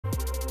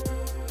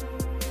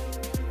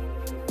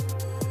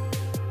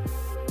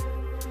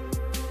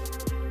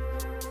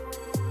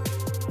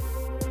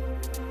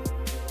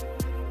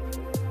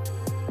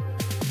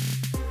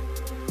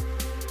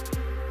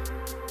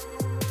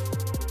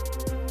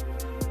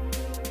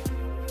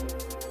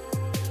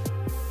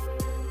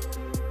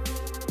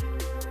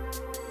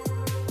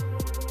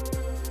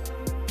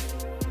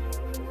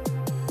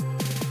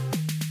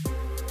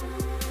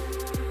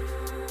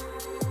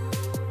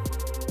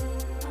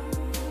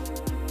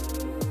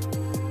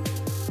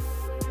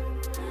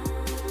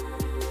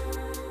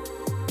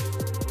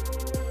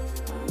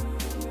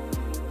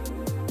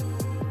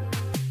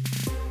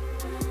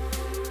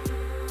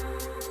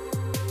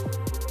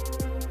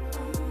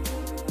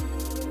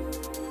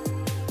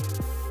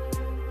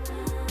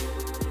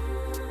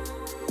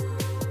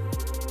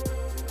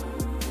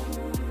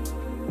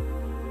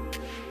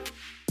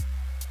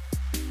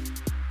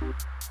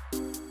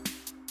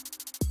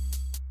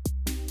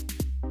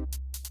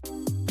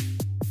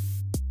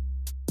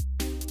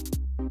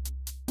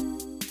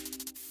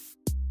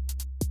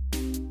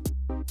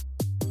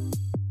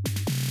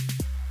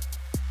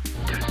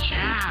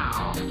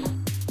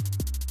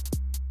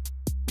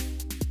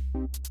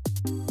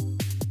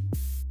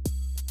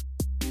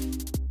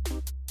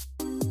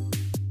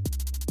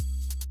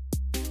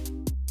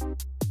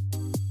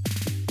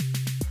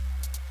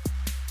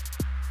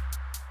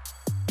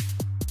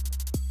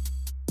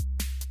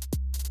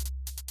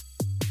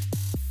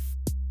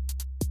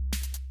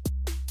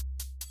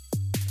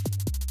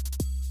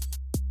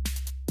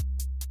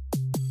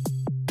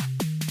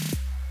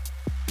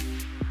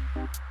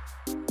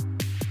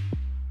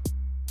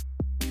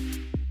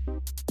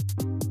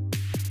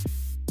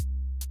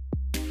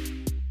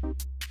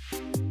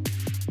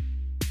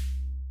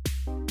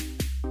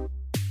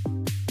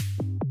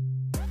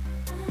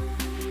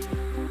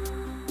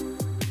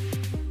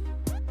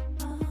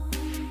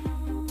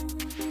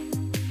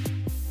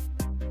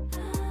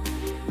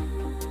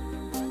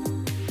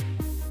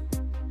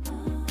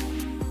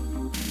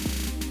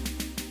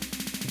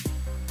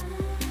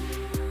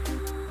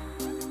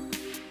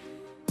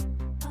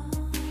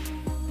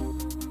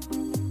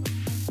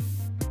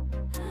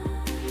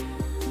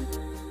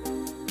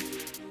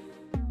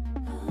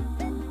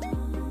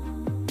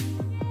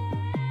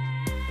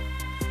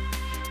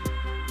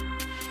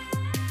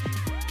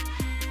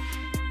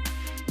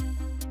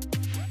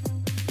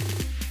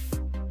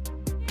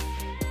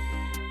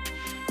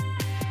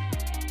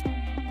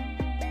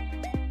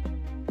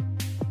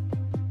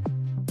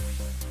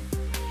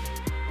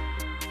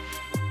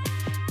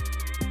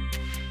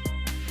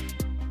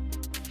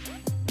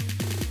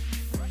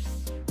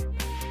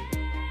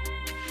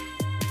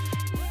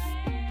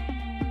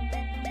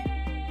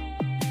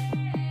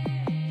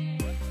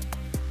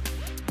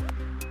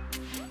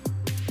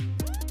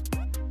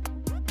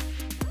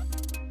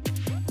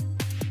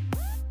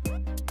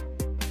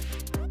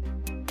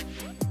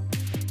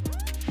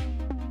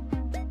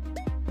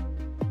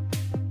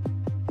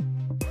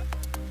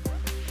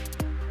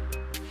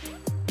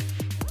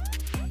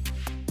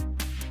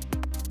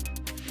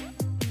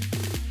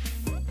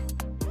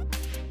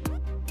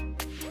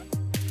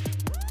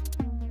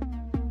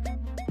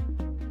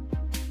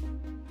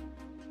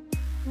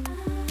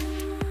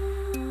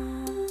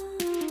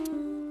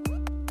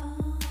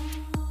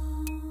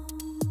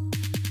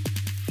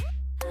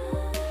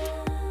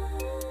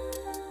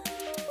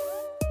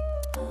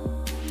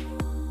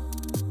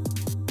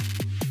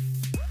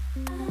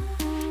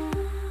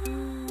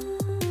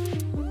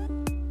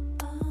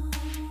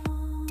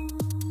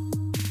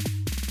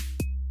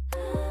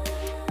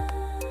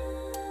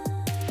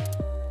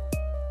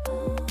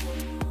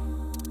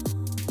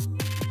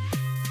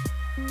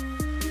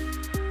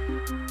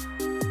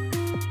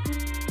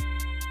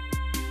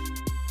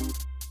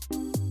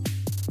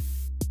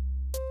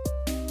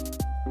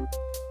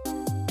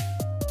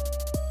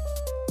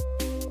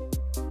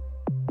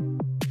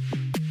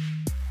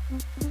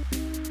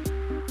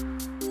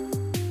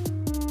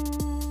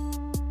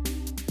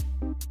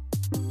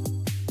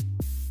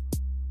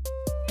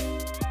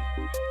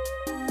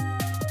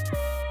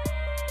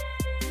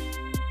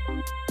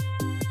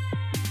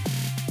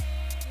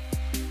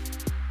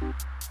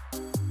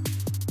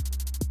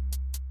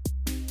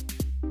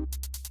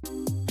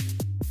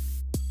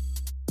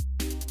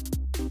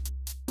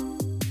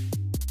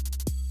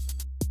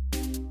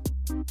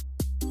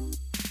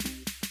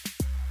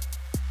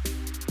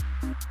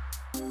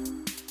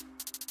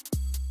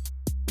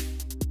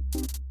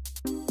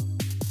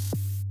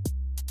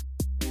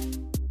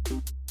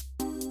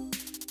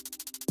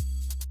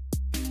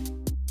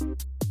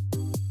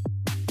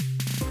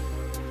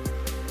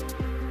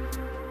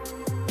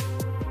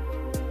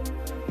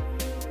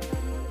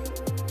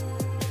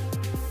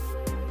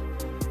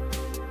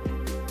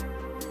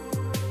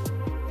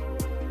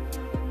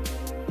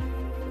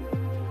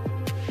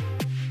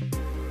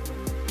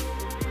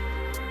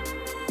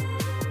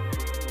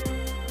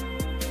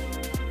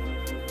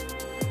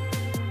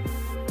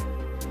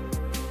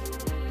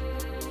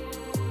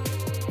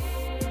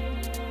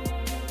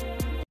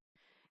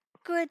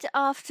Good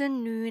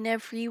afternoon,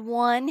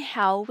 everyone.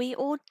 How are we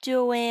all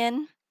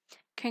doing?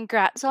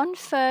 Congrats on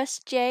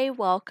first, Jay.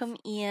 Welcome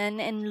in.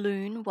 And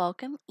Loon,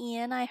 welcome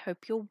in. I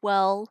hope you're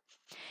well.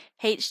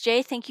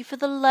 HJ, thank you for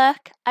the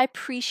lurk. I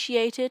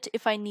appreciate it.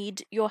 If I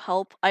need your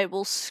help, I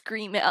will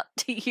scream out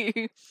to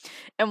you.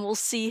 And we'll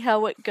see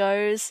how it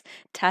goes.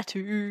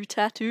 Tattoo,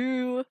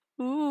 tattoo.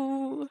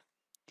 Ooh.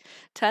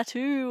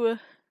 Tattoo.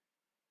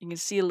 You can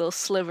see a little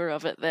sliver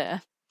of it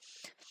there.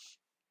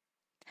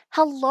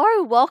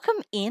 Hello,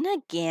 welcome in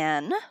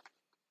again.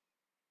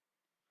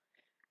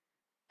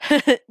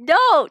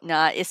 No,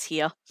 nah, it's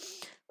here.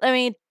 Let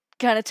me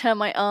kind of turn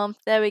my arm.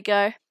 There we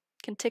go.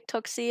 Can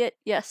TikTok see it?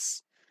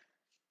 Yes.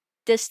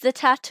 This the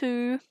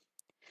tattoo.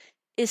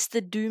 It's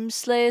the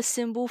Doomslayer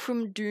symbol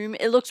from Doom.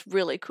 It looks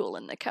really cool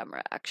in the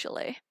camera,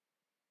 actually.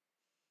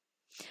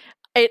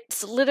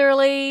 It's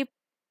literally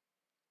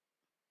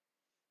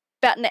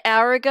about an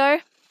hour ago.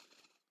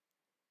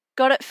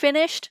 Got it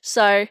finished,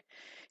 so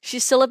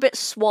she's still a bit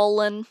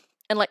swollen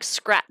and like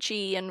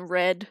scratchy and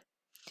red,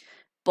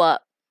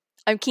 but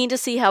I'm keen to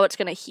see how it's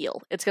going to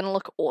heal. It's going to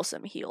look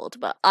awesome healed,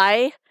 but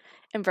I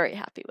am very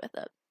happy with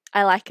it.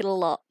 I like it a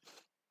lot.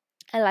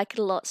 I like it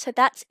a lot. So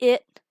that's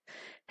it.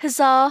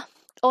 Huzzah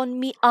on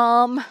me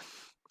arm.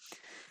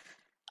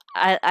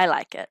 I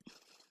like it.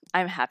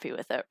 I'm happy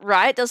with it.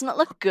 Right? Doesn't it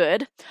look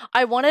good?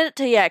 I wanted it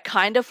to, yeah,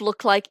 kind of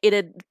look like it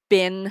had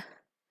been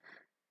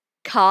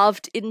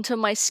carved into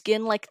my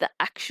skin like the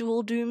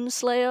actual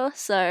Doomslayer,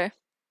 so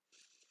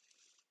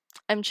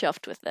I'm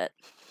chuffed with it.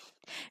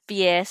 But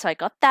yeah, so I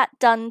got that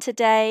done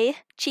today.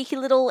 Cheeky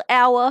little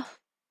hour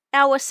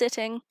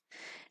sitting.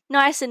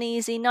 Nice and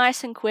easy,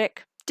 nice and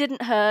quick.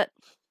 Didn't hurt.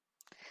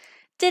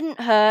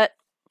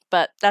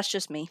 But that's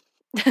just me.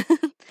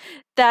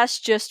 That's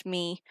just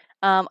me.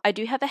 I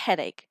do have a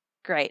headache.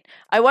 Great.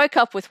 I woke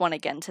up with one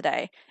again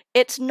today.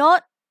 It's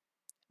not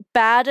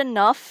bad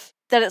enough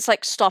that it's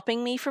like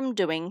stopping me from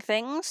doing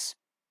things.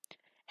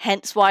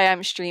 Hence why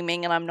I'm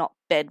streaming and I'm not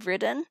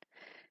bedridden.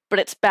 But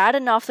it's bad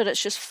enough that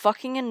it's just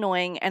fucking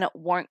annoying and it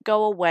won't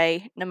go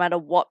away no matter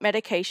what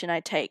medication I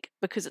take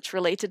because it's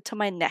related to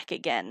my neck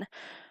again.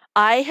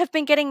 I have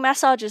been getting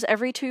massages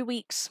every 2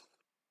 weeks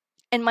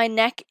and my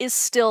neck is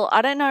still,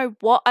 I don't know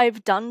what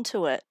I've done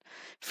to it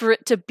for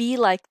it to be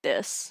like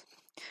this,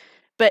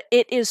 but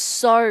it is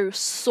so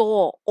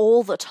sore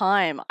all the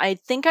time. I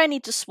think I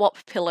need to swap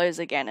pillows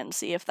again and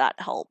see if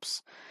that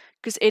helps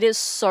because it is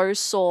so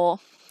sore,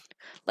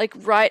 like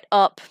right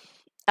up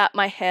at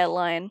my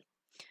hairline.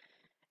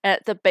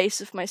 At the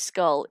base of my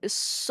skull is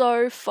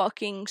so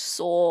fucking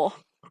sore.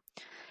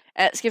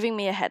 And it's giving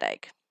me a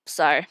headache.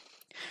 So,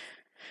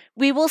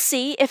 we will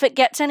see. If it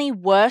gets any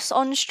worse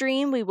on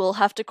stream, we will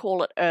have to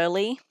call it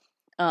early.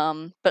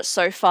 But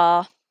so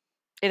far,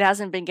 it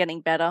hasn't been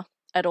getting better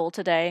at all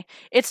today.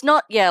 It's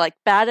not, like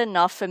bad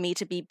enough for me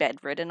to be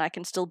bedridden. I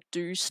can still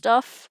do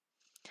stuff.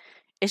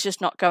 It's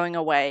just not going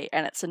away,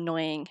 and it's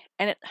annoying,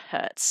 and it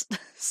hurts.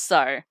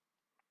 So,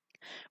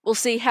 we'll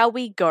see how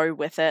we go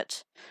with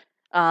it.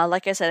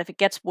 Like I said, if it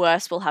gets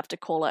worse, we'll have to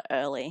call it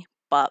early.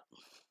 But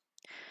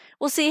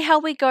we'll see how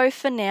we go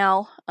for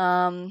now.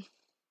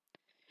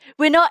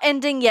 We're not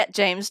ending yet,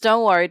 James.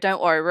 Don't worry.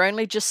 We're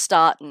only just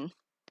starting.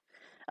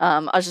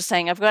 I was just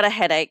saying, I've got a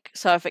headache,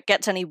 so if it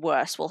gets any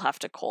worse, we'll have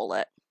to call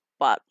it.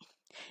 But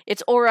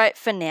it's alright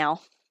for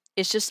now.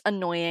 It's just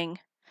annoying.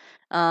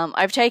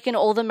 I've taken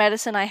all the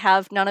medicine I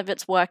have. None of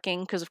it's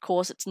working, because of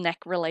course it's neck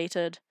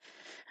related.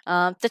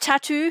 The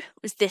tattoo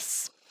is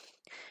this.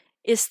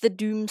 It's the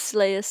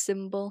Doomslayer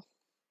symbol.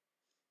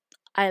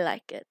 I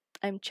like it.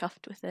 I'm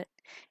chuffed with it.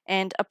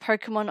 And a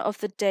Pokemon of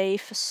the day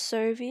for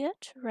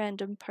Soviet.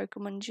 Random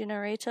Pokemon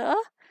generator.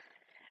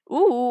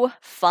 Ooh,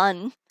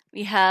 fun.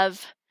 We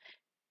have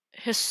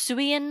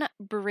Hisuian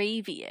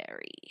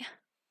Braviary.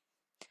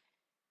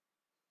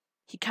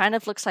 He kind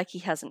of looks like he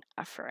has an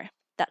afro.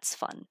 That's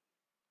fun.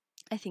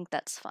 I think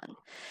that's fun.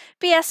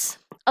 But yes,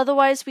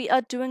 otherwise we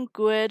are doing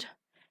good.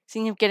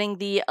 Thinking of getting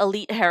the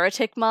Elite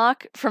Heretic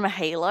mark from a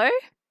Halo.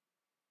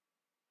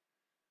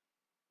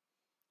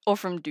 Or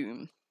from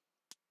Doom.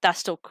 That's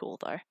still cool,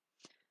 though.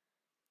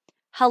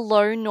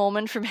 Hello,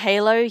 Norman from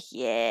Halo.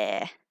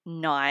 Yeah,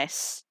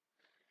 nice.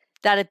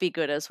 That'd be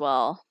good as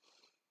well.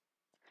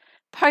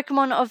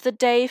 Pokemon of the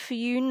day for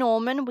you,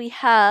 Norman. We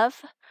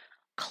have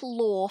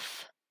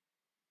Clorf.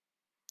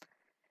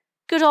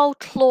 Good old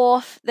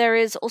Clorf. There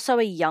is also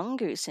a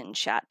Yungoos in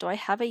chat. Do I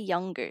have a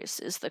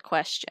Yungoos is the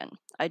question.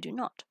 I do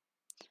not.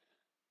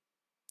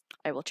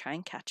 I will try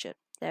and catch it.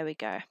 There we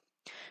go.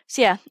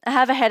 So yeah, I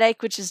have a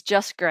headache, which is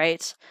just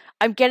great.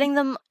 I'm getting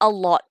them a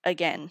lot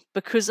again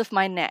because of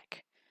my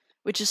neck,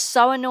 which is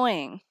so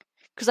annoying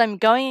because I'm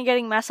going and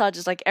getting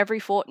massages like every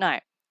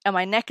fortnight and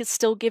my neck is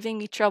still giving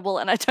me trouble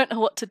and I don't know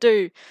what to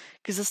do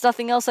because there's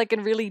nothing else I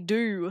can really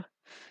do.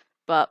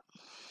 But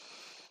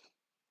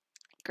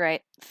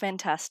great,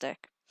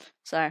 fantastic.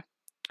 So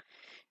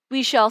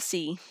we shall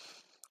see.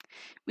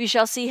 We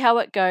shall see how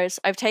it goes.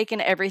 I've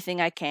taken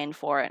everything I can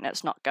for it and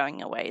it's not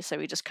going away, so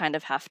we just kind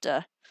of have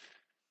to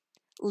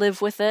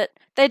live with it.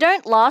 They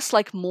don't last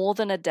like more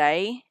than a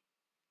day.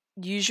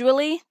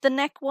 usually the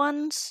neck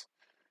ones,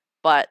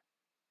 but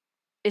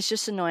it's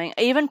just annoying.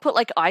 I even put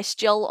like ice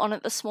gel on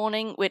it this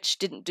morning, which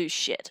didn't do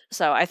shit.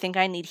 So I think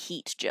I need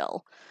heat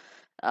gel,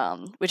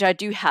 which I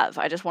do have.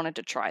 I just wanted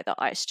to try the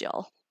ice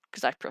gel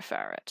because I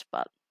prefer it,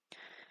 but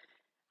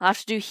I have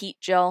to do heat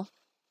gel.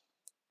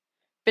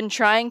 Been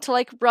trying to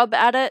like rub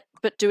at it,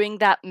 but doing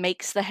that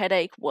makes the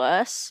headache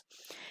worse.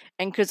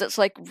 And because it's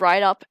like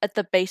right up at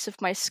the base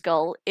of my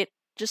skull, it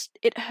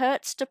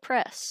hurts to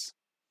press.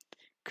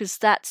 Because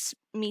that's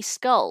me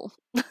skull.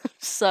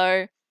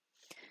 So,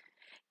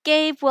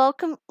 Gabe,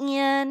 welcome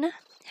in.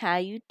 How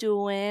you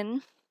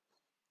doing?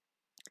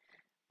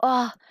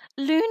 Oh,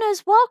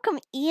 Luna's welcome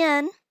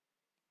in.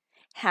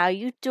 How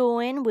you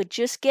doing? We're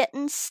just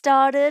getting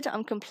started.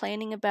 I'm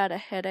complaining about a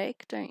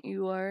headache, don't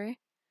you worry.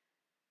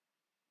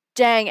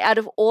 Dang, out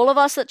of all of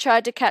us that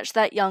tried to catch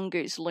that young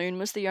goose, Loon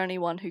was the only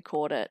one who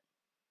caught it.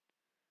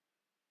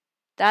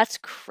 That's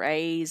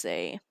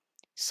crazy.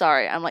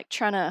 Sorry, I'm like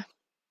trying to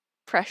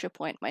pressure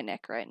point my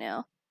neck right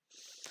now.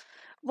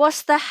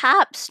 What's the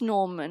haps,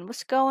 Norman?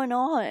 What's going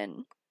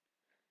on?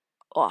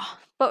 Oh,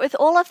 but with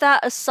all of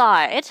that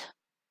aside,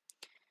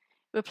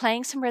 we're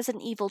playing some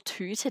Resident Evil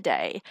 2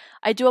 today.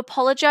 I do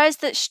apologize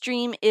that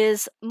stream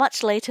is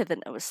much later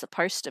than it was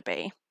supposed to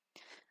be.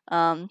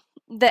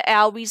 The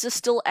owies are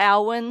still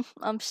owing.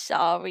 I'm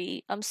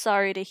sorry. I'm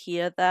sorry to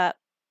hear that.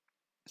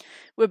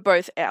 We're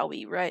both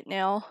owie right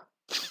now.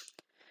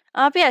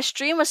 But yeah,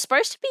 stream was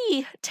supposed to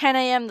be 10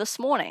 a.m. this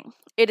morning.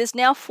 It is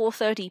now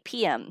 4:30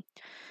 p.m.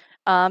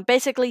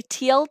 Basically,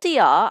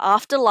 TLDR,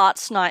 after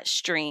last night's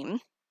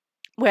stream,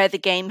 where the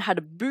game had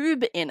a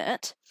boob in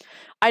it,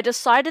 I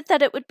decided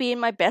that it would be in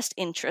my best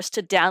interest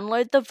to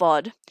download the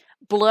VOD,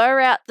 blur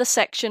out the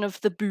section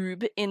of the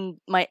boob in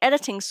my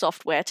editing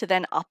software to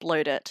then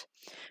upload it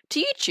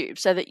to YouTube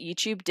so that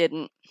YouTube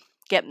didn't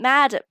get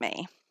mad at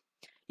me.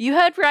 You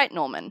heard right,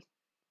 Norman.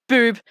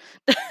 Boob.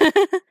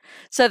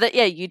 So that,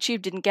 yeah,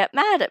 YouTube didn't get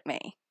mad at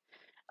me.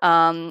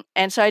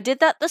 And so I did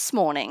that this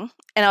morning,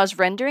 and I was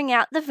rendering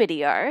out the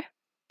video,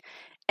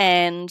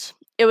 and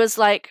it was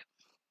like,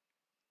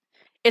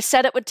 it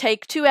said it would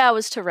take 2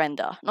 hours to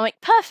render. And I'm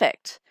like,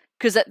 perfect.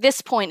 Because at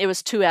this point, it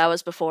was 2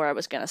 hours before I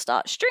was going to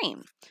start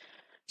stream.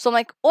 So I'm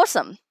like,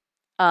 awesome.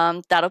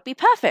 That'll be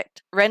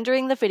perfect.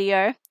 Rendering the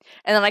video.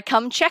 And then I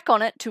come check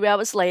on it 2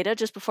 hours later,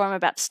 just before I'm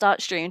about to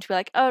start stream, to be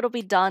like, oh, it'll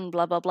be done,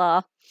 blah, blah,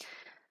 blah.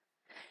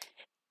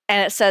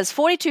 And it says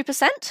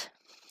 42%.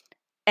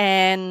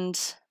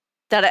 And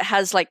that it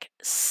has like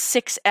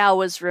 6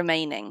 hours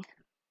remaining.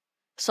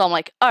 So I'm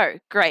like, oh,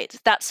 great,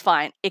 that's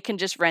fine. It can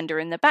just render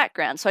in the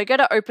background. So I go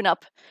to open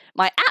up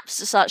my apps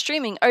to start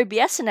streaming,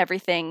 OBS and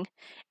everything,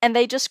 and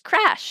they just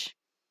crash.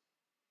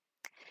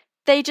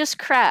 They just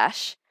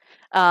crash.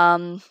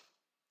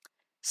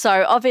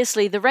 So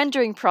obviously the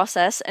rendering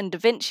process and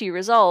DaVinci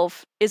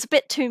Resolve is a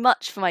bit too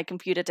much for my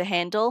computer to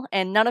handle,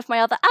 and none of my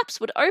other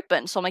apps would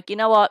open. So I'm like, you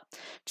know what?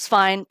 It's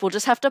fine. We'll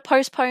just have to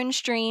postpone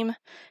stream,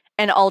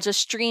 and I'll just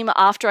stream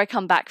after I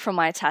come back from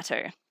my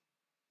tattoo.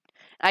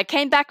 I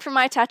came back from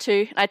my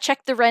tattoo, and I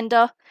checked the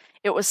render.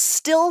 It was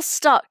still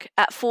stuck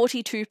at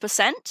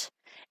 42%,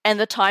 and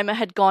the timer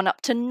had gone up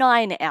to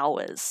 9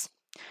 hours.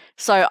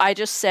 So I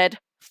just said,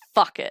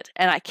 fuck it.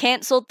 And I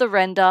cancelled the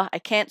render, I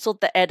cancelled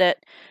the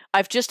edit.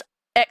 I've just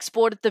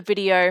exported the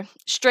video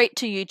straight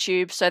to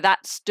YouTube, so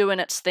that's doing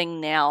its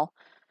thing now.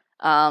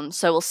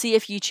 So we'll see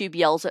if YouTube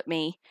yells at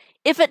me.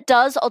 If it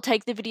does, I'll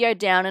take the video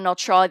down and I'll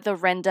try the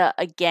render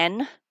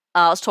again.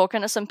 I was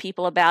talking to some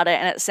people about it,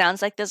 and it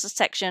sounds like there's a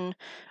section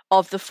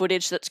of the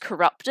footage that's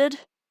corrupted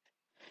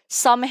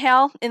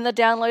somehow in the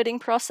downloading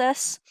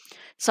process.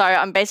 So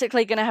I'm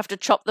basically going to have to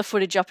chop the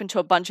footage up into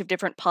a bunch of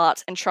different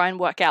parts and try and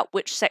work out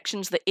which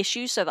section's the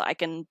issue so that I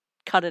can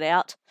cut it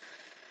out.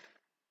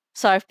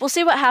 So we'll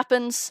see what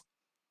happens.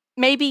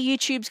 Maybe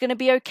YouTube's going to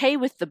be okay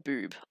with the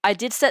boob. I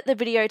did set the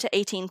video to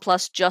 18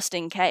 plus just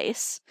in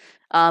case.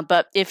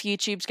 But if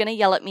YouTube's going to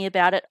yell at me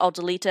about it, I'll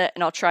delete it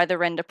and I'll try the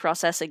render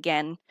process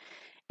again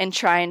and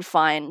try and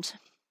find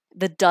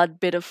the dud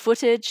bit of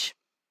footage.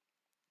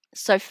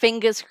 So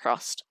fingers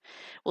crossed.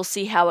 We'll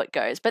see how it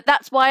goes. But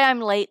that's why I'm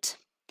late.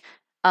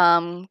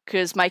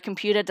 Because my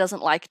computer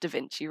doesn't like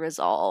DaVinci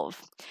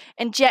Resolve.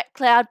 And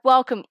JetCloud,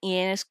 welcome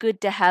in. It's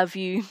good to have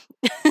you.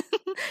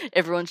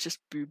 Everyone's just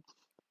boob,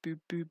 boob,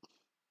 boob,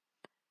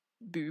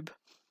 boob.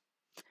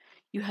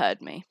 You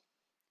heard me.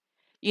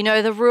 You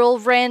know the rule,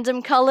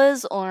 random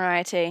colours?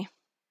 Alrighty.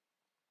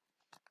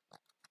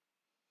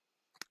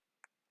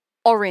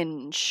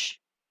 Orange.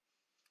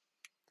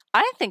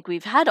 I don't think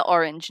we've had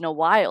orange in a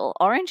while.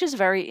 Orange is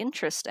very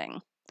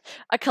interesting.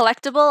 A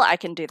collectible, I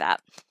can do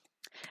that.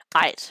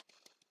 Alright.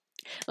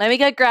 Let me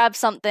go grab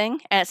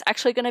something, and it's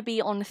actually going to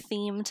be on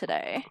theme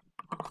today.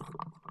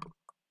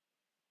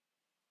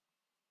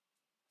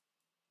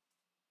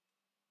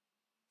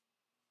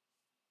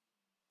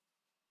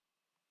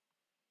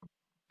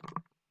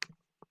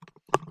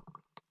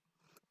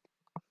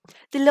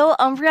 The little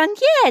Umbreon?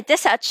 Yeah,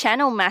 that's our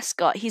channel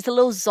mascot. He's a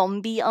little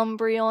zombie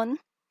Umbreon.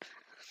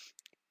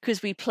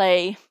 Because we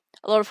play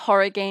a lot of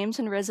horror games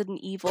and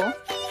Resident Evil.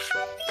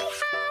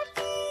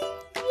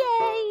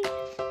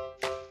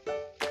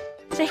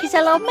 So he's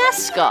a little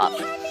mascot.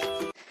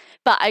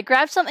 But I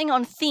grabbed something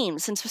on theme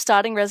since we're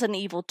starting Resident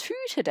Evil 2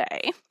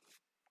 today.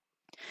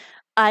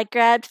 I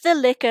grabbed the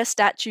liquor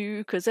statue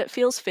because it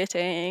feels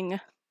fitting.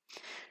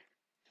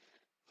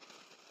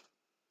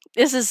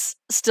 This is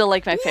still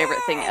like my favorite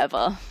thing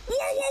ever.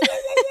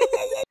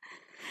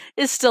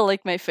 It's still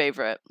like my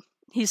favorite.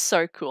 He's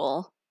so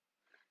cool.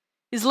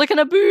 He's licking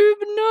a boob,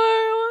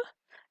 no!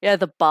 Yeah,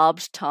 the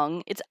barbed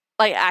tongue. It's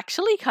like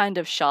actually kind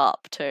of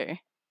sharp too.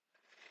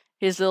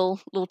 His little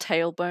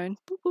tailbone.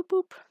 Boop, boop,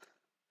 boop.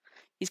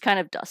 He's kind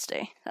of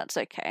dusty. That's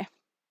okay.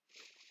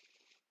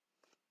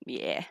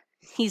 Yeah,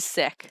 he's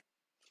sick.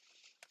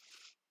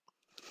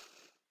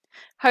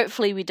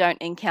 Hopefully we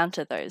don't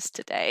encounter those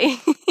today.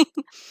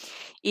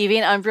 Eevee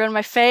and Umbreon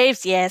my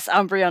faves? Yes,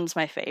 Umbreon's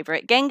my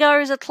favorite.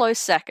 Gengar is a close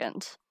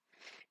second.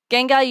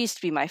 Gengar used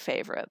to be my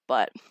favorite,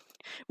 but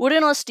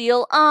wooden or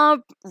steel?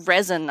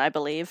 Resin, I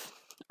believe.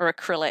 Or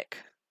acrylic.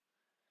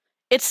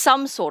 It's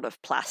some sort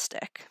of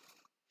plastic.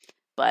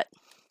 But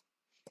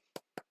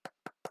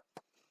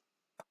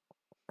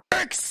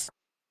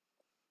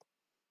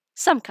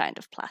some kind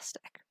of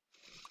plastic.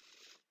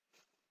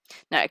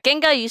 No,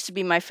 Gengar used to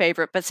be my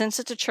favorite, but since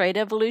it's a trade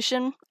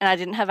evolution, and I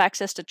didn't have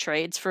access to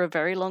trades for a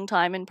very long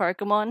time in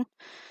Pokemon,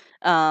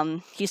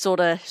 he sort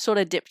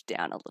of dipped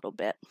down a little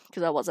bit,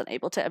 because I wasn't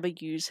able to ever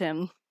use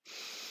him.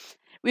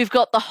 We've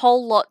got the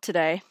whole lot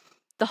today.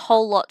 The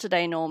whole lot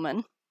today,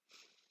 Norman.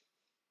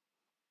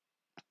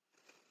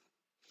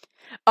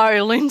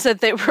 Oh, Loon said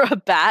they were a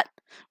bat.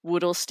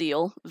 Wood or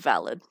steel.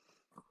 Valid.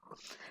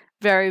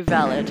 Very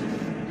valid.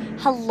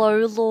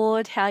 Hello,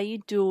 Lord. How you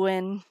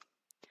doing?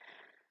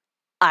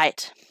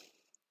 Aight.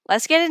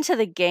 Let's get into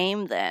the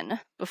game then,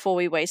 before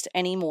we waste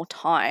any more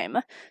time.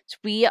 So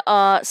we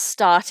are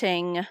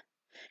starting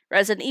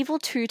Resident Evil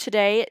 2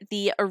 today,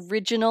 the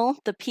original,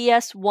 the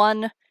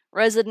PS1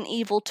 Resident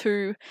Evil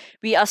 2.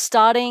 We are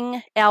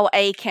starting our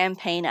A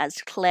campaign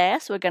as Claire,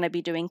 so we're going to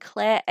be doing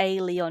Claire A,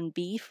 Leon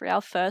B for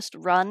our first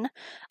run.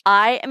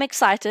 I am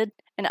excited,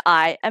 and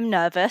I am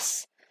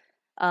nervous.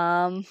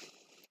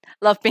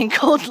 Love being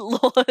called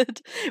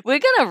Lord. We're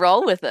going to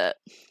roll with it.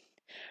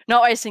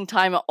 Not wasting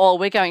time at all.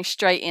 We're going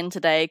straight in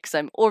today because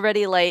I'm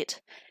already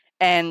late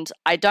and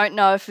I don't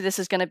know if this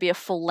is going to be a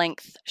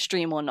full-length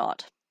stream or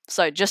not.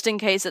 So just in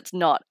case it's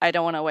not, I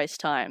don't want to waste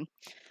time.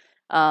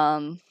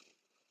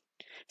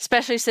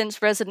 Especially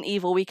since Resident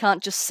Evil, we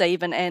can't just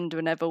save and end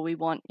whenever we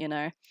want, you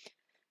know.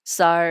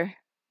 So,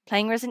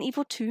 playing Resident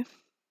Evil 2.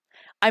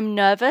 I'm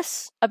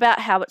nervous about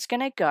how it's going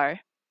to go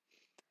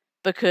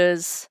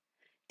because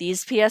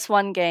these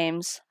PS1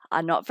 games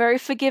are not very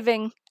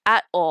forgiving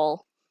at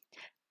all.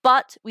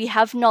 But we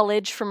have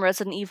knowledge from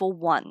Resident Evil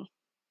 1.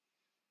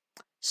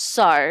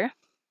 So,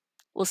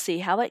 we'll see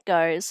how it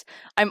goes.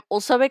 I'm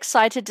also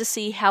excited to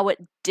see how it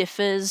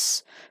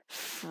differs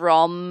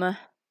from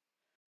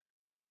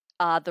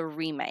the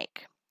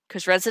remake.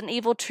 Because Resident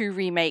Evil 2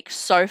 Remake,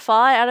 so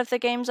far out of the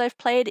games I've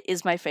played,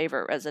 is my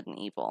favorite Resident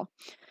Evil.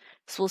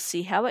 So we'll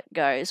see how it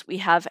goes. We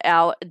have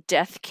our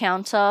death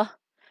counter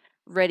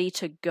ready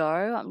to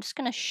go. I'm just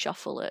going to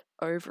shuffle it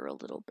over a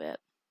little bit.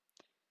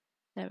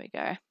 There we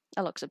go.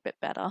 That looks a bit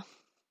better.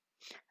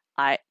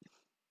 Aight.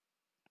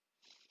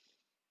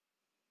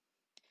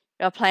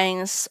 We are playing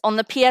this on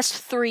the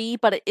PS3,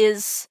 but it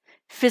is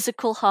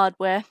physical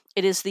hardware.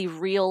 It is the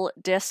real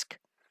disc.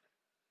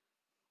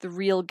 The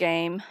real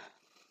game.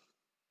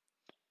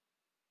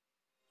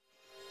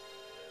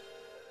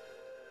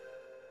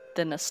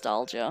 The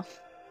nostalgia.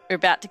 We're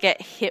about to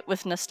get hit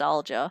with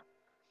nostalgia.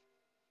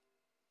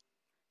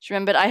 Just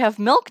remembered I have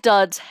Milk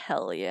Duds.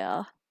 Hell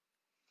yeah.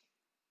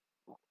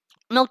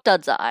 Milk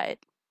Duds are aight.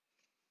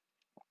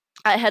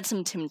 I had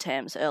some Tim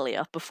Tams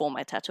earlier before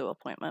my tattoo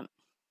appointment.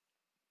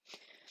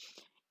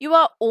 You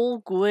are all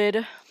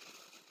good.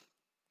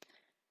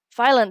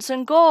 Violence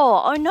and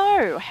gore. Oh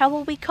no, how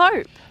will we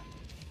cope?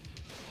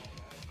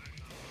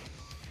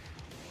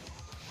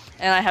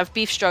 And I have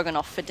beef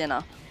stroganoff for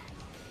dinner.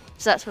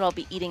 So that's what I'll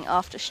be eating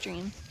after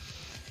stream.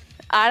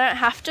 I don't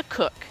have to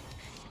cook.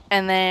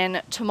 And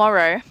then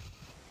tomorrow,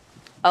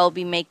 I'll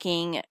be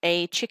making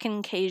a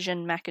chicken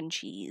Cajun mac and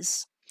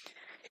cheese.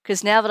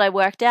 Because now that I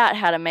worked out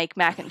how to make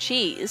mac and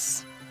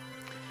cheese,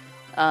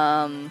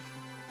 I've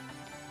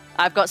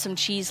got some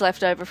cheese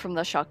left over from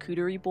the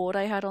charcuterie board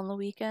I had on the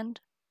weekend.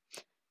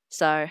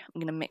 So I'm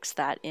going to mix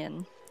that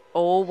in.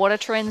 Oh, what a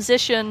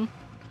transition.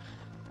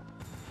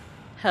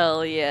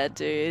 Hell yeah,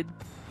 dude.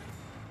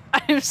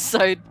 I'm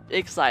so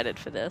excited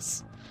for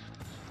this.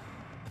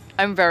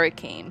 I'm very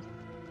keen.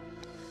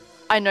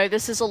 I know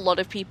this is a lot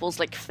of people's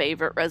like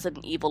favorite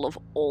Resident Evil of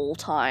all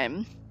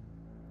time.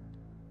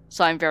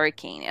 So I'm very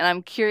keen, and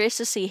I'm curious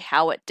to see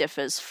how it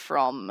differs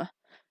from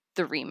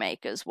the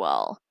remake as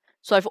well.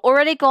 So I've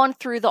already gone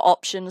through the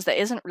options. There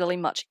isn't really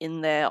much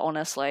in there,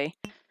 honestly.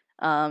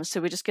 So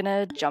we're just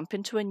gonna jump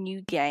into a new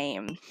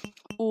game.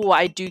 Ooh,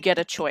 I do get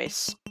a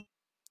choice.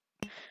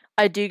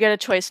 I do get a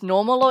choice,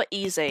 normal or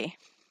easy.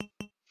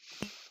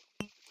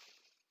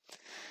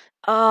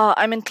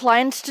 I'm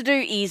inclined to do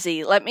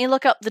easy. Let me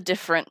look up the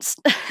difference.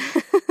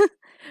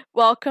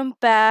 Welcome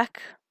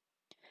back.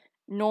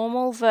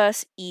 Normal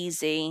versus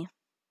easy.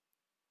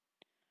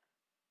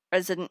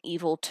 Resident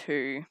Evil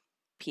 2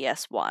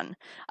 PS1.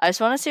 I just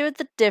want to see what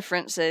the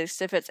difference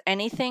is, if it's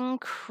anything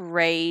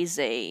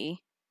crazy.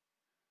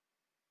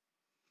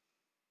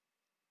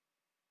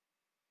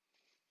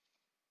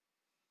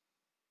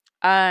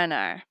 I don't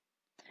know.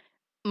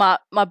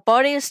 My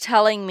body is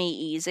telling me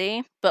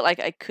easy, but like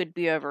I could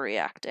be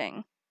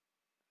overreacting.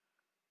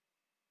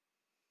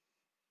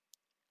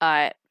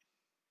 Alright.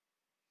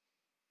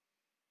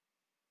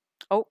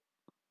 Oh.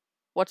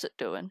 What's it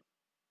doing?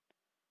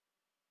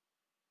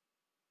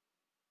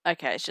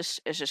 Okay, it's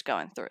just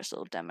going through its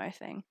little demo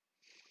thing.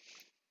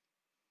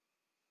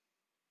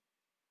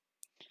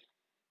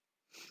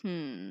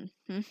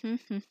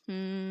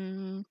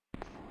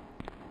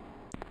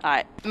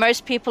 Alright,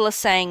 most people are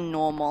saying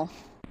normal.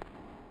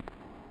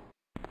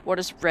 What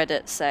does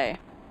Reddit say?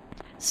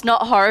 It's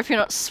not horror if you're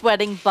not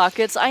sweating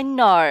buckets. I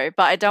know,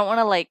 but I don't want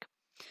to like...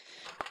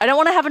 I don't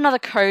want to have another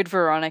Code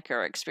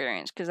Veronica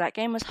experience, because that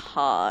game was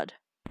hard.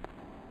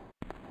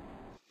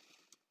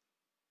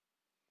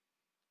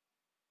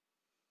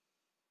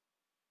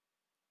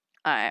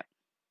 Alright.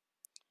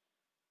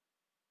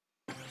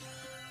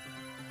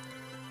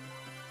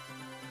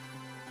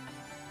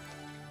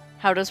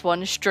 How does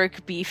one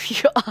stroke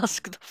beef, you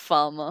ask the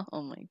farmer?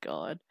 Oh my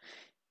god.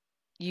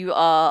 You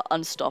are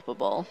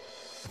unstoppable.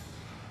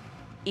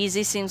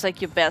 Easy seems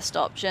like your best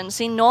option.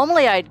 See,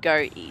 normally I'd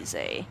go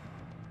easy.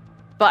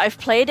 But I've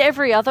played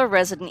every other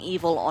Resident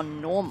Evil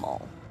on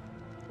normal.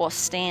 Or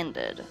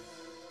standard.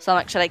 So I'm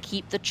like, should I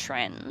keep the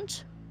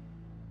trend?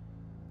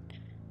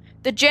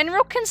 The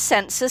general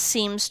consensus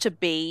seems to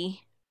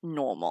be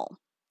normal.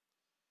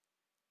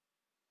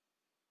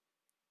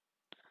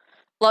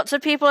 Lots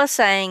of people are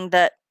saying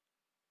that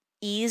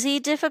easy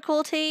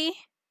difficulty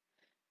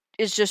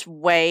is just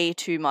way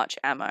too much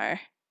ammo.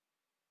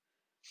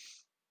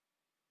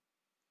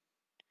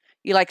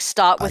 You like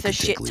start with a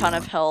shit ton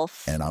of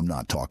health. And I'm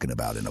not talking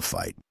about in a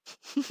fight.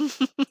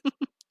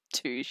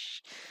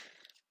 Touche.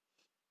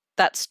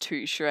 That's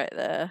touche right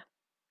there.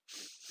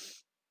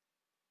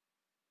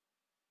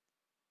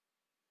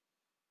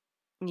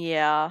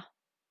 Yeah.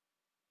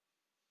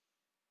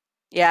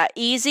 Yeah,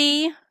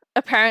 easy.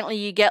 Apparently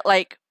you get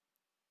like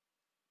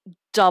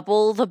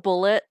double the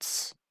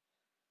bullets.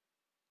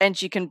 And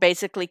you can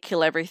basically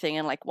kill everything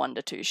in like 1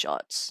 to 2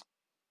 shots.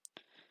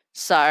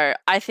 So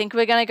I think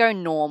we're gonna go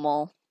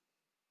normal.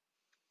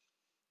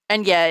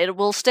 And yeah, it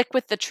will stick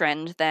with the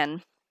trend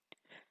then.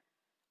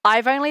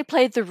 I've only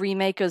played the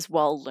remake as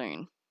well,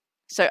 Loon.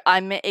 So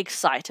I'm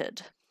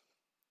excited.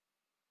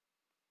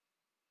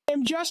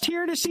 I'm just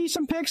here to see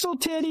some pixel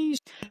titties.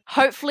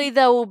 Hopefully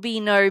there will be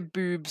no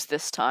boobs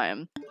this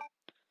time.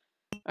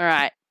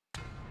 Alright.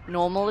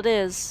 Normal it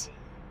is.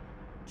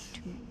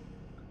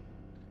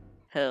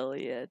 Hell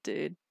yeah,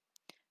 dude.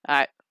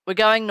 Alright, we're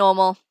going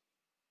normal.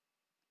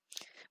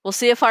 We'll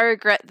see if I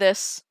regret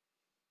this.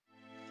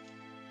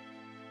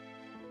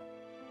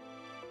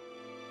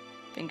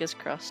 Fingers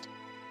crossed.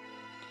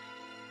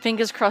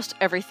 Fingers crossed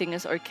everything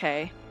is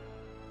okay.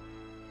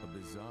 A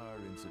bizarre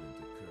incident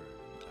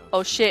occurred.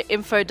 Oh shit,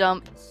 info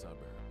dump.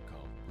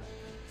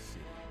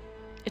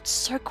 It's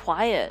so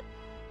quiet.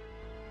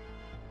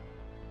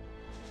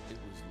 It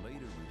was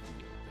later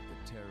revealed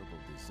that the terrible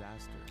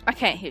disaster I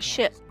can't hear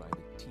shit. by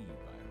the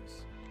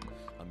T-virus,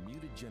 a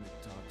mutagenic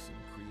toxin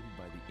created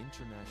by the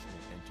international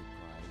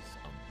enterprise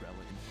Umbrella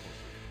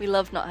Incorporated. We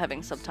love not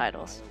having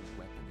subtitles.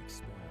 Bioweapon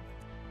experiment.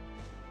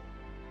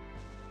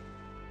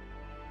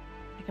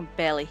 I can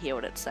barely hear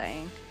what it's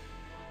saying.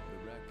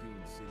 The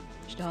Raccoon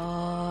City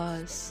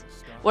Does.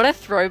 What a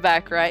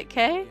throwback, right,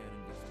 Kay?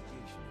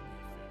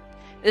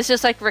 It's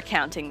just like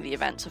recounting the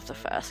events of the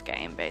first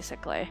game,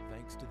 basically.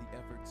 Thanks to the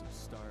efforts of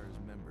STAR's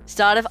members.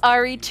 Start of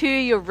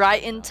RE2, you're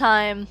right in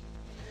time.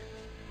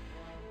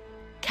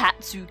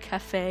 Katsu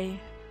Cafe.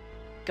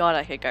 God,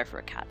 I could go for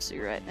a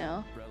Katsu right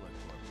now. Umbrella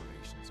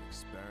Corporation's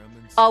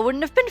experiments. Oh,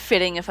 wouldn't have been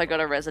fitting if I got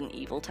a Resident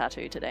Evil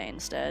tattoo today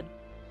instead.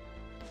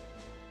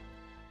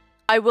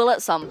 I will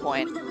at some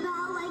point.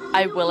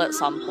 I will at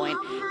some point.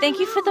 Thank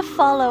you for the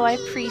follow, I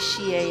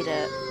appreciate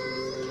it.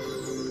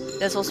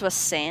 There's also a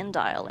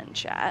sanddial in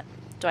chat.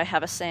 Do I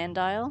have a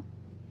sanddial?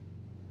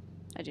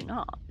 I do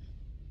not.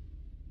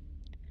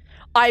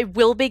 I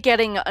will be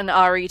getting an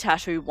RE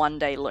tattoo one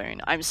day,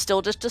 Loon. I'm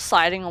still just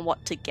deciding on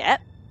what to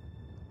get.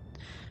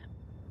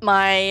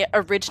 My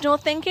original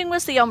thinking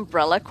was the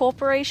Umbrella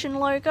Corporation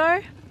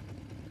logo.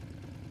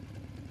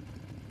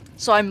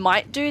 So I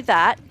might do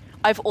that.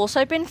 I've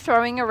also been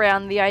throwing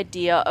around the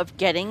idea of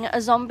getting a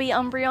zombie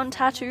Umbreon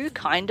tattoo,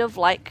 kind of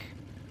like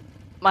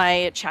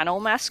my channel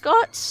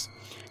mascots,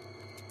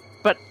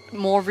 but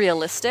more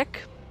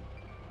realistic.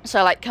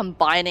 So like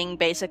combining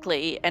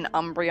basically an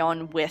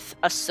Umbreon with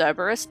a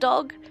Cerberus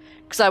dog,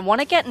 because I want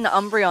to get an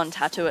Umbreon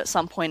tattoo at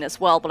some point as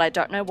well, but I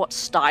don't know what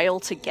style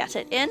to get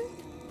it in.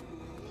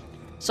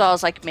 So I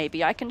was like,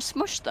 maybe I can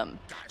smush them.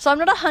 So I'm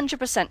not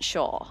 100%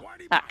 sure,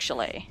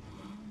 actually.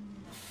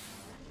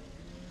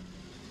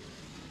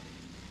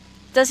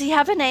 Does he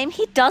have a name?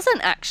 He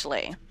doesn't,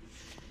 actually.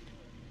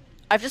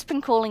 I've just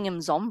been calling him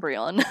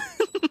Zombreon.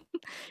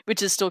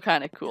 which is still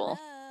kind of cool.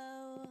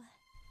 Hello?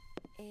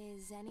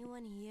 Is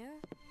anyone here?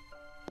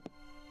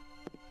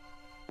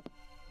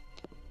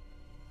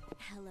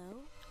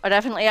 Hello?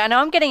 I know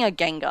I'm getting a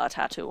Gengar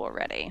tattoo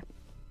already.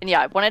 And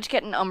yeah, I wanted to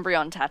get an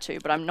Umbreon tattoo,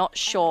 but I'm not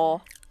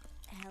sure.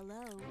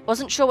 Hello?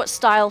 Wasn't sure what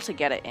style to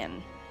get it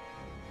in.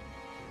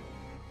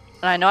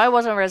 And I know I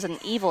wasn't a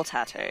Resident Evil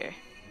tattoo.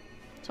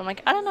 So I'm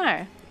like, I don't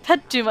know.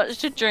 Had too much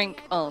to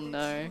drink. Oh no.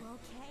 Okay?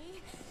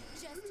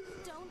 Just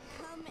don't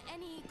come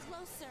any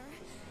closer.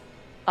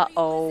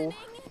 Uh-oh.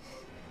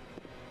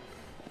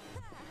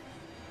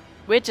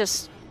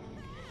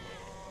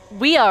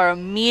 We are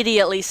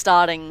immediately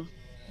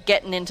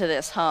getting into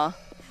this, huh?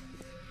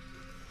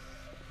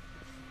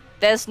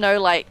 There's no,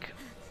 like,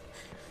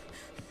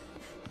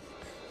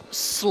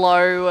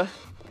 slow...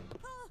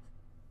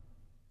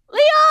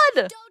 Leon!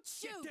 Don't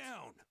shoot!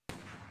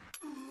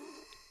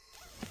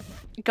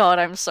 God,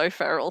 I'm so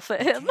feral for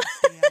him.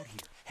 Stay out here.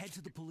 Head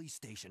to the police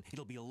station.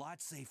 It'll be a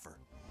lot safer.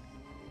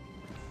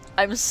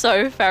 I'm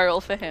so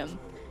feral for him.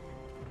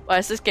 Why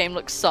does this game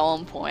look so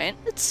on point?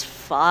 It's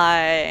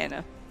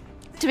fine.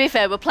 To be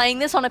fair, we're playing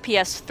this on a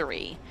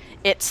PS3.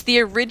 It's the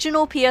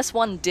original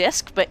PS1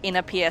 disc, but in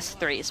a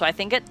PS3, so I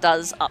think it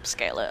does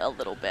upscale it a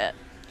little bit.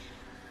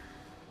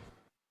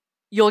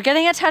 You're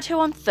getting a tattoo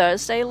on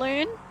Thursday,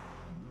 Loon?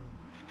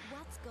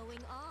 What's going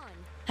on?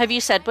 Have you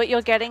said what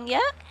you're getting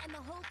yet? And the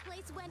whole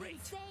place went Great.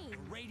 insane. The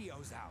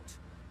radio's out.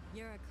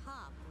 You're a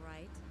cop,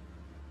 right?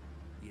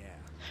 Yeah.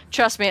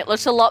 Trust me, it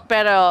looks a lot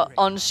better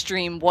on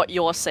stream what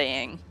you're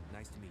seeing.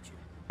 Nice to meet you.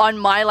 On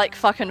my, like,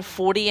 fucking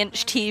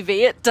 40-inch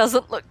TV, it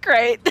doesn't look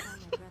great. My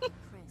brother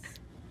Chris.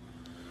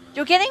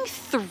 You're getting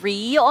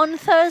 3 on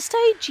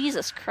Thursday?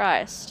 Jesus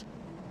Christ.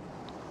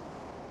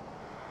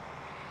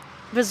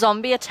 If a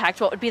zombie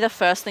attacked, what would be the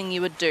first thing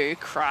you would do?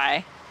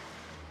 Cry.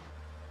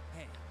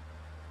 Hey,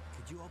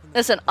 could you open the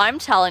Listen, I'm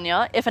telling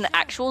you, if an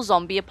actual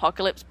zombie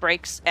apocalypse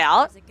breaks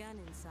out, There's a gun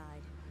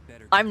inside.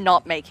 better I'm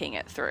not making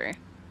it through.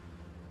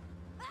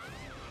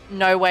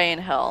 No way in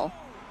hell.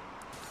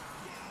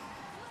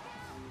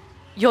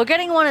 You're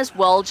getting one as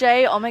well,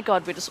 Jay? Oh my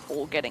god, we're just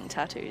all getting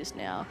tattoos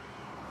now.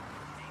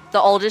 The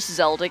oldest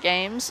Zelda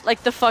games.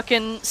 Like the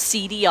fucking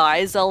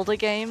CDI Zelda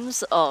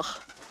games. Ugh.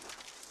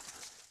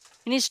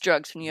 Who needs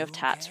drugs when you have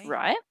tats,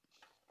 right?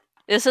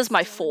 This is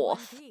my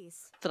 4th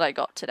that I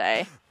got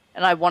today.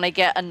 And I want to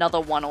get another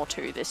 1 or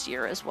 2 this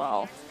year as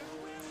well.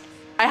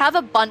 I have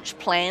a bunch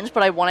planned,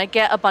 but I want to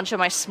get a bunch of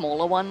my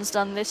smaller ones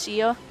done this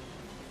year.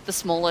 The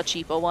smaller,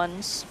 cheaper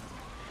ones.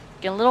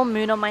 Get a little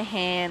moon on my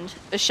hand,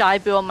 the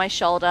Shibu on my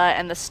shoulder,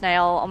 and the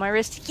snail on my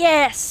wrist.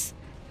 Yes!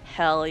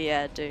 Hell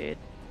yeah, dude.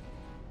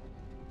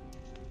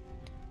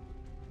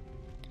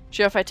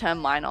 Sure, if I turn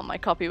mine on, my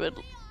copy would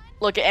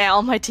look out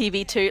on my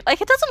TV too.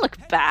 Like, it doesn't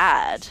look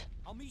bad.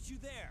 I'll meet you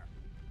there.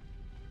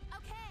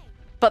 Okay.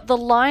 But the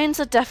lines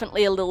are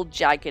definitely a little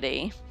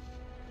jaggedy.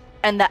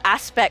 And the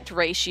aspect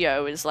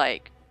ratio is,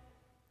 like,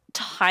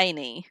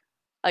 tiny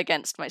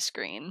against my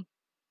screen.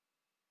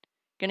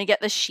 Gonna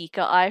get the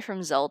Sheikah eye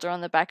from Zelda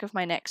on the back of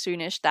my neck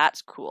soonish.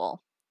 That's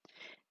cool.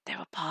 They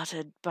were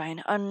parted by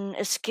an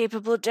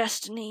unescapable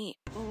destiny.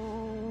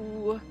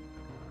 Ooh.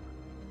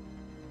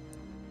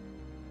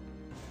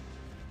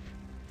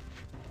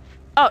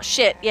 Oh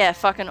shit, yeah,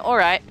 fucking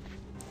alright.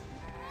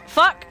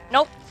 Fuck!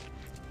 Nope.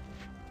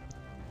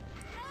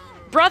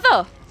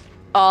 Brother!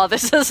 Oh,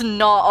 this is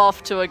not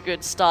off to a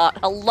good start.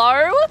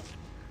 Hello?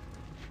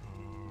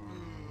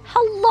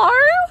 Hello?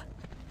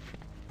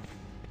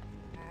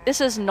 This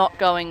is not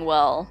going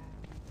well.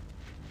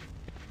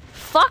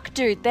 Fuck,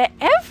 dude, they're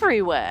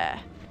everywhere.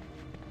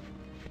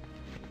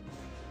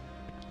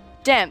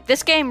 Damn,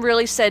 this game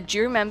really said, do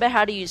you remember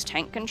how to use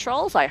tank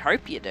controls? I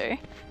hope you do.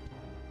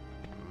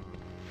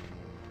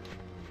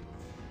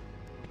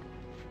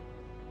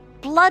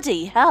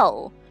 Bloody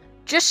hell.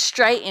 Just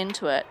straight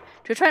into it.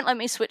 Twitch won't let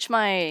me switch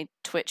my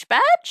Twitch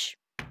badge?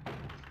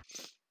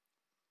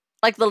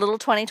 Like the little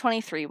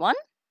 2023 one?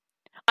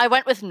 I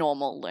went with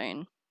normal,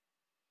 Loon.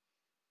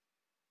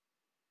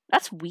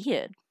 That's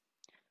weird.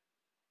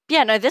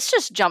 Yeah, no, this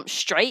just jumped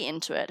straight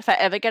into it. If I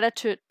ever get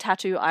a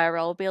tattoo IRL,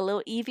 it'll be a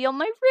little Eevee on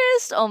my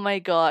wrist. Oh my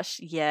gosh,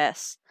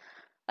 yes.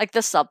 Like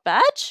the sub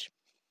badge?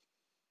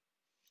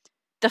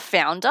 The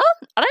founder?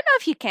 I don't know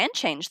if you can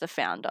change the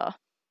founder.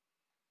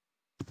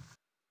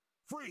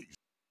 Freeze!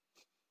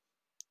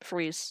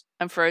 Freeze.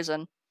 I'm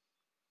frozen.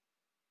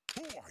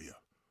 Who are you?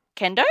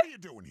 Kendo? What are you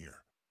doing here?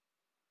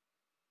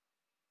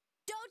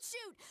 Don't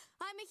shoot!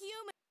 I'm a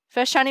human!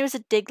 First shiny was a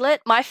Diglett.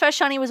 My first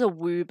shiny was a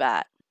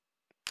Woobat.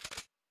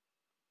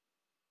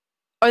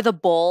 Oh, the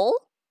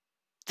ball?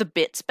 The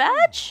bits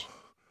badge?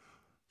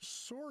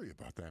 Sorry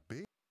about that,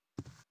 babe.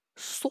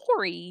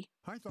 Sorry.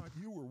 I thought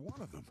you were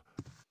one of them.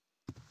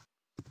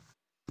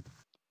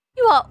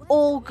 You are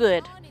all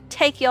good.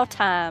 Take your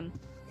time.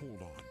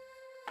 Hold on.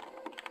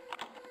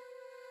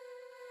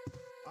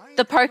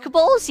 The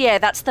Pokeballs? Yeah,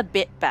 that's the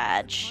bit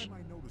badge.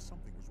 I noticed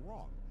something was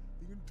wrong.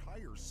 The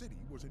entire city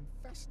was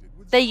infested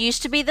with They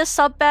used to be the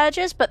sub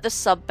badges, but the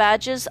sub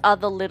badges are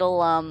the little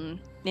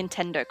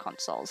Nintendo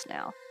consoles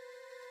now.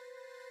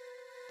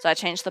 So I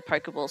changed the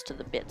Pokeballs to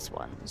the bits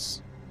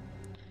ones.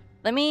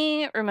 Let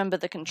me remember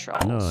the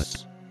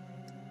controls.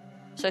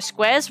 So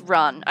square's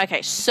run.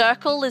 Okay,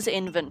 circle is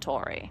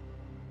inventory.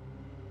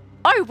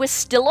 Oh, we're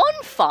still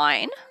on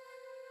fine.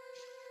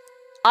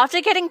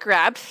 After getting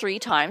grabbed 3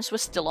 times, we're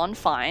still on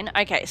fine.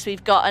 Okay, so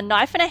we've got a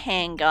knife and a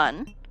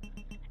handgun,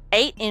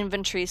 8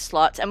 inventory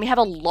slots, and we have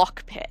a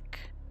lockpick.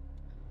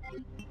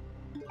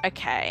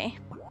 Okay.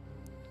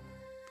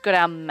 Got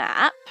our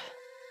map.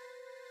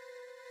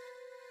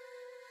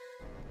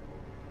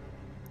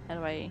 How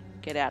do I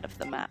get out of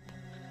the map?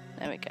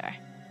 There we go.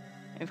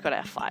 We've got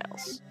our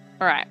files.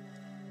 Alright.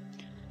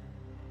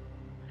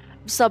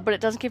 Sub, but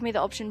it doesn't give me the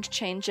option to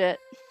change it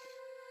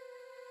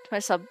to my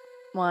sub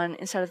one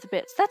instead of the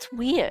bits. That's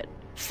weird.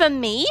 For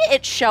me,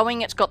 it's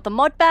showing it's got the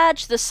mod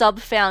badge, the sub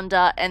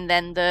founder, and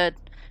then the,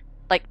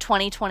 like,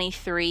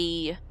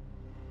 2023...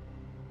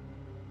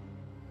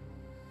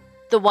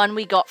 The one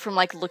we got from,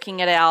 like,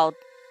 looking at our,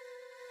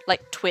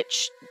 like,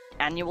 Twitch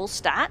annual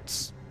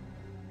stats.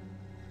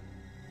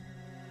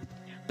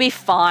 Be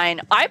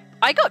fine.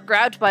 I got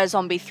grabbed by a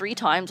zombie 3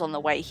 times on the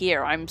way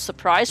here. I'm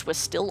surprised we're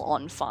still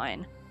on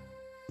fine.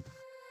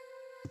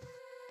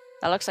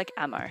 That looks like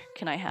ammo.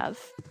 Can I have,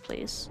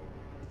 please?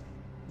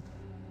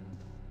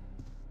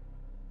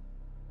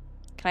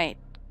 Can I...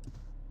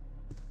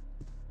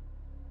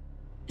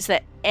 Is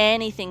there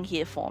anything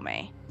here for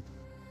me?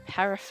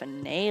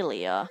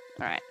 Paraphernalia.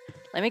 Alright.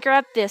 Let me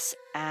grab this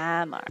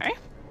ammo.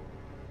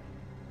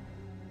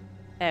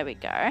 There we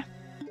go.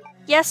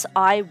 Yes,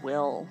 I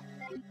will.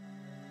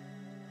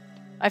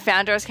 My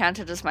founder is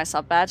counted as my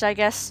sub badge, I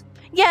guess.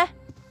 Yeah.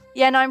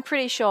 Yeah, no, I'm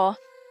pretty sure.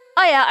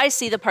 Oh yeah, I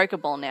see the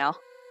Pokeball now.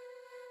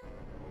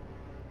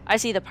 I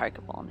see the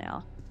Pokeball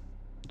now.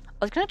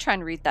 I was going to try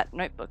and read that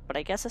notebook, but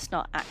I guess it's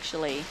not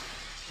actually...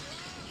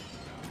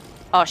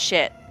 Oh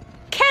shit.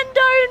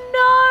 Kendo,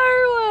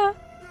 no!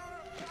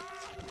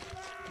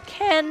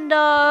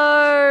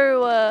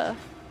 Kendo!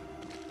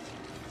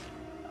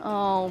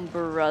 Oh,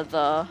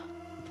 brother.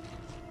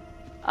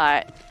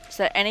 Alright, is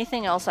there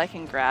anything else I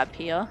can grab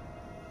here?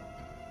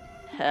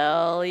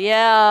 Hell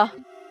yeah.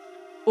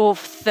 Oof,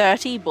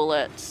 30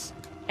 bullets.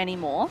 Any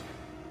more?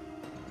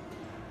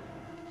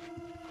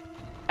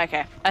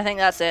 Okay, I think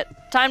that's it.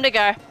 Time to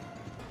go.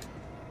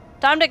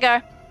 Time to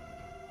go.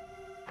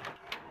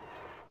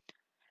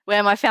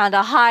 Where I found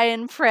a high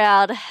and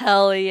proud.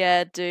 Hell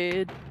yeah,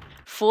 dude.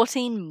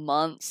 14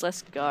 months.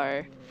 Let's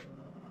go.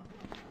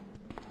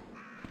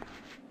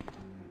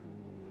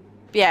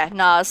 Yeah,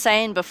 no, I was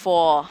saying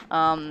before,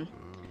 I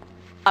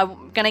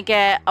want to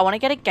get a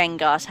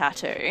Gengar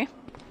tattoo,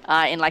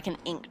 in like an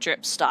ink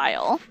drip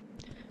style.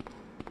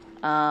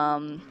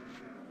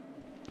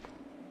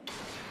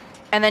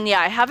 And then, yeah,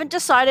 I haven't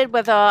decided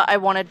whether I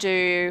want to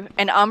do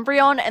an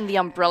Umbreon and the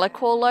Umbrella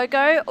Corps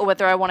logo, or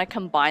whether I want to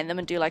combine them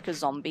and do like a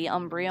zombie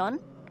Umbreon.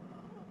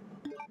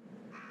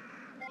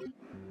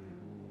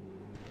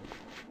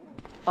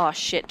 Oh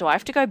shit, do I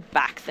have to go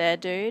back there,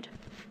 dude?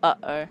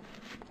 Uh-oh.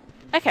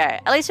 Okay,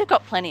 at least we've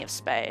got plenty of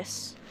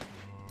space.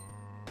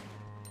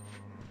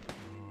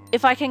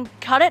 If I can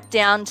cut it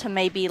down to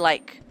maybe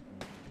like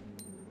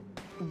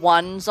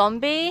 1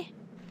 zombie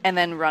and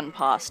then run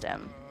past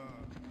him.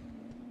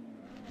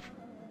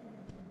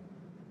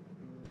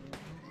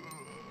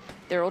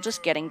 They're all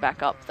just getting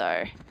back up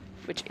though,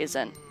 which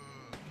isn't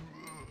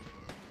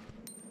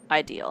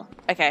ideal.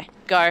 Okay,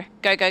 go.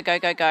 Go, go, go,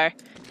 go, go.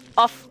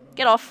 Off.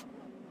 Get off.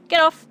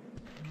 Get off.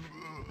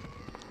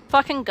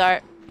 Fucking go.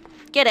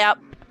 Get out.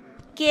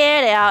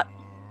 Get out.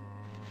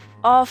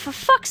 Oh, for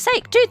fuck's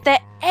sake. Dude, they're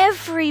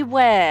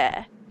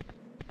everywhere.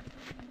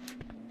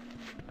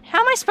 How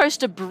am I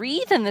supposed to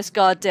breathe in this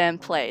goddamn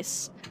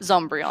place?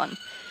 Zombreon.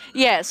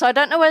 Yeah, so I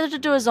don't know whether to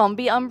do a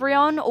zombie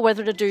Umbreon or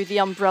whether to do the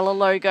Umbrella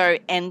logo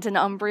and an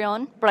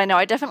Umbreon. But I know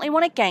I definitely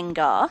want a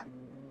Gengar.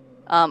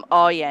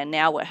 Oh yeah,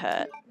 now we're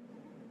hurt.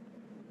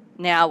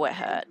 Now we're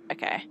hurt.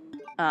 Okay.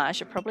 I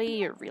should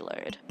probably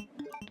reload.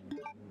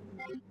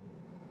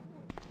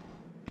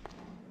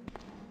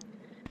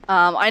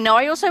 I know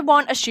I also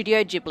want a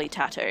Studio Ghibli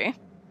tattoo.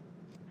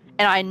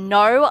 And I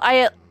know I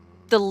at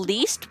the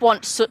least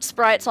want soot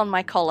sprites on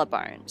my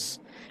collarbones.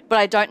 But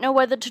I don't know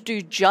whether to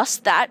do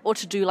just that or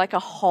to do like a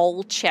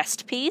whole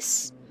chest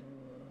piece.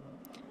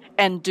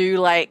 And do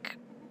like...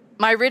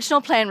 My original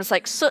plan was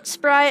like soot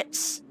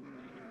sprites.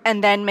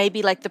 And then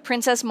maybe like the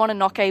Princess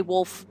Mononoke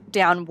wolf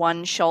down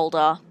one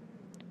shoulder.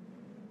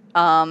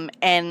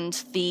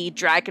 And the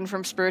dragon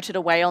from Spirited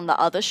Away on the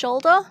other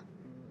shoulder.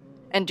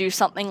 And do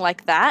something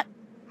like that.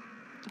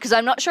 Because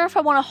I'm not sure if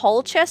I want a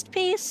whole chest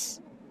piece.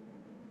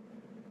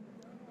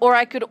 Or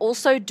I could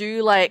also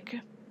do like...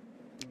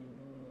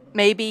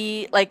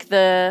 Maybe like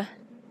the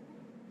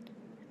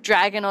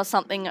dragon or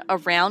something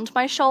around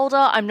my shoulder.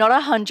 I'm not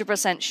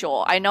 100%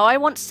 sure. I know I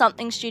want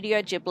something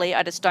Studio Ghibli.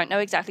 I just don't know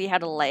exactly how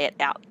to lay it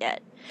out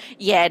yet.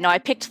 Yeah, no, I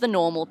picked the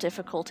normal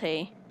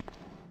difficulty.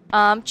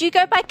 Do you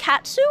go by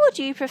Katsu or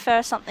do you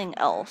prefer something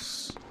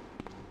else?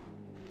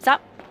 Is that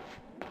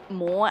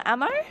more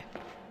ammo?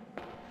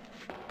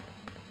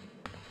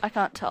 I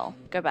can't tell.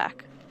 Go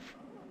back.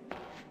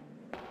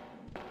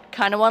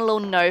 Kind of want a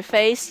little no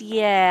face,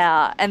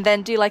 yeah. And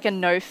then do like a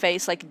no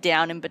face like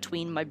down in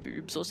between my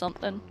boobs or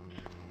something.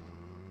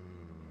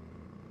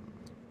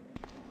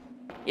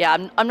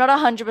 Yeah, I'm not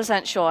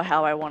 100% sure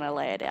how I want to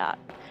lay it out.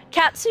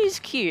 Katsu's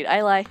cute,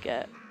 I like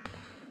it.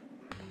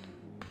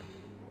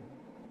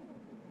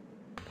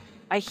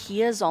 I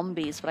hear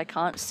zombies, but I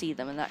can't see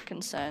them, and that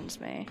concerns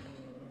me.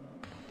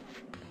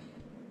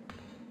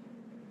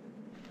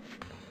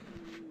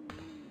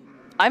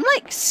 I'm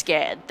like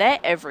scared. They're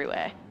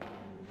everywhere.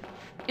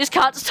 You just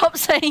can't stop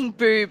saying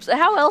boobs.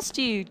 How else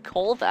do you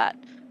call that?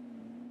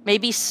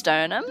 Maybe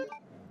sternum?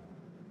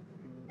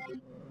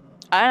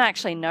 I don't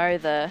actually know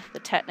the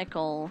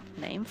technical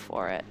name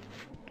for it.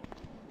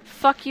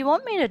 Fuck you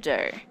want me to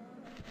do?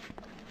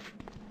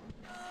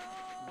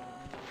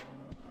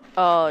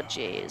 Oh,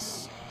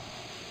 jeez.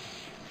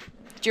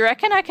 Do you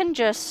reckon I can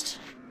just...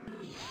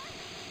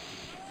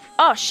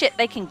 Oh, shit,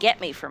 they can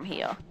get me from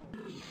here.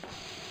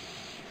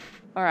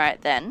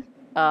 Alright, then.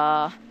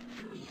 If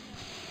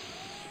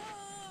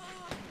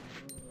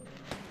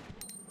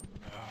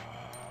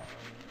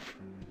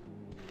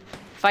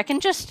I can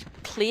just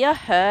clear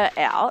her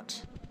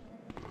out,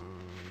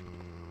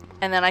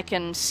 and then I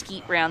can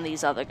skeet round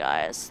these other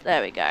guys.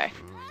 There we go.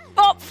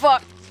 Oh,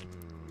 fuck!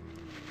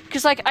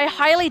 Because, like, I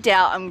highly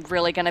doubt I'm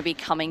really going to be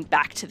coming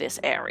back to this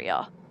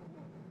area.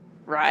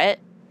 Right?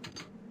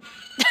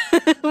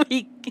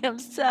 I'm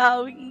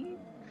sorry.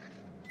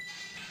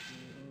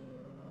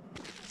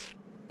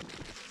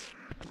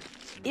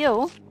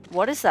 Ew,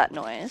 what is that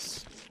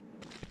noise?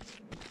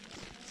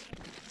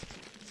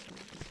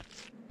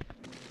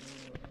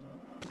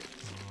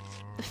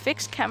 The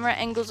fixed camera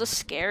angles are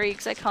scary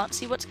because I can't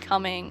see what's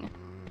coming.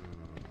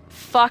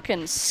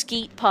 Fucking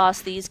skeet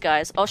past these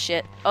guys. Oh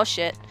shit, oh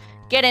shit.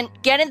 Get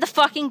in the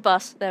fucking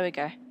bus. There we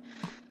go.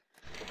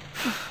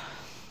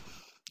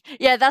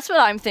 Yeah, that's what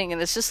I'm thinking.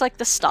 It's just like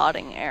the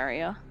starting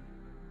area.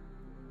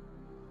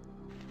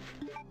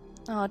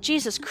 Oh,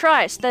 Jesus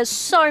Christ, there's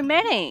so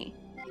many.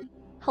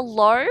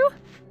 Hello?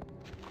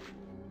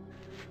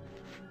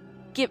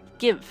 Give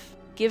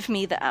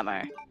me the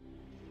ammo.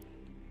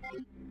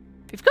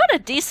 We've got a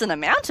decent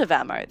amount of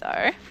ammo,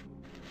 though.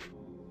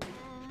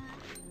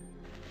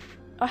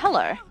 Oh,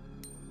 hello.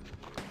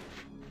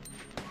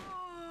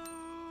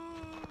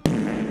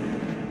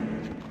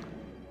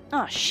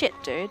 Oh, shit,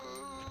 dude.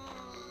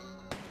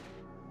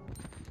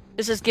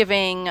 This is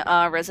giving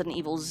Resident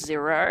Evil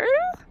 0.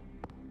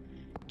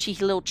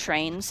 Cheeky little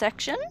train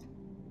section.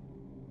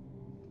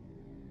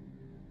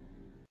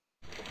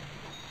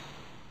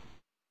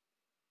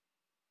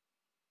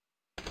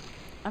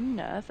 I'm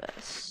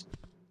nervous.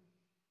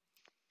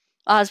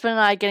 My husband and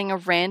I are getting a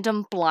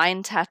random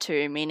blind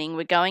tattoo, meaning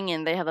we're going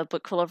in, they have a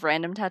book full of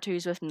random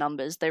tattoos with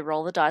numbers. They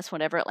roll the dice,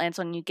 whatever it lands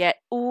on, you get.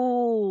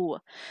 Ooh.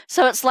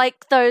 So it's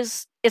like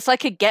those, it's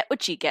like a get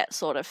what you get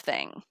sort of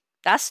thing.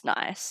 That's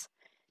nice.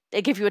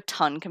 They give you a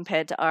ton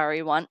compared to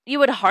RE1. You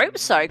would hope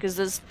so, because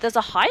there's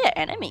a higher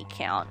enemy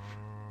count.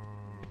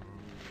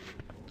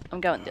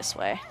 I'm going this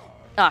way.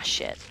 Ah,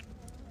 shit.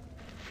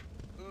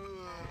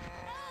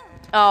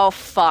 Oh,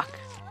 fuck.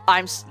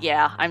 I'm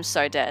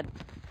so dead.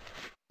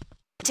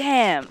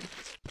 Damn.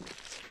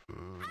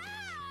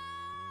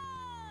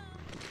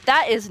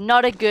 That is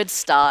not a good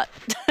start.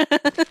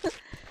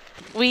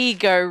 We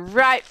go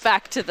right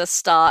back to the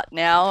start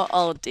now.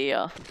 Oh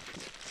dear.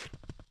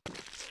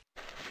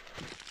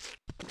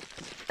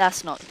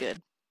 That's not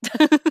good.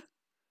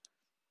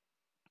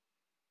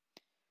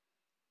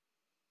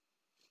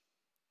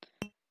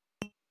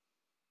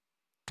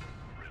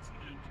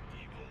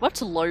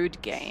 What's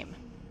load game?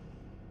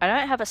 I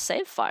don't have a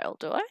save file,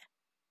 do I?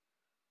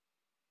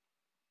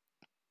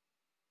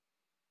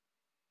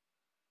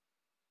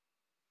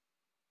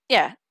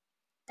 Yeah.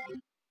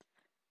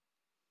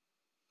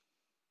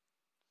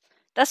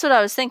 That's what I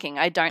was thinking.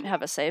 I don't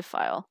have a save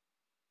file.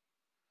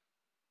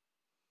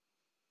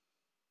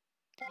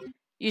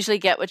 Usually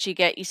get what you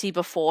get, you see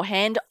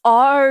beforehand.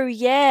 Oh,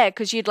 yeah,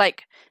 because you'd,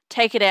 like,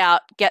 take it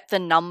out, get the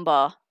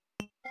number.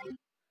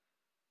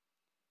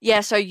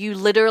 Yeah, so you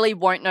literally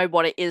won't know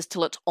what it is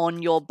till it's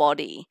on your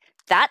body.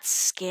 That's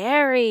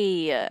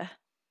scary. I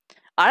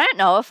don't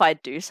know if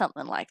I'd do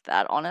something like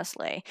that,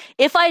 honestly.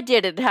 If I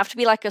did, it'd have to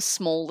be like a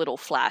small little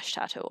flash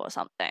tattoo or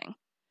something.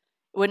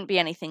 It wouldn't be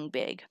anything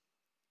big.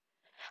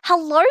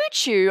 Hello,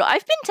 Chew.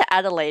 I've been to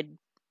Adelaide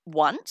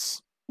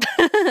once.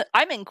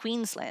 I'm in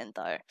Queensland,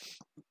 though.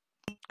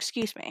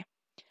 Excuse me.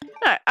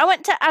 No, I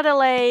went to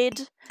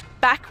Adelaide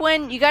back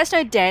when... You guys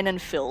know Dan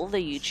and Phil, the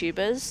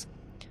YouTubers?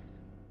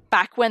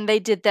 Back when they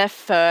did their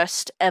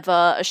first ever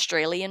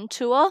Australian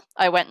tour,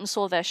 I went and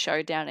saw their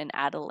show down in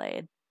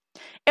Adelaide.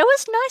 It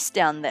was nice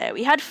down there.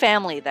 We had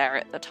family there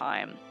at the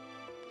time.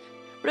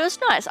 But it was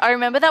nice. I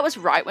remember that was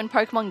right when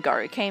Pokemon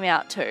Go came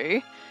out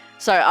too.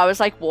 So I was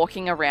like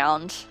walking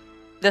around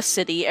the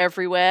city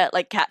everywhere,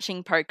 like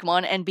catching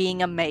Pokemon and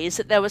being amazed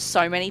that there were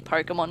so many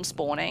Pokemon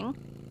spawning.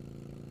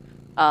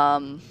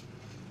 Because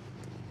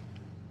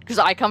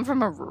I come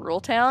from a rural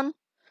town.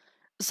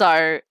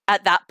 So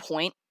at that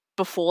point,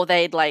 before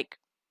they'd like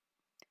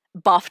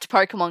buffed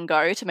Pokemon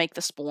Go to make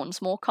the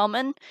spawns more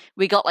common,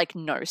 we got like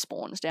no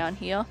spawns down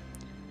here.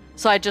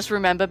 So I just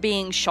remember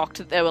being shocked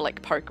that there were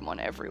like Pokemon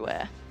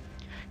everywhere.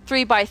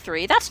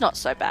 3x3, that's not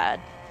so bad.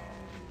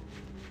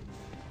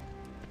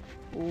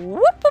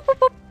 Whoop, whoop,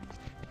 whoop, whoop.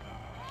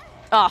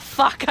 Oh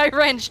fuck, I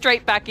ran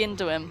straight back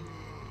into him.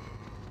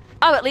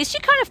 Oh, at least you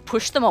kind of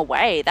pushed them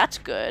away. That's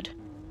good.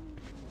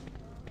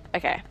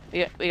 Okay,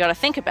 we gotta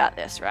think about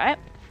this, right?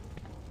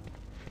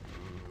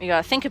 We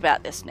gotta think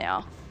about this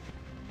now.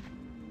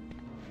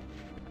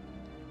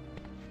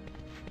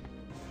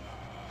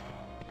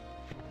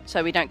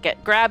 So we don't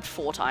get grabbed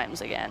 4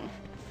 times again.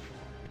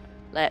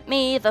 Let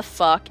me the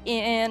fuck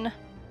in.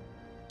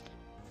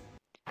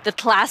 The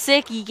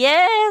classic,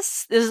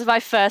 yes! This is my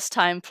first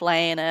time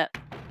playing it.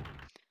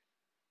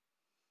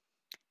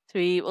 So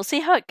we'll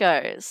see how it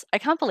goes. I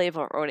can't believe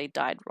I've already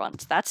died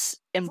once. That's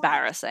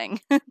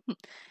embarrassing.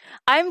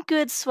 I'm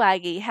good,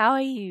 Swaggy. How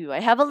are you? I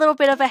have a little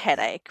bit of a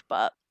headache,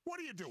 but What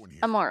are you doing here?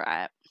 I'm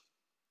alright.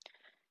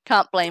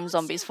 Can't blame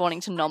zombies for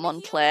wanting to nom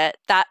on Claire.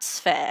 That's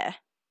fair.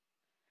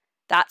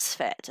 That's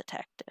fair,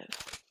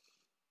 detective.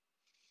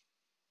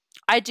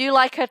 I do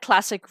like her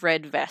classic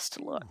red vest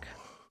look.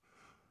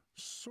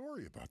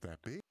 Sorry about that,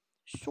 babe.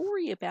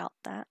 Sorry about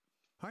that.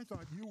 I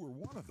thought you were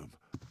one of them.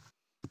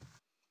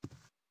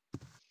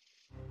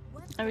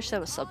 I wish there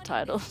were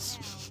subtitles.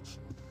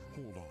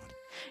 Hold on.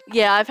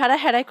 Yeah, I've had a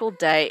headache all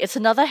day. It's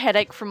another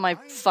headache from my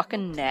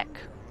fucking neck.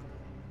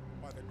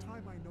 By the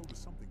time I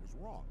noticed something was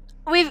wrong,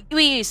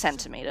 We use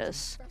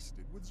centimeters.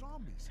 infested with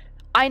zombies.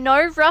 I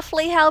know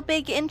roughly how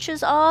big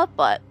inches are,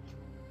 but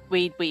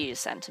we use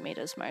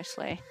centimeters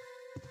mostly.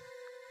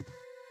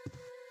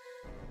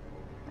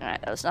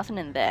 Alright, there was nothing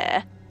in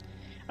there.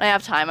 When I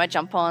have time, I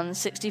jump on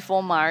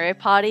 64 Mario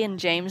Party and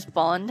James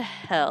Bond.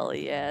 Hell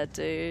yeah,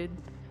 dude.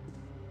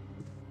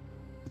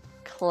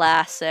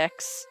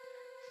 Classics.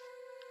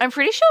 I'm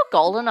pretty sure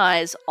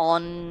GoldenEye's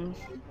on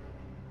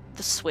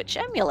the Switch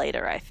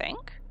emulator, I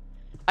think.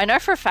 I know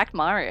for a fact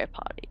Mario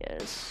Party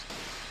is.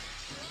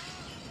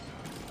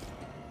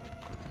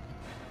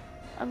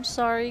 I'm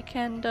sorry,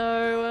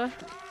 Kendo.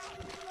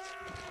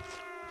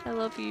 I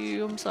love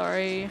you, I'm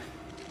sorry.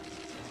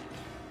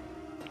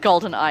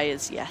 GoldenEye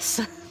is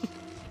yes.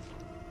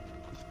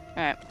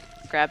 Alright,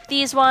 grab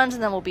these ones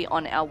and then we'll be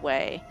on our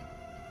way.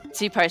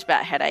 So you post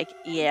about headache?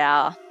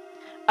 Yeah.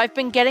 I've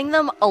been getting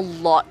them a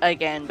lot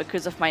again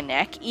because of my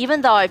neck.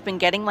 Even though I've been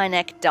getting my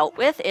neck dealt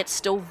with, it's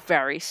still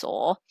very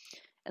sore.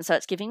 And so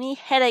it's giving me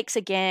headaches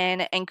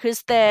again. And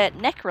because they're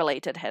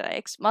neck-related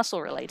headaches,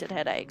 muscle-related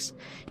headaches,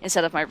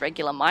 instead of my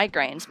regular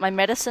migraines, my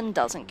medicine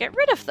doesn't get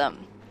rid of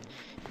them.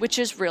 Which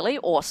is really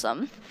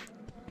awesome.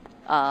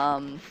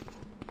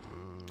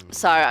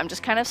 So I'm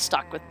just kind of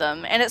stuck with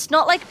them. And it's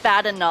not like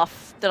bad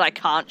enough that I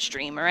can't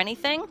stream or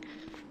anything.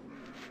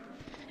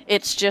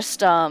 It's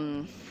just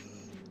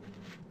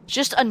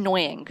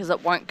annoying because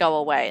it won't go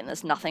away and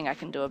there's nothing I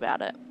can do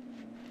about it.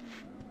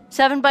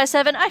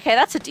 7x7, okay,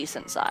 that's a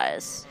decent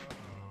size.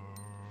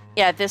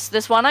 Yeah,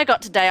 this one I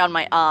got today on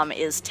my arm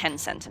is 10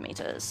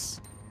 centimeters.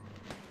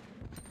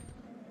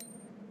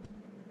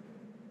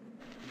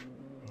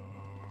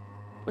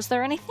 Was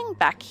there anything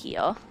back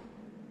here?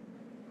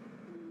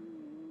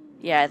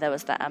 Yeah, there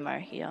was the ammo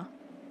here.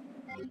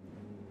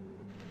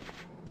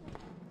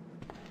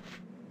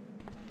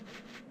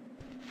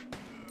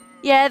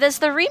 Yeah, there's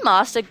the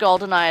remastered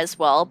GoldenEye as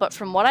well, but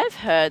from what I've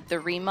heard, the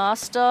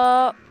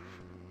remaster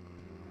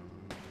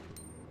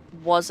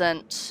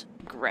wasn't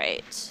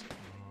great.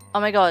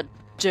 Oh my god,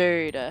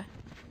 dude.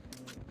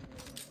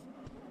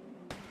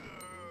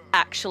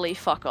 Actually,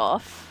 fuck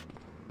off.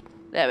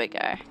 There we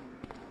go.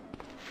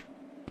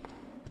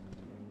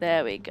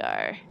 There we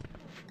go.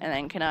 And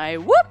then can I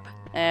whoop?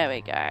 There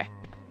we go.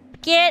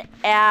 Get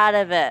out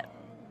of it.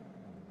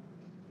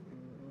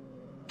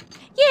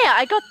 Yeah,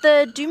 I got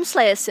the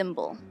Doomslayer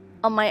symbol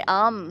on my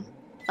arm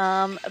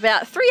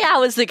about 3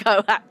 hours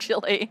ago,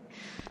 actually.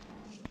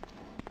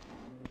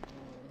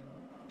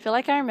 I feel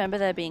like I remember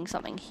there being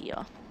something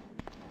here.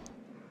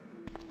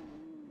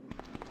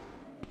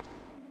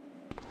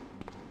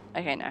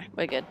 Okay, no,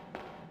 we're good.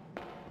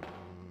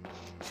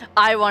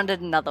 I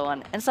wanted another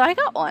one, and so I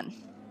got one.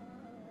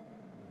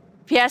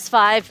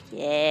 PS5,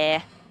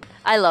 yeah.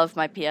 I love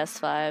my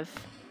PS5.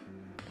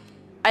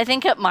 I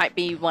think it might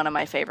be one of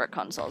my favorite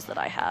consoles that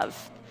I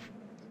have.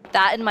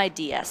 That and my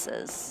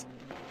DS's.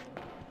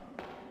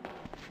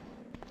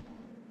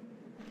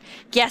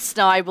 Yes,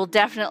 no, I will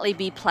definitely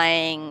be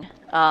playing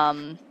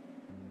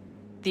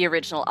the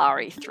original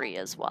RE3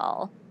 as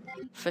well.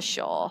 For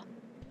sure.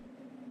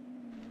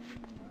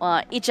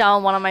 Each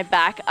arm, one on my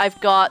back. I've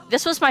got...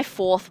 This was my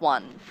 4th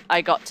one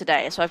I got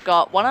today. So I've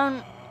got one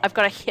on... I've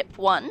got a hip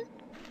one.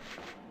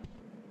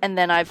 And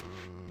then I've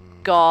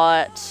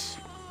got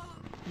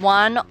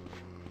one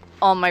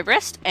on my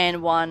wrist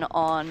and one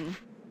on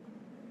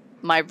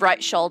my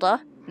right shoulder.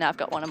 Now I've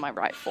got one on my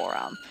right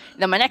forearm.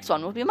 And then my next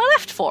one will be my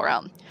left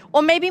forearm.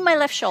 Or maybe my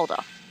left shoulder.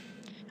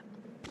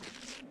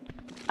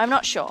 I'm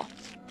not sure.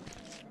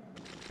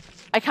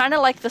 I kind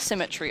of like the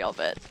symmetry of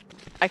it.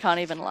 I can't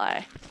even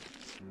lie.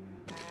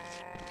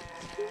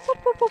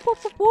 Whoop, whoop, whoop,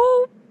 whoop, whoop,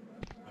 whoop.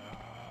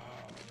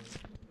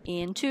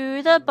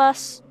 Into the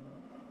bus.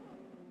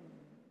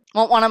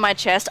 Want one on my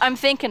chest? I'm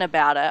thinking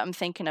about it. I'm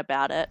thinking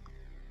about it.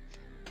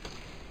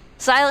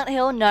 Silent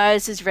Hill? No,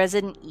 this is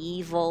Resident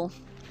Evil.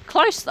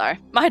 Close though.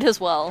 Might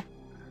as well.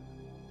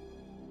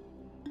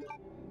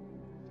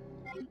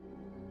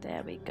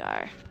 There we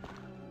go.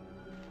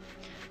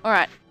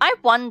 Alright, I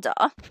wonder,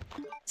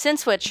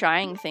 since we're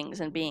trying things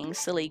and being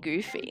silly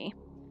goofy,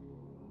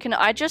 can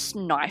I just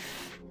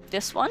knife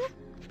this one?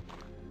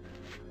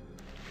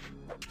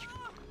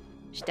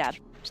 Stab,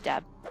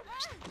 stab,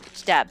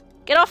 stab.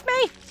 Get off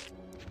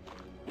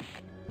me!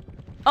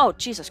 Oh,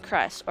 Jesus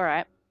Christ.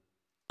 Alright.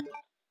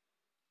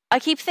 I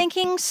keep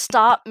thinking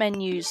start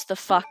menu's the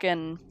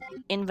fucking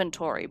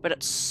inventory, but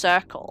it's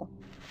circle,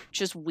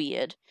 which is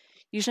weird.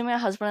 Usually my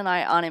husband and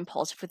I aren't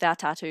impulsive with our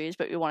tattoos,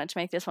 but we wanted to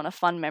make this one a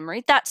fun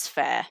memory. That's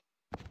fair.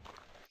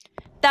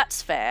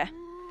 That's fair.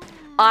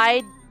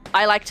 I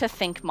like to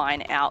think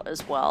mine out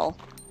as well.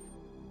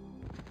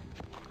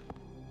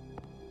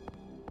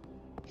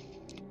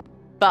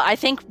 But I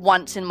think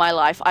once in my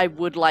life I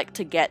would like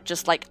to get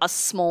just like a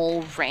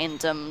small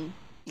random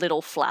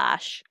little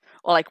flash.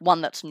 Or like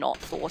one that's not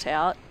thought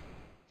out.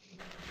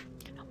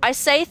 I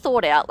say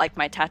thought out like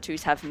my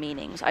tattoos have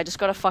meanings. I just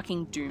got a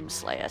fucking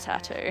Doomslayer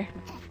tattoo.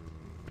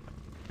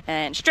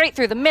 And straight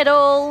through the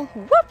middle.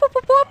 Whoop, whoop,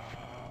 whoop, whoop.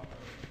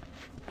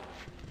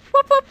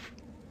 Whoop, whoop.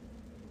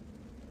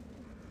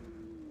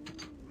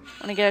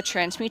 Want to get a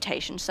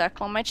transmutation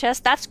circle on my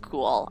chest? That's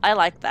cool. I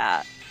like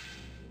that.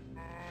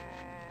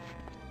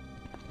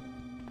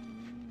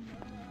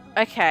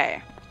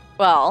 Okay.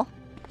 Well,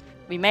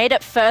 we made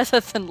it further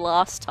than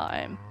last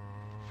time.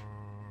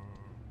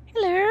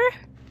 Hello.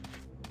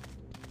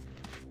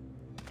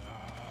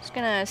 Just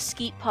gonna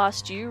skeet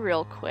past you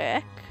real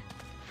quick.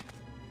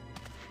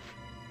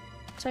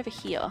 What's over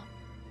here?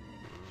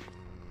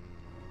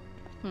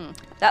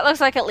 That looks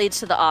like it leads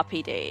to the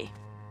RPD.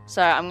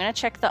 So I'm gonna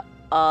check the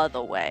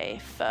other way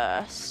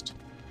first.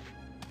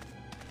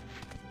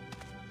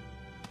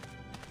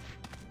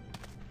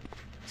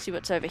 See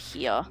what's over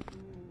here.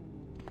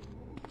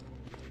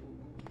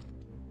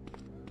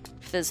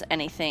 If there's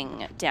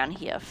anything down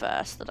here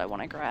first that I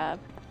want to grab.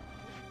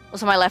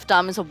 Also, my left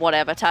arm is a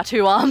whatever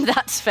tattoo arm.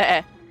 That's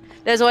fair.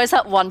 There's always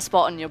that one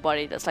spot on your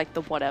body that's like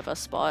the whatever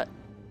spot.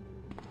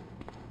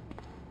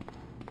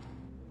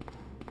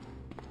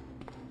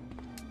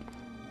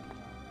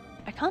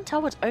 I can't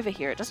tell what's over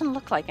here. It doesn't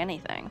look like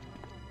anything.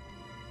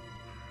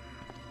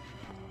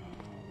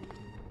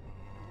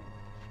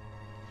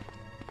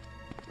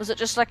 Was it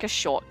just like a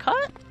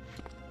shortcut?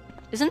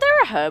 Isn't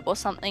there a herb or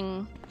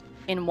something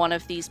in one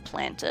of these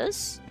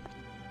planters?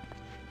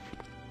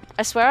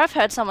 I swear I've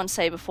heard someone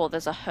say before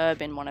there's a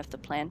herb in one of the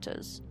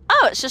planters.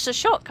 Oh, it's just a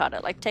shortcut.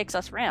 It like takes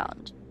us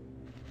round.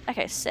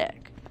 Okay,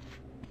 sick.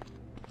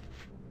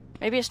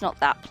 Maybe it's not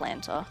that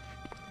planter.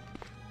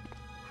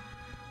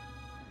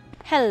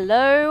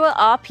 Hello,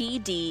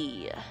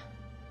 RPD.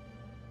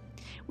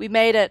 We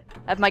made it.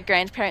 I have my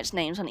grandparents'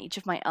 names on each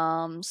of my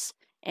arms.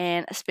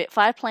 And a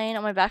Spitfire plane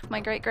on my back for my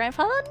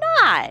great-grandfather.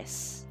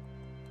 Nice!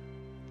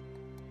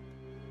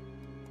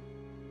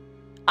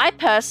 I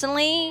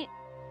personally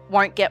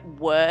won't get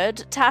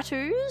word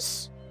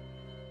tattoos.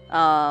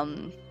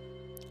 Nothing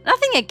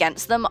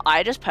against them.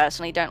 I just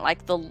personally don't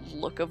like the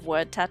look of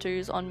word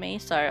tattoos on me,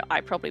 so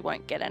I probably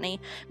won't get any.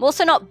 I'm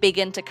also not big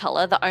into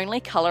color. The only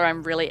color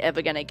I'm really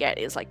ever gonna get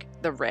is like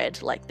the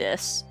red, like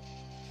this.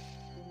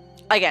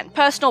 Again,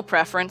 personal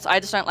preference. I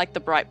just don't like the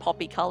bright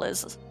poppy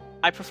colors.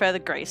 I prefer the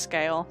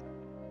grayscale.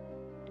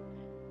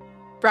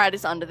 Brad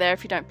is under there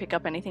if you don't pick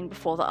up anything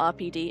before the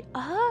RPD.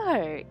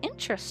 Oh,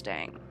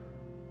 interesting.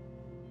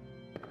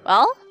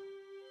 Well,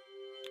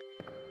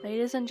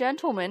 ladies and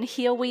gentlemen,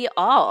 here we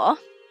are.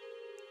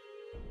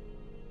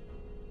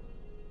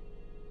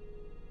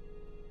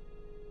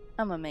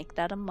 I'm gonna make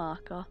that a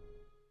marker.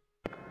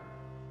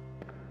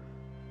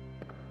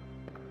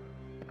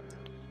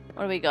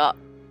 What do we got?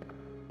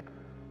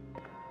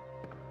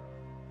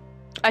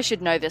 I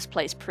should know this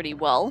place pretty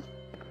well.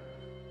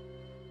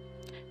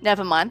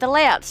 Never mind, the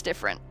layout's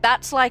different.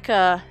 That's like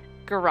a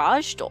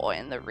garage door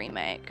in the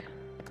remake.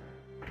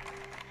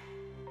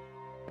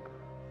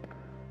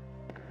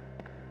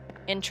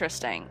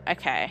 Interesting.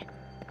 Okay.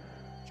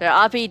 So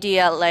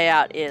RPD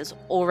layout is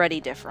already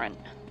different.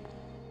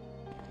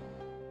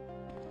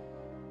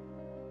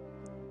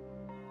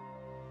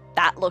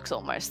 That looks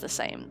almost the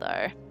same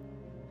though.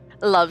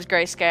 Loves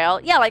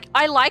grayscale. Yeah, like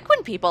I like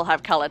when people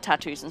have color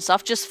tattoos and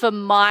stuff. Just for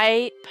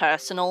my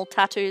personal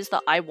tattoos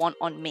that I want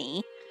on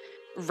me,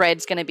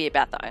 red's gonna be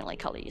about the only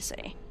color you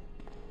see.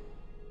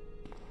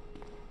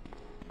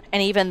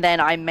 And even then,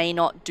 I may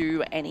not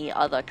do any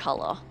other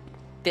color.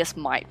 This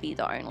might be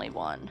the only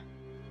one.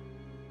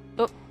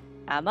 Oop.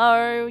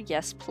 Ammo.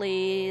 Yes,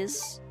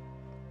 please.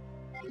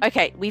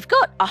 Okay, we've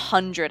got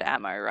 100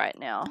 ammo right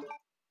now.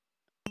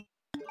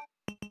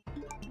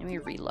 Let me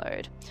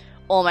reload.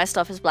 All my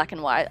stuff is black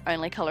and white.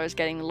 Only color is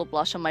getting a little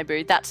blush on my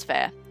boob. That's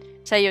fair.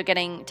 Say you're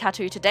getting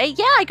tattooed today?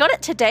 Yeah, I got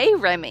it today,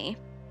 Remy.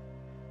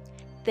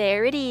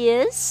 There it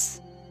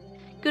is.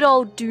 Good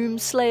old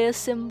Doomslayer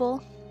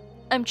symbol.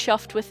 I'm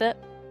chuffed with it.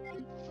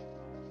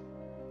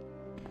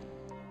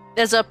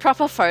 There's a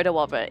proper photo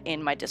of it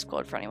in my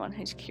Discord for anyone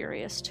who's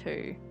curious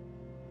too.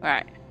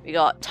 Alright, we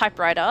got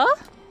typewriter.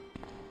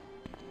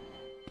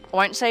 I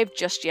won't save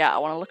just yet, I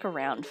want to look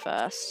around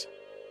first.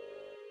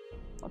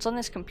 What's on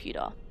this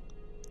computer?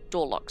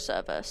 Door lock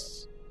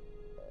service.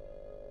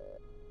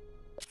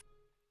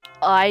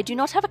 I do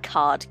not have a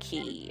card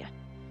key.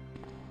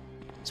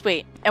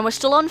 Sweet. And we're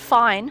still on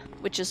fine,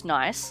 which is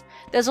nice.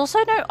 There's also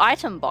no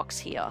item box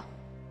here.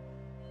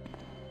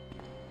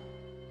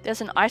 There's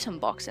an item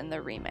box in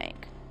the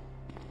remake.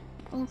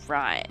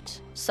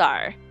 Alright.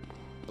 So,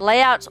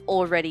 layout's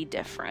already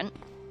different.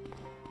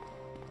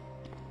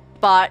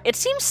 But it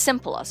seems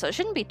simpler, so it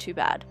shouldn't be too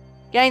bad.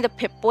 Getting the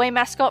Pip-Boy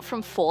mascot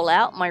from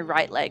Fallout, my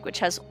right leg, which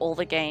has all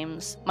the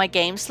games. My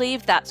game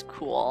sleeve, that's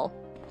cool.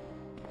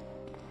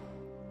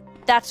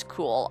 That's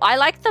cool. I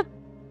like the,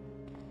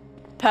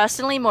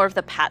 personally, more of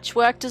the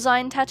patchwork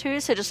design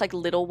tattoos, so just like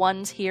little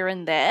ones here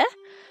and there.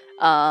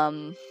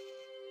 I'm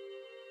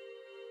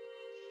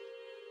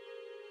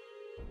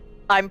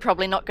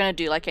probably not going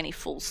to do like any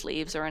full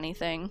sleeves or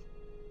anything.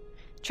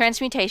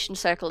 Transmutation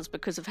circle is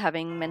because of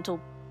having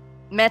mental?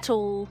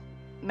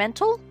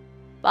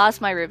 Bars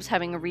my ribs,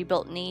 having a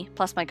rebuilt knee,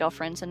 plus my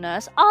girlfriend's a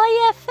nurse.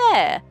 Oh yeah,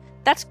 fair.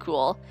 That's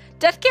cool.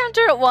 Death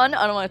counter at 1,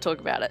 I don't want to talk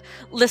about it.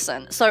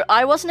 Listen, so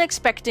I wasn't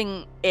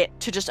expecting it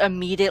to just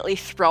immediately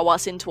throw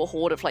us into a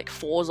horde of like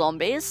 4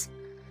 zombies.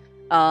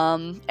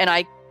 And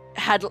I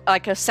had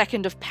like a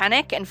second of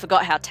panic and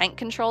forgot how tank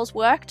controls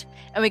worked.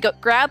 And we got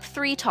grabbed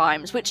 3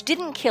 times, which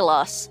didn't kill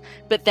us,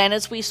 but then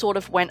as we sort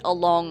of went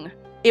along,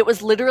 it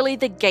was literally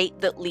the gate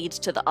that leads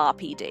to the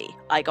RPD.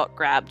 I got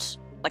grabbed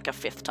like a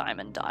 5th time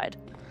and died.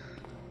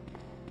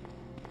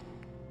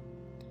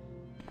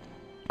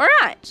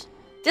 Alright.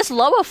 This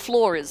lower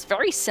floor is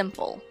very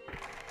simple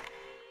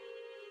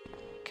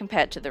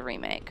compared to the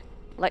remake.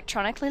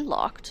 Electronically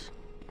locked.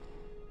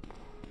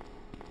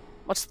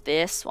 What's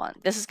this one?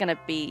 This is gonna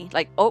be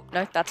like, oh,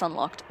 no, that's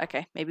unlocked.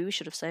 Okay, maybe we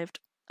should have saved.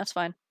 That's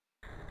fine.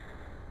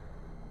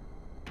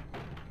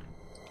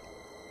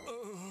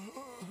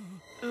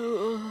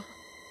 Ugh.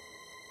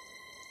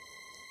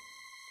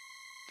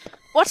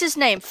 What's his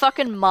name?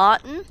 Fucking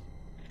Martin?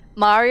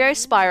 Mario,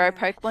 Spyro,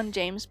 Pokemon,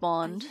 James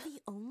Bond.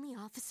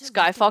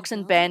 Sky Fox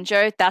and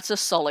Banjo, that's a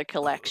solid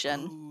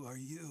collection. Who are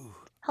you?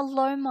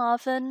 Hello,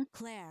 Marvin.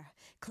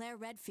 Claire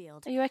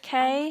Redfield. Are you I'm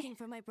okay? looking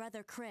for my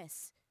brother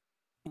Chris.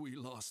 We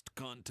lost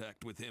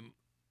contact with him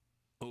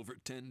over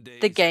 10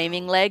 days. The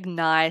gaming ago. leg,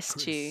 nice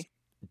Chris, too.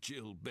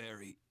 Jill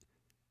Barry.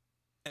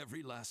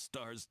 Every last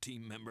Stars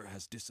team member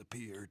has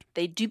disappeared.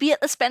 They do be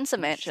at the Spencer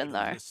We Mansion should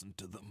have though. listened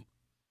to them.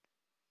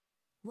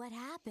 What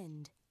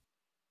happened?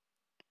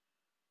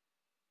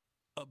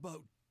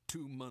 About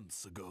 2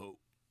 months ago,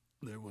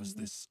 there was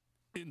this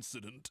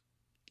incident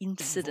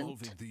Incident.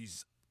 involving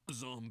these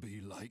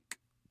zombie-like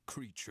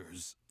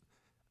creatures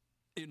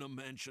in a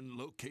mansion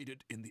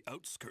located in the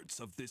outskirts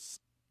of this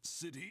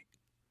city.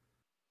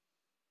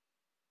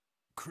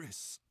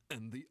 Chris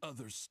and the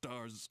other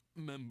Stars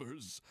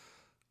members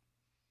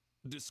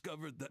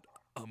discovered that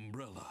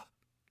Umbrella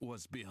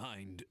was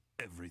behind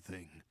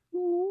everything.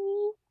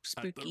 Ooh,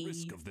 At the spooky.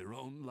 risk of their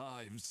own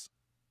lives.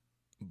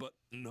 But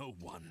no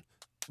one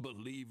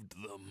believed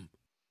them.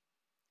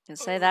 Can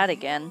say that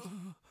again.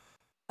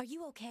 Are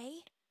you okay?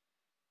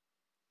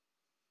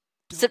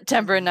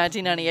 September in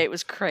 1998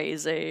 was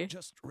crazy.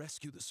 Just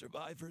rescue the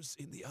survivors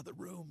in the other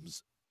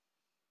rooms.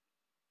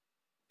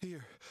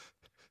 Here,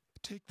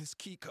 take this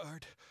key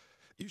card.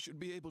 You should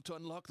be able to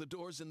unlock the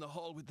doors in the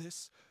hall with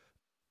this.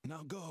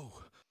 Now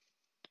go.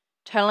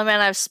 Total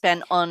amount I've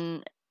spent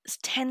on is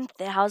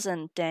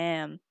 10,000.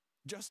 Damn.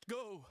 Just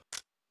go.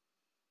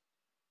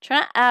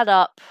 Trying to add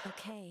up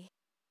Okay.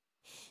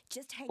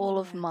 Just hang all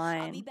in of there. I'll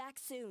mine. be back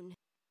soon.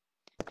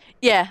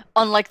 Yeah,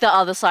 on like the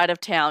other side of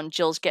town,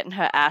 Jill's getting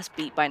her ass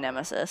beat by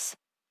Nemesis.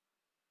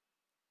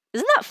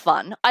 Isn't that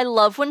fun? I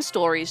love when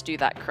stories do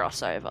that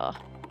crossover.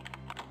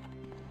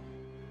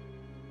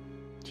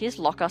 Did you just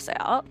lock us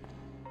out?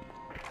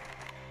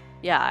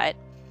 Yeah, alright.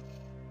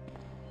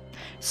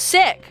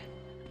 Sick!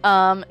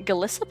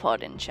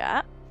 Galissapod in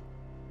chat.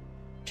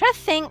 Trying to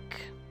think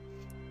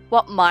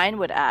what mine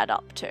would add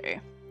up to.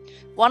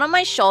 One on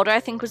my shoulder I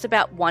think was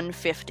about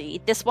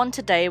 150. This one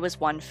today was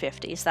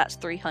 150, so that's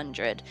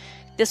 300.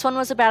 This one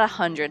was about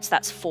 100, so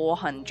that's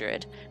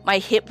 400. My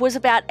hip was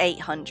about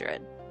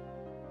 800.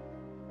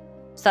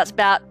 So that's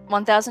about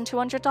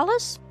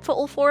 $1,200 for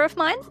all 4 of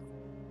mine.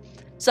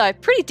 So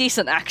pretty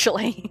decent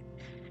actually.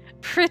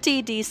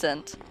 Pretty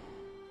decent.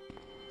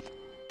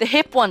 The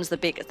hip one's the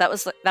biggest. That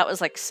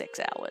was like 6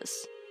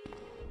 hours.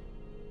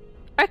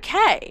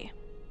 Okay.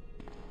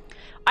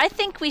 I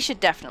think we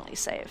should definitely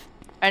save.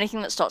 Only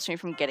thing that stops me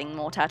from getting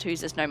more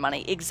tattoos is no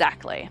money.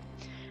 Exactly.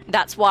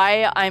 That's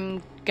why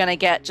I'm gonna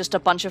get just a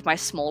bunch of my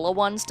smaller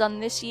ones done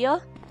this year.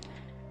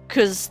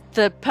 Because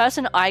the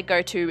person I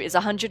go to is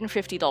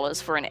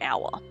 $150 for an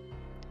hour.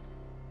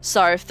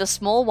 So if the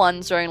small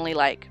ones are only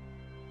like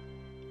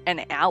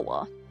an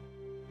hour,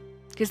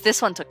 because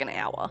this one took an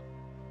hour.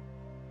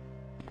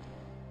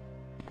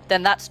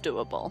 then that's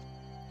doable.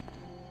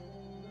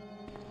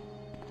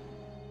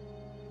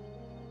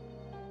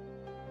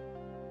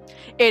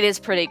 It is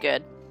pretty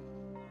good.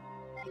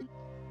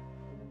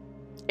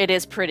 It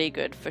is pretty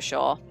good, for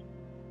sure.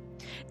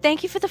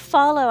 Thank you for the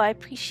follow, I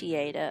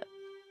appreciate it.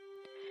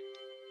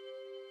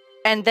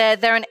 And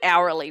they're an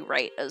hourly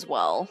rate as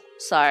well,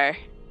 so if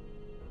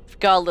you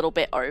go a little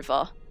bit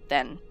over,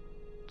 then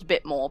it's a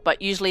bit more,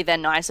 but usually they're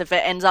nice. If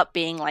it ends up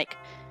being like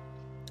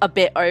a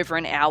bit over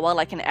an hour,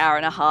 like an hour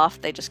and a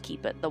half, they just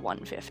keep it the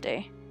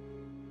 150,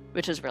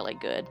 which is really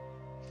good.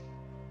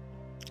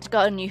 It's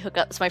got a new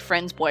hookup. It's my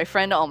friend's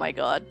boyfriend. Oh my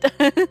god.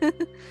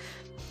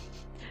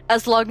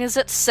 As long as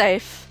it's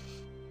safe.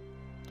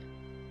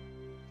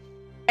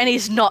 And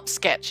he's not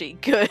sketchy.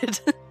 Good.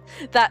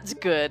 That's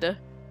good.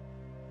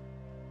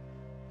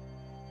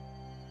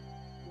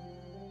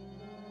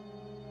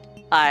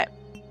 Alright.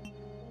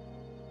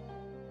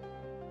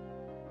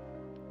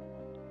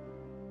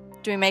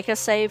 Do we make a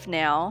save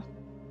now?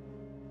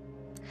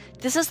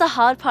 This is the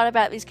hard part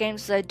about these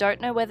games, is I don't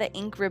know where the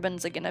ink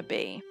ribbons are gonna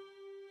be.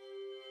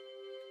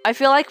 I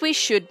feel like we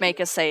should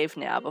make a save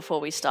now before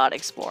we start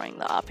exploring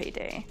the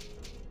RPD.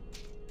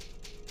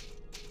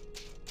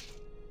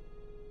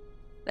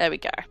 There we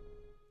go.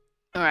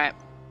 Alright.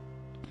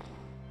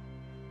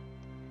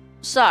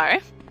 So,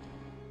 can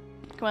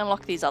we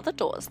unlock these other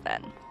doors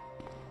then?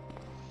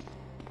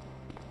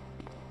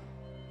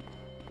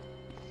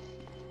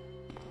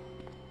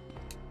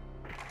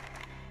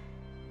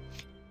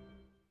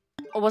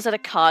 Or was it a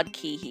card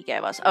key he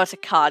gave us? Oh, it's a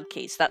card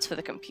key, so that's for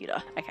the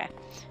computer. Okay.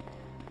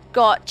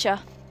 Gotcha.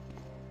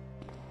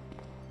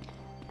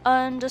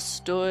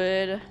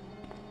 Understood.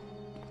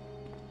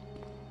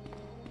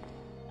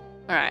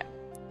 Alright.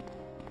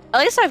 At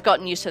least I've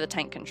gotten used to the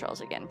tank controls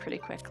again pretty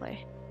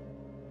quickly.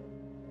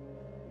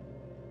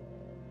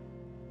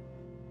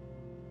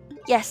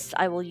 Yes,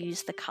 I will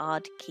use the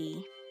card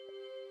key.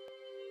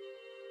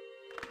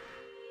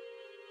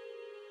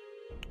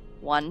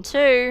 1,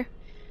 2.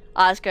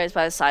 Ours goes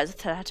by the size of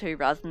the tattoo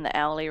rather than the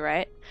hourly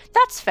rate.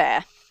 That's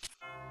fair.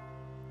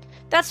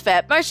 That's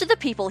fair. Most of the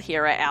people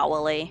here are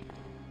hourly.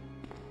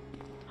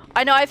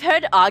 I know I've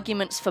heard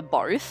arguments for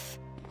both.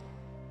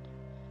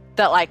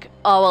 That like,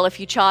 oh well, if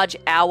you charge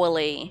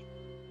hourly,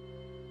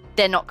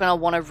 they're not going to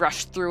want to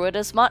rush through it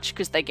as much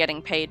because they're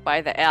getting paid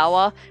by the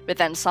hour. But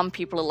then some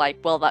people are like,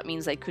 well, that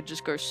means they could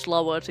just go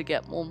slower to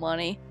get more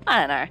money. I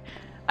don't know.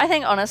 I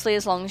think honestly,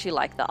 as long as you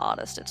like the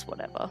artist, it's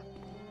whatever.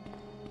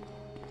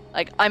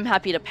 Like, I'm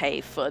happy to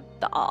pay for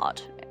the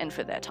art and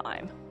for their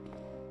time.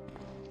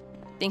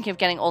 Thinking of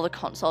getting all the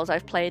consoles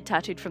I've played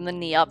tattooed from the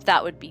knee up.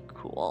 That would be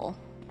cool.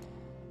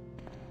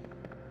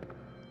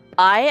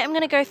 I am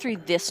going to go through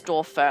this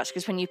door first,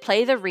 because when you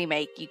play the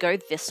remake, you go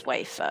this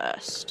way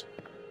first.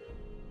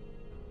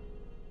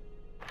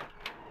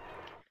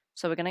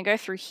 So we're going to go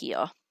through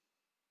here.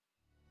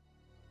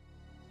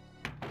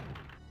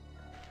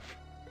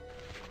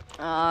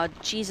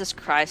 Jesus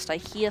Christ, I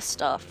hear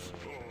stuff.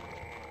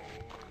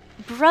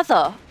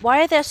 Brother,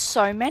 why are there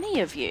so many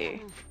of you?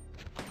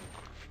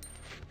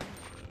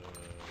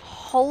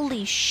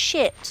 Holy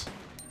shit.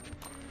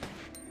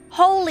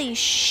 Holy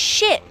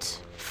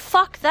shit.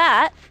 Fuck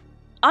that.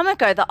 I'm gonna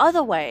go the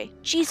other way.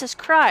 Jesus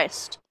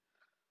Christ.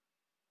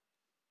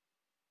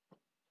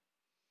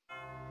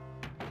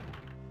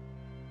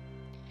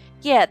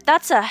 Yeah,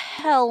 that's a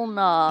hell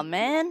nah,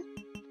 man.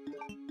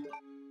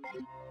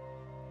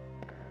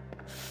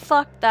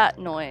 Fuck that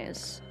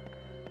noise.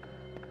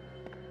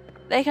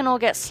 They can all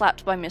get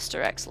slapped by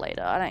Mr. X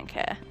later. I don't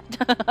care.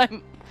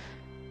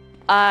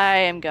 I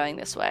am going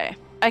this way.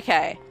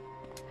 Okay.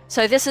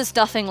 So this is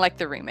nothing like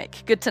the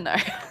remake. Good to know.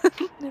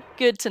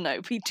 Good to know.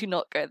 We do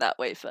not go that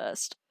way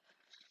first.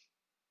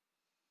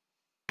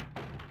 Ooh,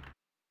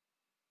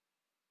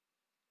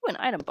 an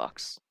item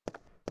box.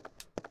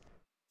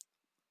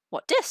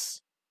 What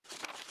dis?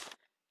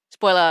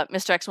 Spoiler,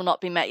 Mr. X will not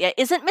be met yet.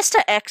 Isn't Mr.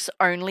 X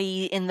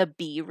only in the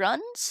B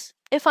runs,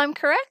 if I'm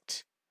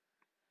correct?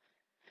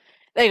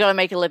 They gotta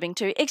make a living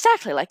too.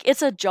 Exactly, like,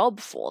 it's a job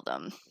for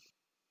them.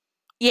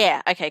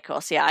 Yeah, okay, cool.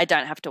 So yeah, I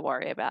don't have to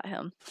worry about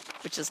him,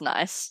 which is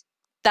nice.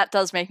 That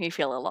does make me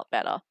feel a lot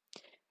better.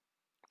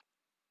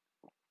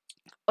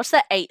 What's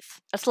the 8th?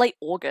 That's late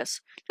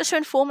August. Just to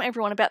inform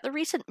everyone about the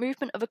recent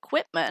movement of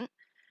equipment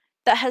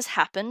that has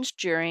happened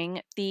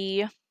during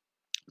the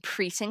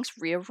precinct's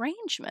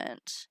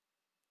rearrangement.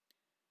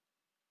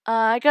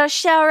 I gotta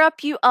shower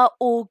up. You are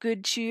all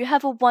good too.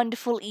 Have a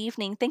wonderful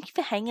evening. Thank you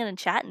for hanging and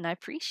chatting. I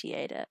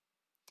appreciate it.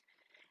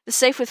 The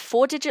safe with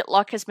 4-digit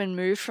lock has been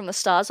moved from the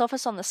STARS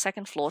office on the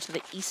 2nd floor to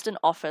the Eastern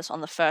office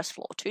on the 1st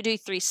floor.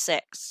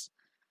 2236.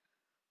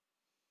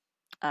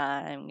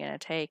 I'm gonna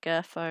take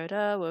a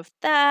photo of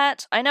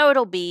that. I know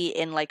it'll be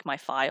in like my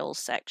files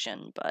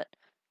section, but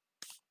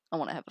I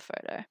want to have a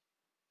photo.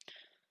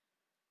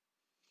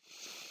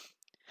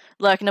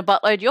 Lurking a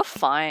buttload, you're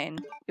fine.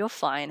 You're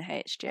fine,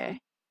 HJ.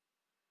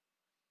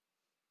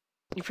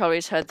 You probably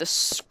just heard the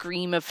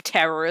scream of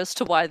terror as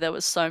to why there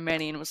was so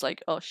many and was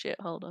like, oh shit,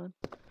 hold on.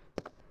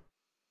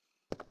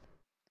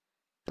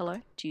 Hello?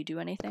 Do you do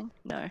anything?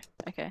 No.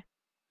 Okay.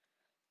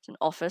 It's an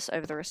office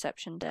over the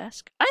reception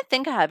desk. I don't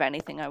think I have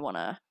anything I want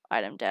to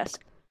item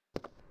desk.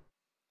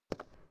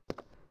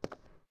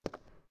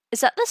 Is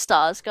that the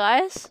stars,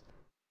 guys?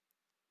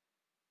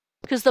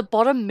 Because the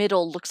bottom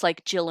middle looks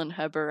like Jill and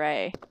her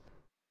beret.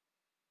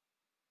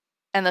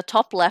 And the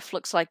top left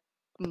looks like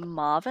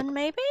Marvin,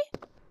 maybe?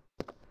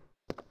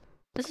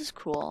 This is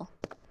cool.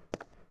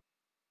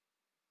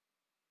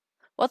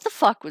 What the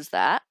fuck was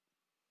that?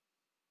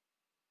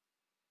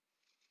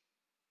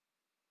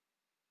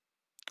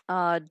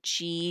 Ah,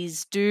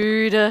 jeez,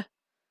 dude. I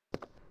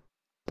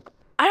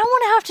don't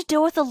want to have to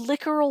deal with the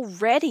liquor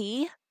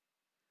already.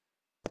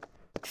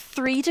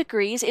 3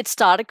 degrees. It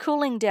started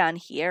cooling down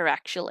here,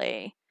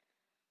 actually.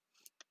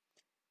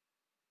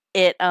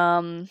 It,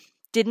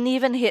 didn't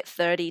even hit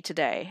 30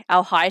 today.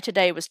 Our high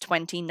today was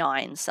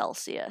 29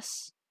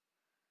 Celsius.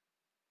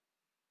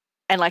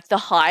 And, like, the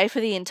high for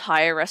the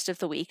entire rest of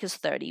the week is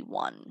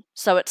 31.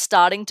 So it's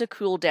starting to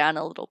cool down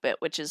a little bit,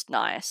 which is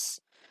nice.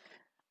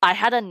 I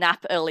had a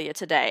nap earlier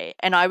today,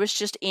 and I was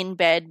just in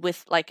bed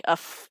with, like, a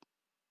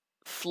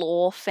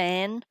floor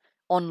fan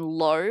on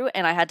low,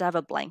 and I had to have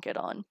a blanket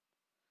on.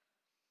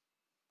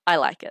 I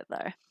like it,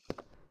 though.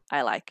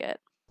 I like it.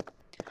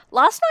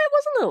 Last night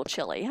was a little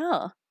chilly,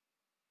 huh?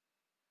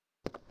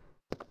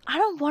 I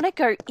don't want to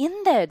go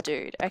in there,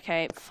 dude.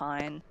 Okay,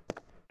 fine.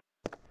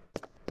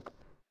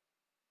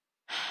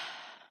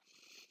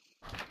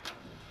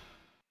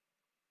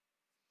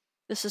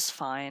 This is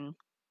fine.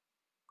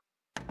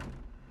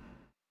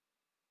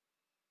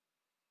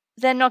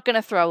 They're not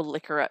gonna throw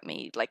liquor at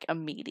me, like,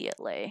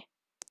 immediately.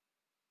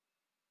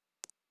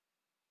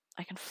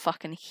 I can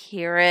fucking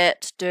hear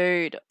it,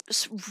 dude.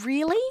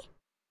 Really?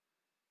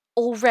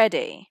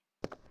 Already?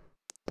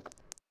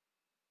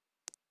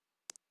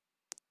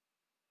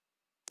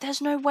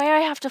 There's no way I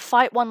have to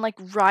fight one, like,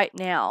 right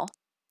now.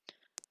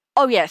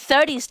 Oh yeah,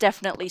 30's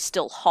definitely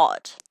still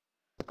hot.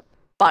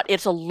 But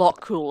it's a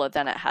lot cooler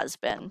than it has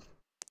been.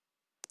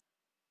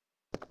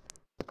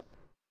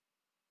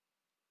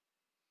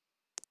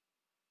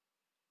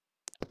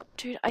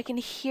 Dude, I can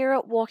hear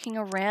it walking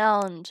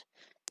around.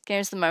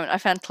 Game's the moment I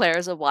found Claire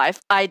as a wife.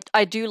 I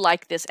do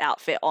like this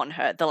outfit on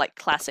her, the, like,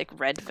 classic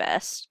red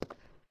vest.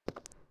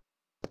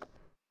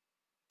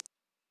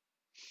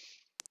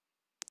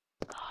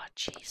 Oh,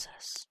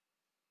 Jesus.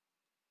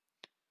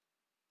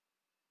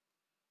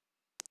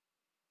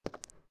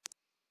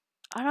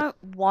 I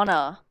don't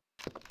wanna.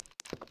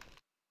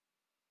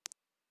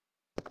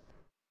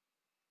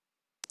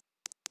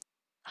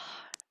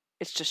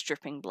 It's just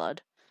dripping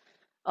blood.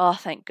 Oh,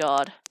 thank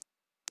God.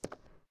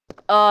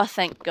 Oh,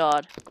 thank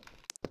God.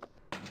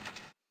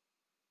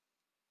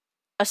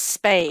 A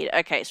spade.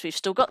 Okay, so we've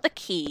still got the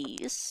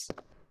keys.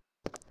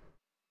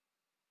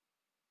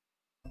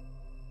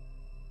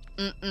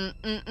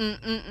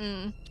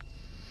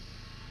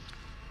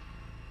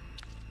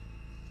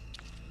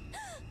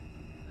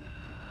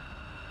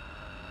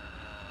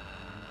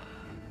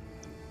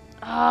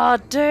 Oh,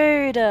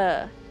 dude.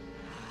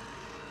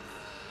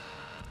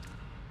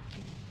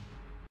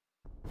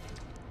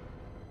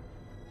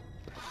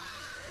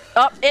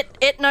 Oh,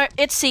 no,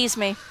 it sees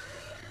me.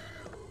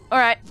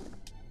 Alright.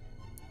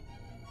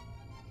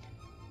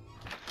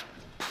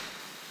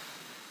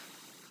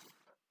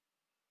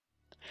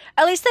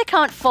 At least they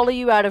can't follow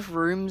you out of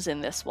rooms in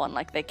this one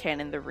like they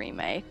can in the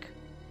remake.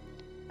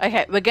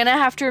 Okay, we're gonna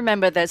have to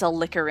remember there's a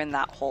liquor in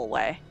that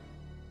hallway.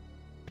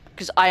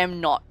 Because I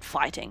am not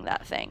fighting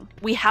that thing.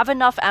 We have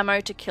enough ammo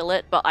to kill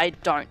it, but I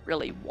don't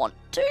really want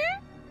to.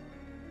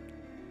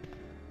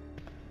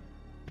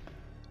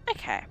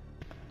 Okay.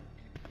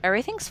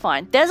 Everything's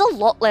fine. There's a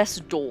lot less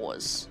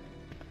doors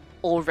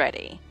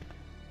already.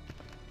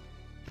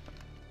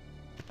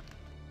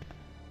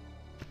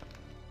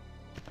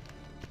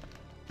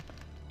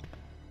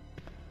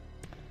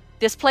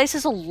 This place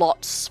is a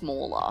lot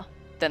smaller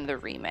than the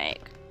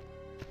remake.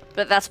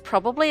 But that's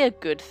probably a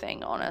good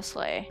thing,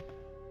 honestly.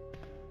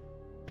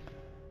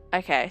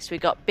 Okay, so we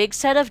got big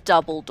set of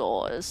double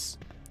doors.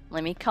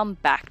 Let me come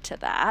back to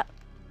that.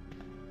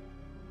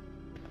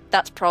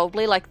 That's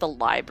probably like the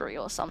library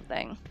or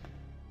something.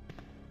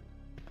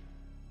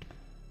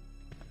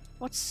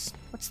 What's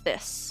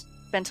this?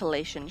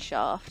 Ventilation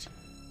shaft.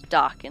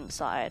 Dark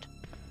inside.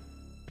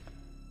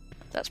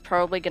 That's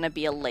probably gonna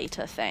be a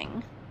later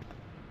thing.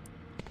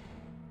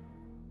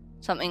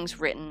 Something's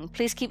written.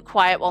 Please keep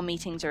quiet while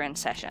meetings are in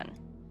session.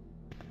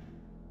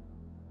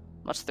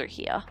 What's through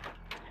here?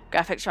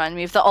 Graphics remind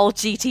me of the old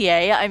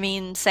GTA. I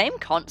mean, same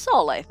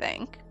console, I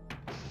think.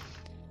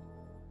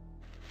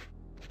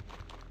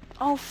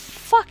 Oh,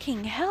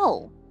 fucking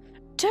hell.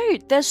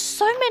 Dude, there's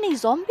so many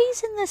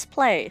zombies in this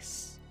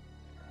place.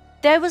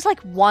 There was like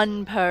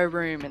one per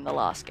room in the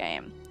last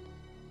game.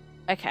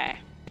 Okay.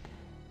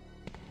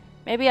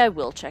 Maybe I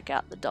will check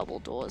out the double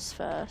doors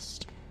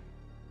first.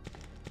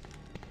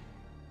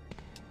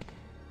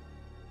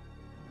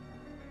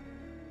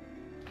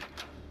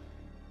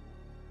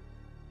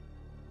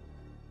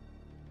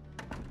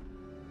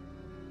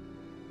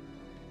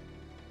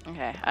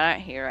 Okay, I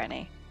don't hear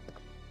any.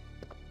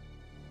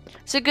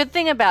 So a good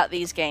thing about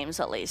these games,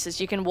 at least,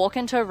 is you can walk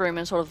into a room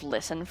and sort of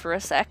listen for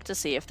a sec to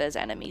see if there's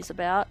enemies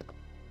about.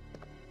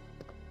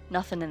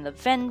 Nothing in the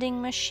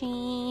vending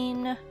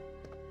machine.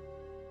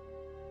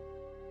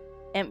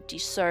 Empty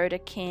soda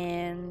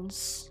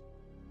cans.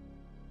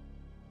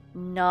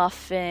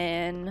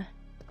 Nothing.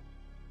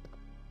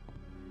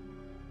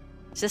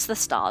 Is this the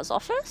STARS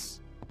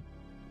office?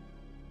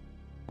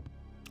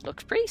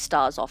 Looks pretty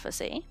STARS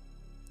office-y.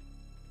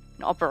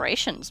 An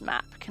operations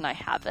map. Can I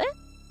have it?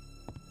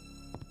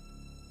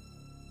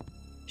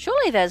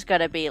 Surely there's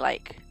gotta be,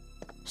 like,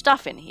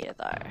 stuff in here,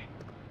 though.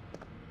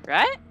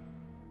 Right?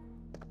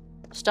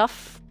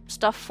 Stuff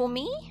for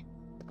me?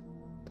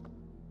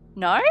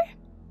 No?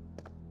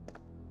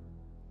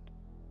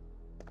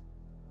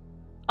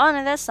 Oh,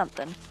 no, there's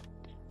something.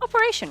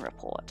 Operation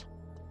report.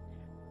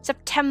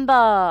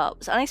 September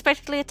was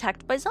unexpectedly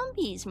attacked by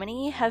zombies.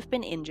 Many have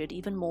been injured,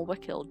 even more were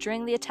killed.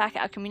 During the attack,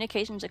 our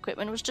communications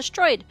equipment was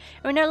destroyed,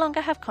 and we no longer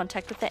have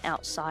contact with the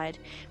outside.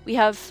 We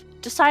have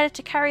decided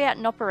to carry out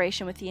an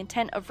operation with the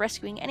intent of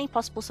rescuing any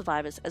possible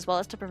survivors, as well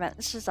as to prevent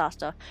this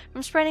disaster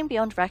from spreading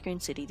beyond Raccoon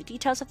City. The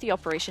details of the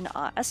operation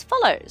are as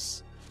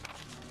follows.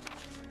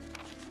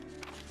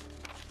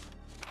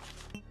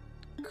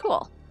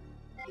 Cool.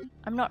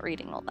 I'm not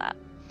reading all that.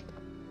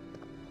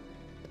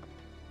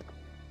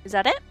 Is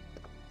that it?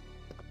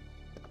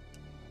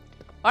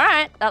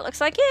 Alright, that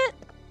looks like it.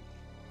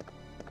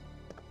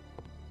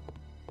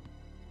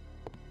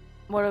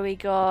 What do we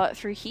got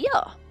through here?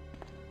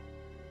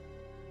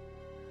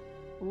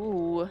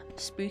 Ooh,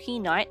 spooky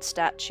night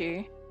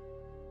statue.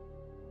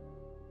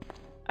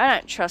 I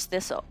don't trust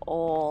this at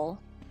all.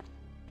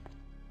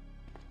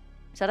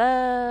 Is that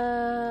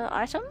a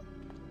item?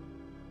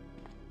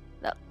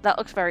 That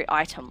looks very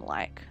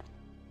item-like.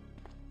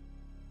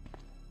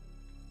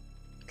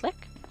 Click,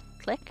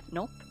 click,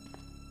 nope.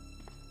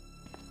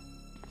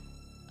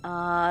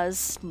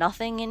 There's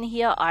nothing in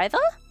here either?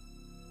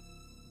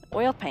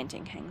 Oil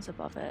painting hangs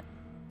above it.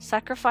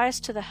 Sacrifice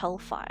to the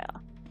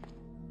Hellfire.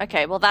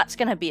 Okay, well that's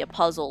gonna be a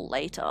puzzle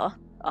later.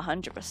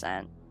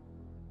 100%.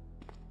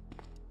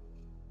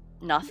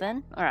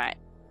 Nothing? Alright.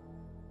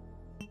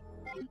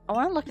 I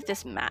wanna look at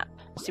this map.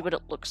 See what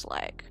it looks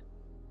like.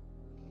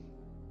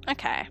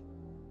 Okay.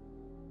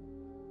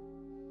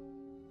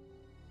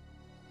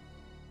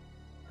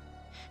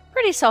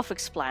 Pretty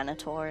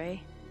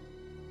self-explanatory.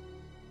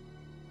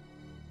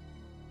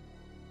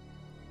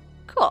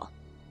 Cool.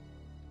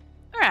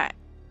 Alright.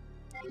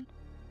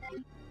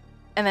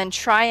 And then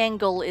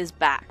triangle is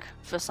back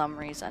for some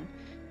reason.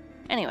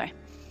 Anyway.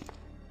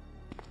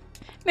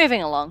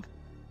 Moving along.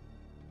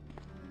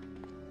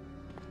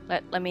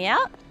 Let me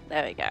out?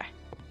 There we go.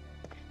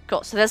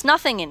 Cool, so there's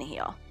nothing in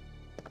here.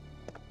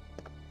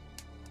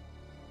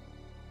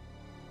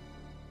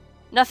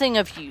 Nothing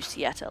of use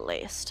yet, at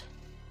least.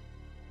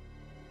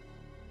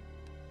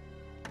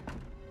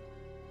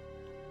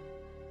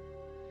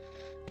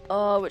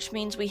 Oh, which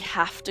means we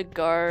have to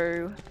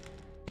go...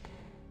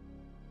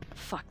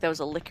 Fuck, there was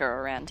a liquor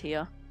around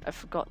here. I've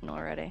forgotten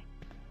already.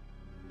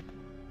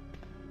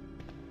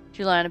 Did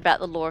you learn about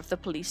the lore of the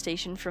police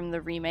station from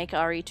the remake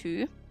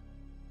RE2?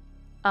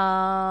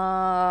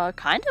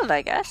 Kind of,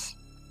 I guess.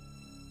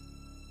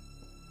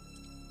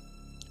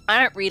 I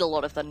don't read a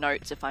lot of the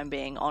notes, if I'm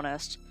being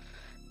honest.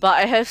 But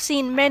I have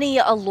seen many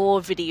a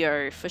lore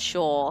video, for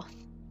sure.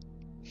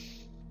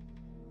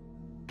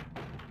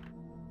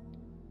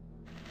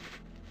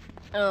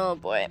 Oh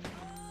boy.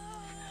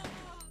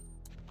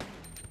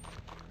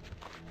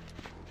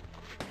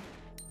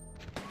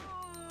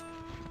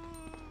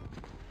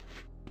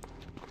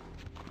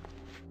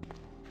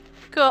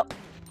 Cool.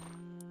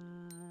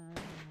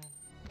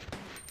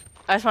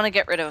 I just want to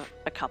get rid of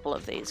a couple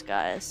of these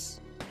guys.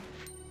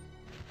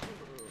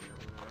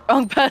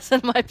 Wrong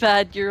person, my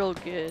bad, you're all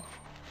good.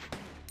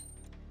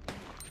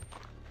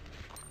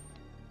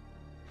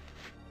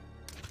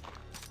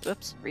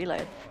 Whoops,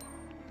 reload.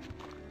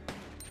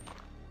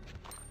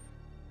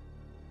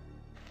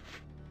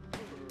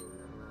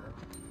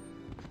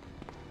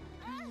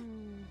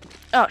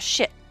 Oh,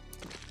 shit.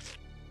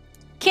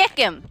 Kick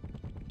him!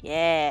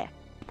 Yeah.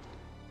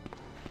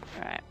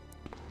 Alright.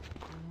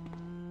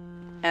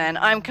 And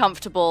I'm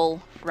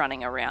comfortable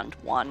running around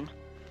one.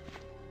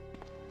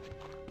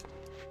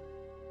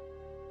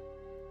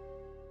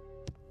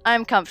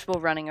 I'm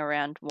comfortable running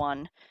around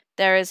one.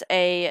 There is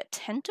a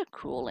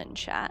tentacle in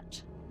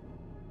chat.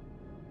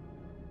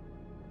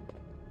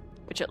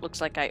 Which it looks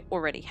like I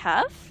already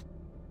have.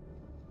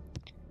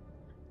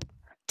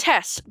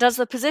 Test. Does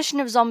the position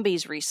of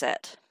zombies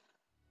reset?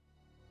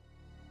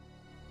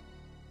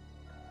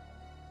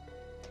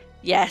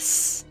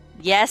 Yes.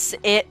 Yes,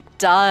 it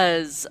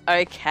does.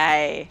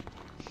 Okay.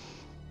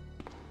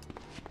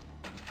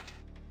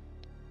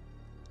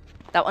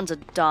 That one's a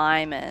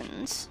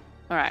diamond.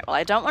 Alright, well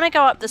I don't want to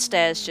go up the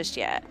stairs just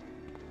yet.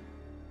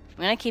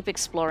 I'm going to keep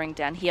exploring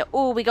down here.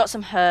 Oh, we got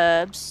some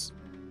herbs.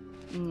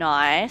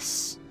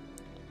 Nice.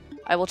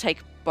 I will take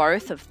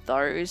both of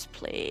those,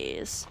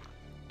 please.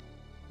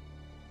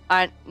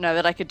 I know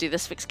that I could do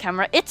this fixed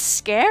camera. It's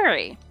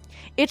scary.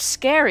 It's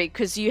scary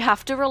because you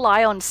have to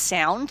rely on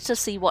sound to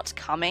see what's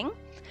coming,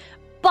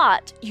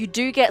 but you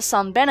do get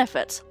some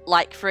benefits.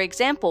 Like, for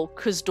example,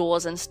 because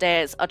doors and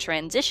stairs are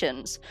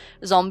transitions,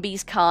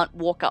 zombies can't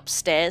walk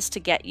upstairs to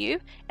get you,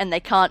 and they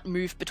can't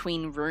move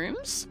between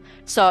rooms.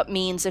 So it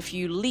means if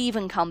you leave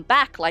and come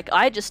back, like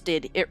I just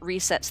did, it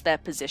resets their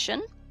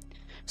position.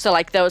 So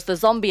like there was the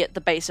zombie at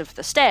the base of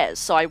the stairs,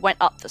 so I went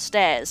up the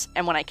stairs,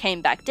 and when I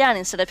came back down,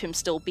 instead of him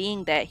still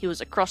being there, he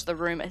was across the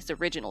room at his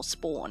original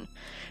spawn.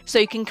 So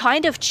you can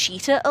kind of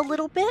cheat it a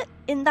little bit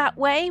in that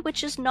way,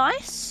 which is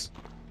nice.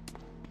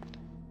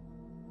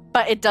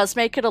 But it does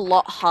make it a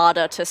lot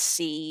harder to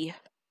see,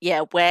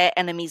 yeah, where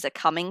enemies are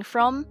coming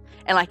from.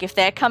 And like if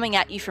they're coming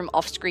at you from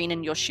off screen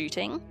and you're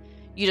shooting,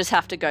 you just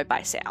have to go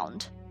by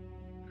sound.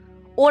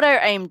 Auto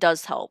aim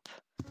does help.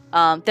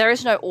 There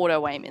is no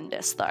auto aim in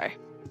this though,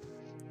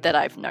 that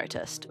I've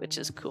noticed, which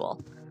is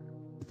cool.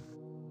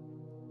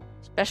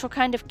 Special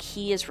kind of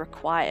key is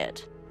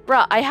required.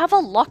 Bruh, I have a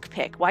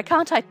lockpick. Why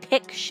can't I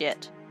pick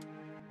shit?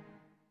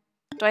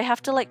 Do I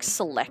have to like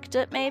select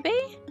it maybe?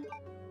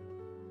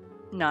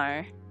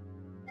 No.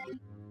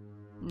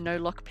 No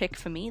lockpick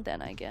for me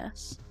then, I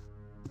guess.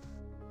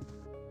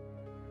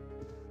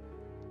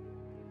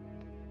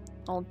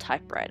 Old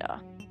typewriter.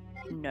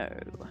 No.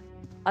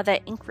 Are there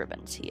ink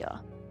ribbons here?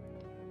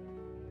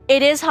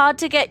 It is hard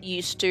to get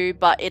used to,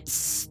 but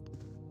it's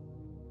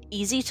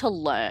easy to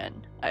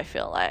learn, I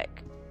feel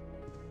like.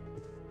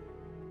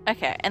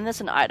 Okay, and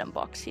there's an item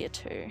box here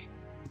too.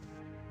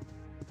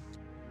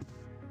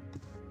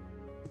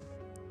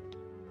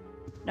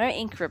 No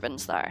ink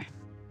ribbons though.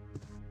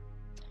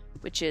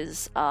 Which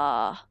is,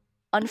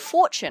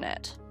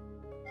 unfortunate.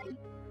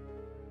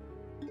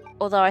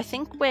 Although I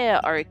think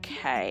we're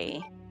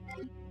okay.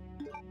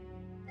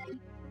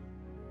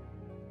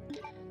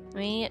 Let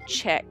me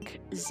check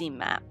the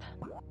map.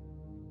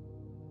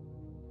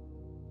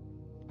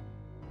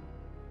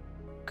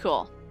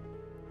 Cool.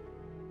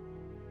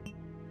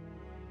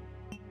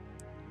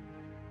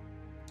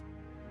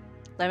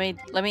 Let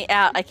me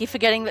out. I keep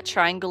forgetting that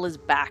triangle is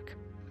back.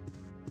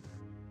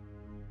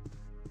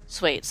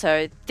 Sweet.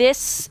 So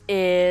this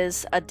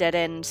is a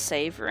dead-end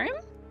save room.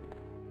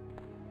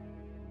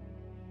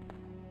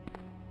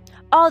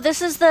 Oh,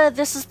 this is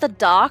the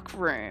dark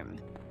room.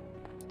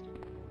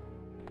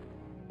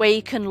 Where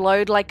you can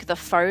load like the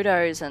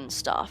photos and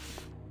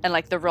stuff. And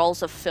like the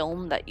rolls of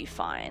film that you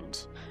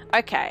find.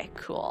 Okay,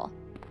 cool.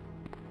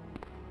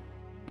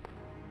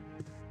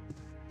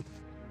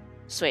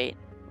 Sweet.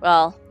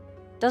 Well,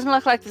 doesn't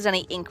look like there's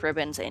any ink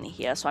ribbons in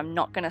here, so I'm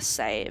not gonna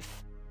save.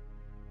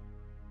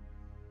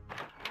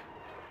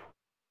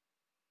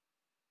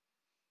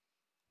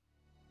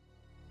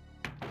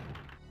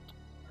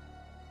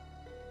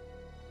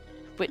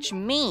 Which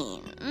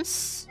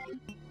means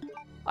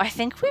I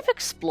think we've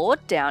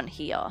explored down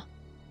here.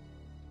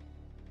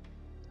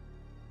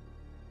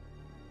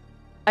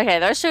 Okay,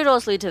 those two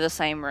doors lead to the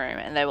same room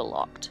and they were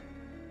locked.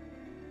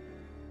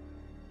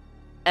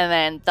 And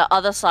then the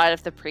other side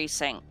of the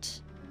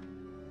precinct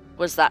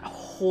was that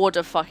horde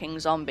of fucking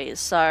zombies.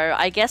 So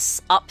I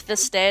guess up the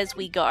stairs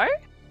we go.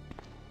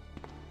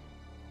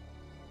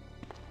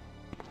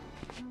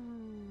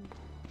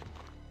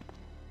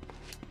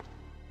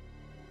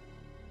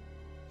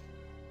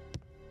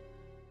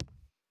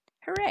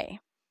 Hooray.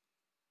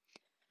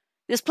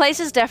 This place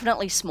is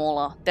definitely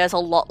smaller. There's a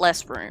lot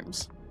less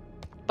rooms.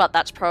 But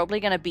that's probably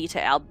going to be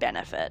to our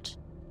benefit.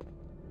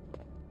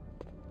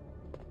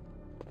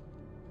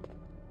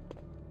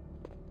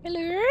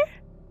 Hello?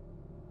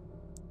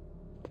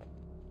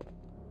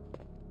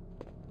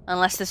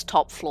 Unless this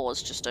top floor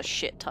is just a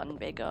shit ton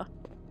bigger.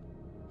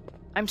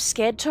 I'm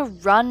scared to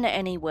run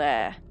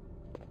anywhere.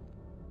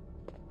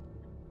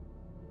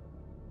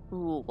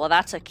 Ooh, well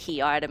that's a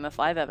key item if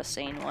I've ever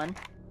seen one.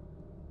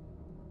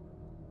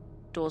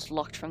 Door's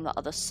locked from the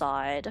other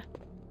side.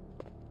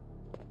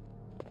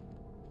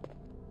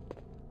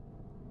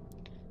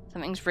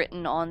 Something's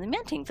written on the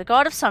mounting. The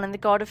god of sun and the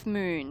god of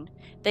moon.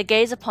 Their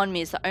gaze upon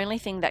me is the only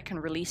thing that can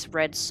release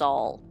red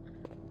soul.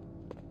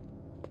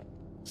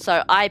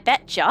 So I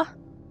betcha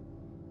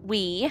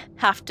we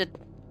have to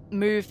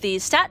move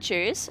these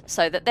statues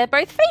so that they're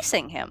both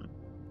facing him.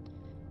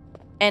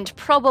 And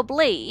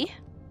probably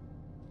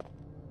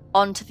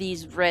onto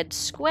these red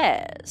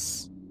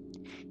squares.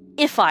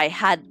 If I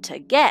had to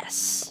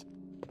guess.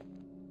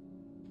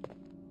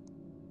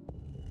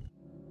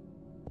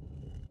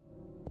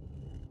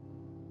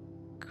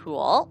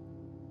 Cool.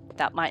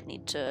 That might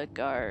need to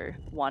go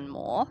one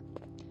more.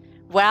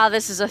 Wow,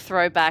 this is a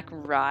throwback,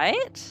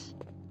 right?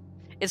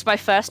 It's my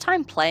first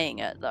time playing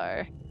it,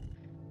 though.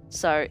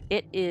 So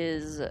it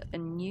is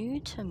new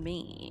to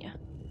me.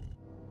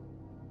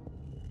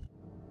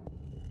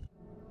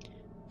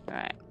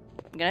 Alright.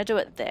 I'm gonna do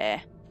it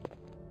there.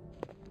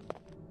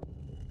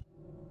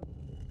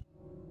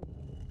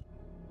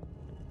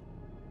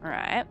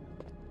 Alright.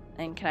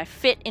 And can I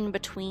fit in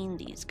between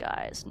these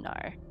guys? No.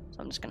 So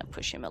I'm just gonna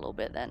push him a little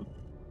bit then.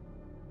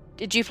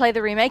 Did you play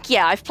the remake?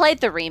 Yeah, I've played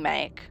the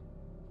remake.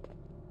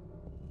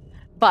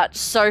 But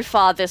so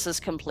far this is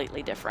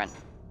completely different.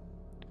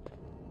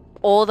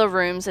 All the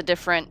rooms are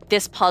different.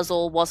 This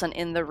puzzle wasn't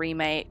in the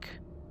remake.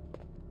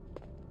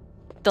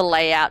 The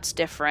layout's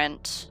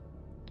different.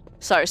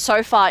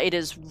 So far it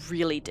is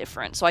really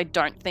different. So I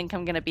don't think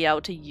I'm going to be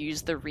able to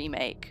use the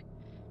remake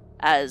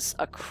as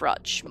a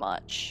crutch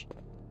much.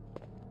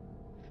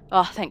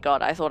 Oh, thank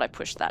God. I thought I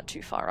pushed that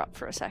too far up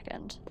for a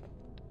second.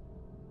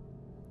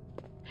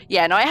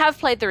 Yeah, no, I have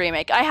played the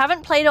remake. I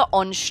haven't played it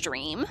on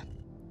stream.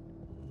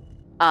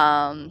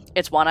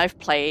 It's one I've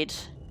played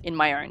in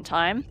my own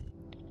time.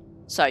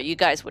 So you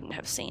guys wouldn't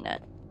have seen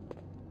it.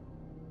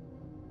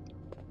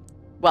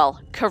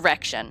 Well,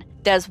 correction.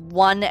 There's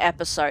one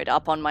episode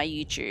up on my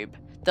YouTube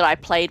that I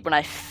played when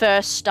I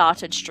first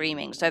started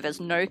streaming, so there's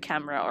no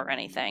camera or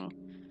anything.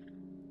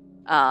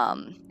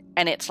 And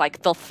it's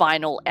like the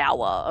final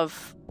hour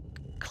of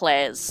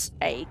Claire's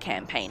A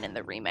campaign in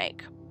the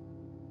remake.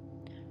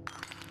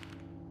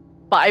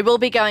 But I will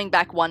be going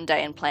back one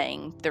day and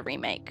playing the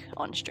remake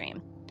on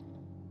stream.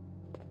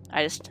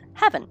 I just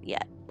haven't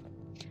yet.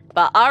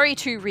 But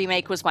RE2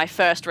 Remake was my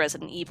first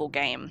Resident Evil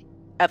game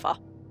ever.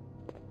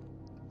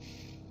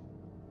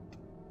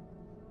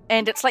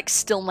 And it's like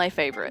still my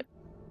favorite.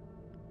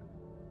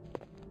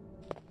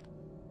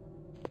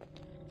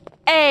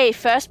 Hey,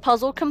 first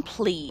puzzle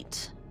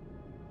complete.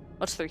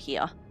 What's through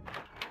here?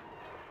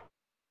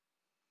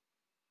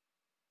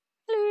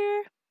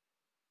 Hello.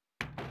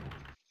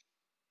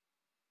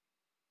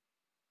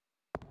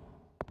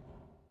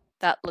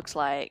 That looks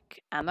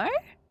like ammo?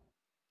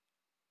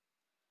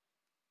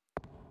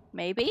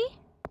 Maybe?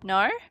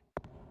 No?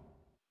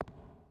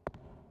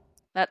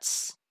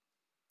 That's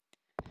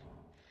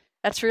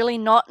really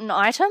not an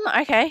item?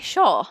 Okay,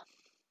 sure.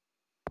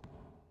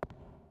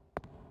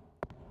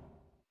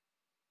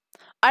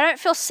 I don't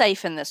feel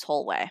safe in this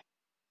hallway.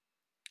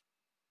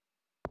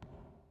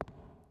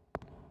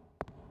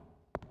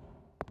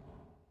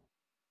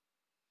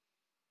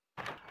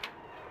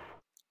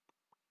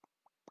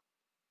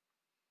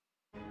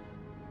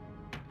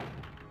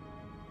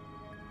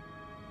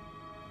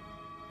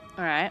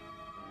 Alright.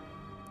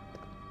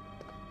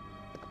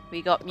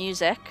 We got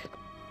music.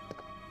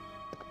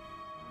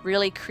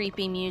 Really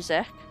creepy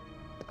music.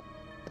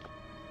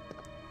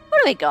 What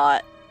do we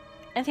got?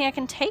 Anything I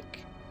can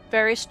take?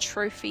 Various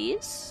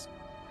trophies.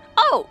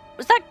 Oh!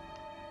 Was that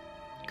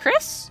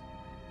Chris?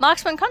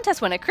 Marksman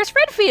contest winner, Chris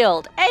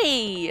Redfield!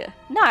 Hey!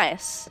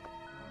 Nice.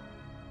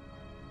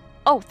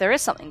 Oh, there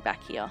is something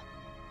back here.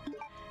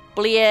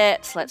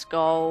 Blitz, let's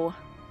go.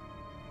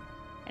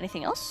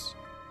 Anything else?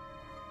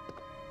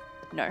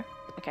 No.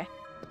 Okay.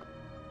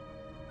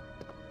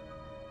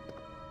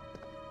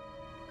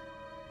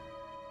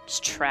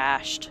 Just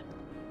trashed.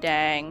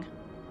 Dang.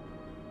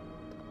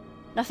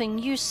 Nothing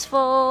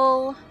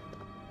useful.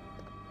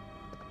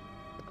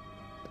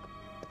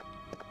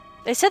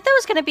 They said there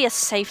was going to be a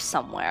safe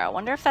somewhere. I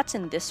wonder if that's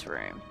in this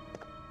room.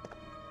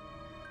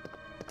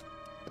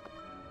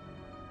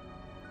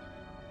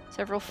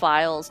 Several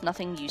files,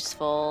 nothing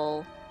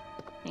useful.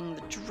 In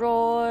the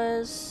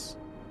drawers.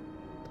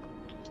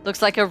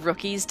 Looks like a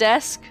rookie's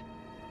desk.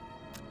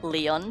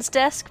 Leon's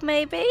desk,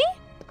 maybe?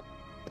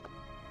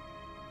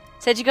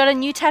 Said you got a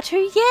new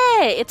tattoo?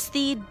 Yeah, it's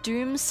the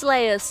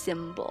Doomslayer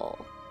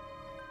symbol.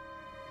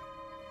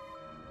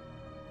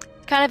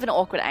 Kind of an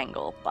awkward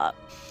angle, but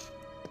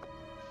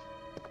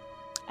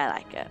I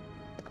like it.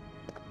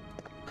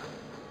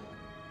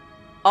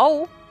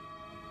 Oh.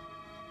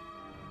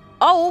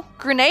 Oh,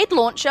 grenade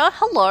launcher.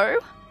 Hello.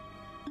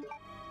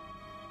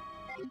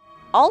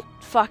 I'll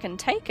fucking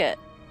take it.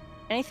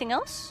 Anything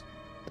else?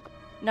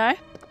 No?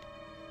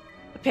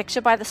 A picture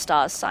by the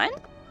stars sign?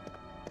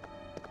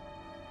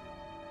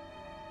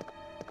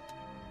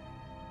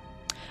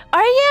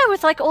 Oh yeah,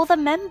 with like all the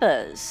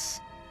members.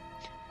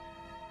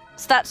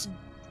 So that's...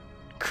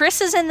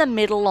 Chris is in the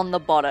middle on the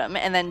bottom,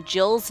 and then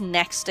Jill's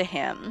next to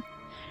him.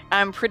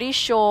 I'm pretty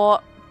sure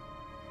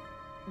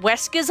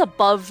Wesker's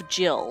above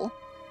Jill.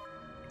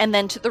 And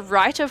then to the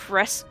right of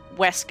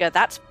Wesker,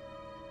 that's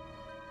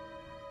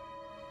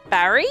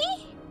Barry?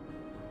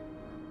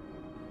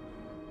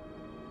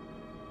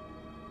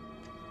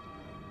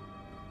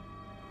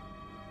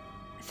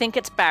 I think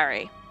it's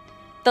Barry.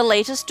 The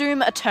latest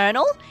Doom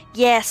Eternal?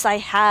 Yes, I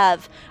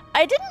have.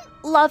 I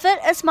didn't love it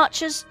as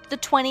much as the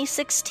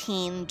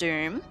 2016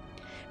 Doom,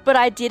 but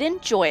I did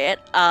enjoy it.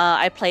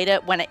 I played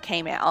it when it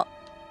came out.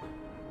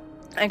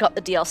 I got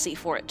the DLC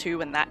for it too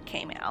when that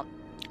came out.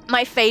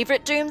 My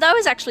favorite Doom, though,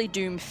 is actually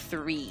Doom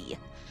 3.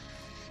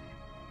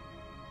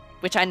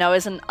 Which I know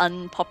is an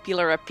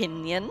unpopular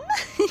opinion.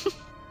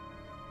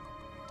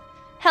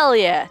 Hell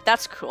yeah,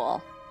 that's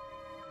cool.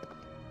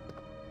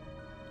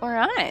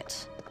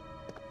 Alright.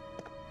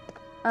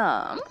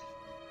 I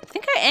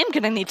think I am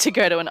gonna need to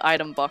go to an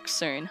item box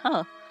soon,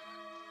 huh?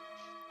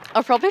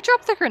 I'll probably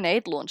drop the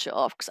grenade launcher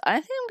off, because I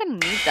think I'm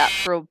gonna need that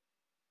for a...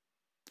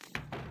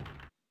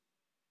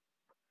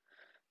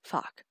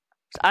 Fuck.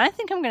 I don't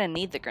think I'm gonna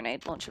need the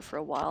grenade launcher for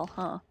a while,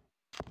 huh?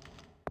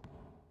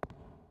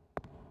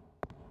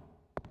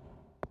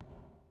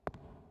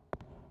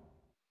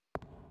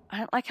 I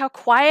don't like how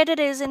quiet it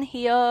is in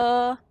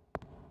here.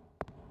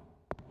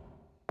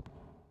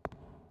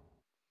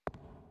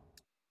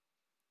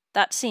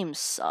 That seems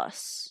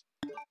sus.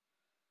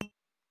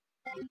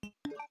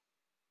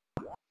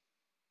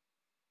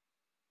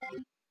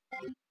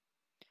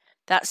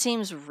 That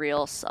seems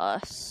real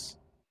sus.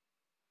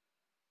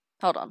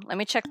 Hold on, let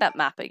me check that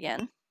map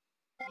again.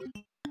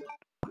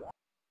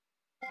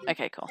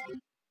 Okay, cool.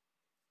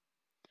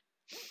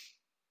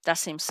 That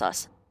seems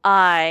sus.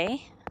 I'm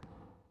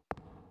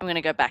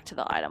gonna go back to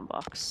the item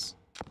box.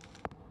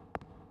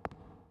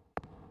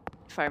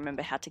 If I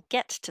remember how to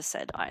get to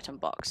said item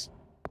box.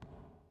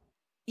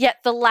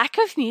 Yet the lack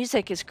of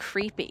music is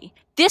creepy.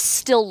 This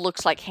still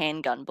looks like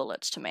handgun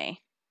bullets to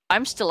me.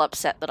 I'm still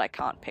upset that I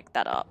can't pick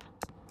that up.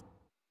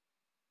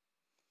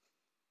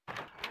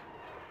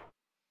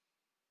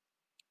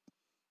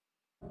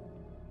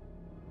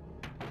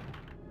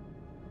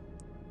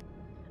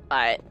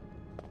 Alright.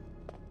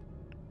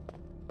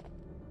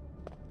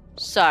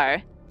 So,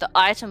 the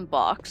item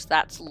box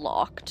that's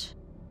locked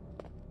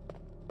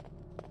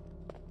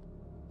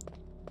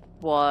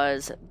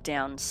was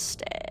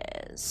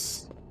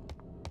downstairs.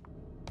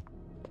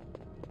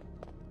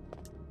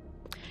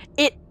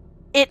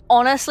 It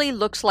honestly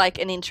looks like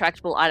an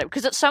interactable item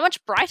because it's so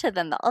much brighter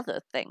than the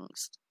other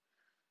things.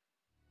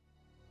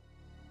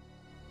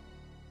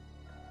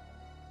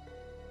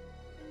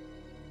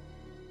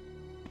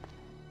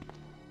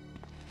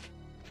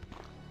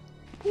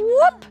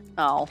 Whoop!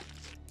 Oh.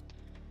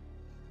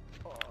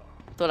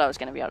 Thought I was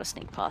going to be able to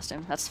sneak past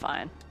him. That's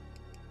fine.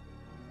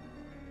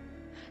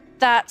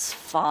 That's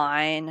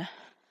fine.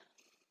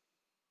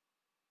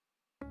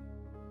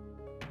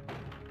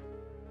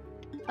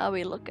 How are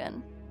we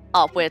looking?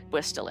 Oh,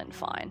 we're still in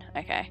fine.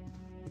 Okay.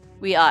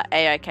 We are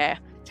A-okay.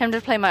 Tempted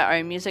to play my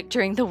own music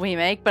during the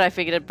remake, but I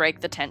figured it'd break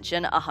the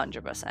tension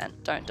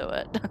 100%. Don't do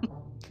it.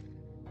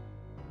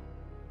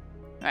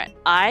 Alright,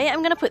 I am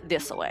going to put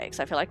this away,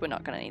 because I feel like we're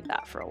not going to need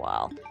that for a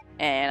while.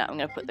 And I'm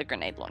going to put the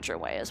grenade launcher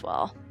away as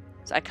well.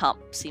 So I can't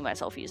see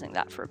myself using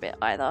that for a bit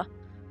either.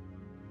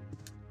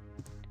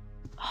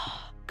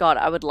 Oh, God,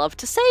 I would love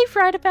to save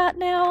right about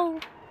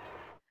now.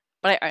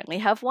 But I only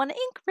have one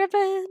ink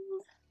ribbon.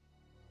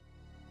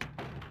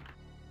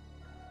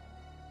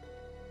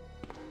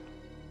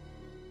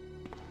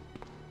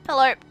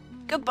 Hello.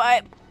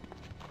 Goodbye.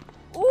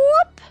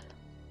 Whoop.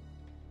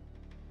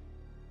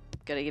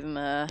 Gotta give him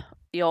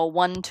your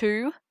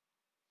 1-2.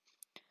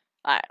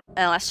 Alright,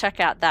 and let's check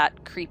out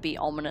that creepy,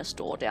 ominous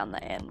door down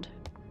the end.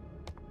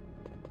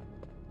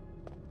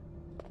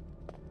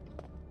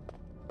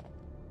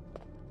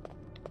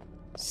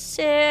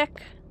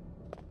 Sick.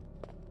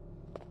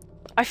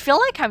 I feel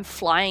like I'm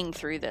flying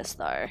through this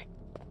though.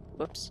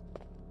 Whoops.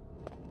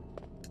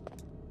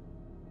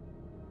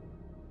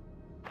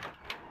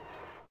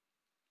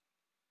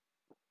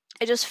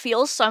 It just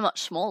feels so much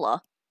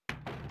smaller.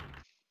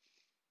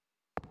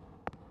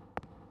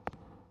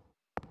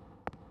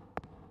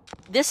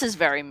 This is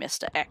very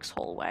Mr. X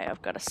hallway,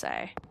 I've got to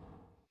say.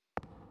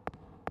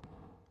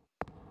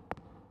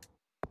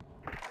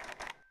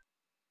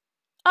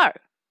 Oh,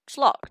 it's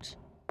locked.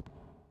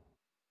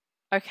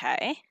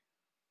 Okay.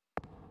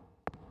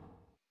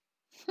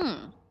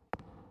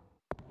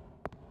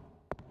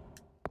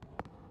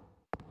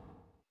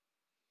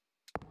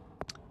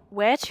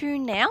 Where to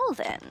now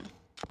then?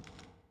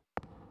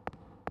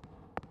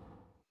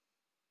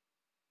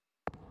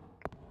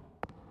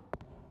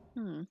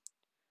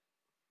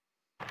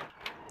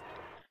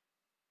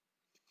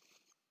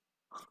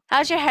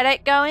 How's your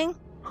headache going?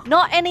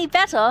 Not any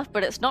better,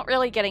 but it's not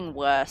really getting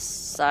worse,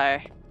 so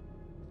I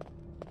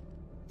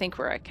think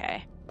we're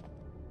okay.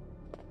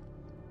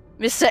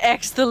 Mr.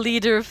 X, the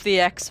leader of the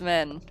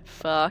X-Men.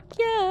 Fuck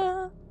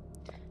yeah.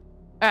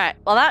 Alright,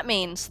 well that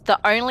means the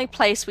only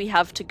place we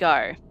have to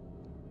go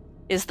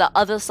is the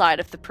other side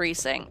of the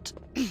precinct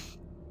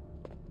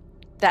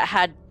that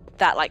had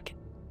that, like,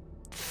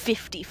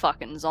 50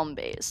 fucking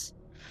zombies.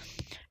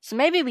 So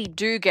maybe we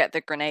do get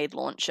the grenade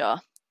launcher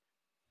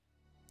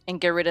and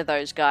get rid of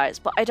those guys,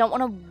 but I don't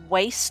want to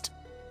waste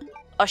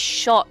a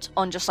shot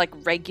on just, like,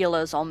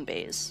 regular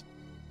zombies.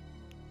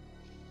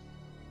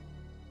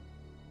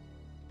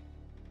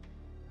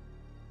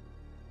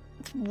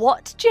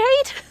 What,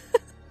 Jade?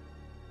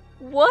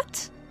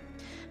 What?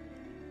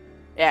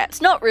 Yeah,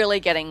 it's not really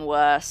getting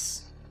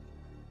worse.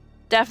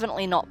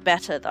 Definitely not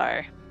better,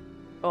 though.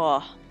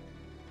 Oh.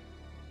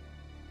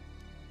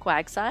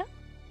 Quagsire?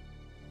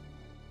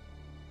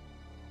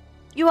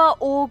 You are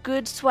all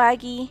good,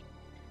 Swaggy.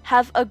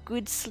 Have a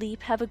good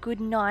sleep. Have a good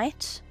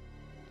night.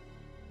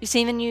 You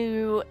seen the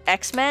new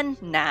X-Men?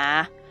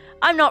 Nah.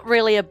 I'm not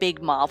really a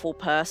big Marvel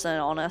person,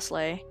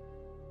 honestly.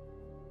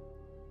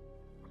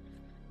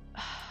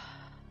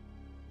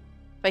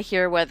 If I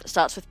hear a word that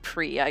starts with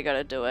pre, I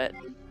gotta do it.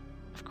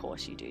 Of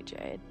course you do,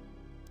 Jade.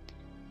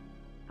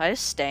 If I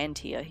just stand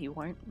here, he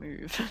won't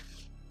move.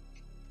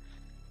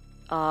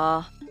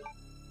 I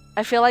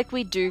feel like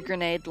we do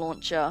grenade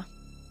launcher.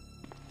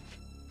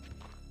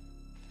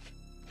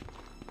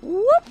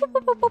 Whoop, whoop,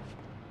 whoop, whoop.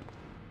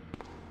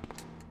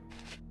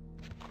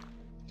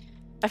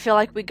 I feel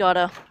like we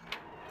gotta.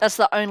 That's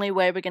the only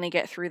way we're gonna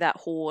get through that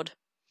horde.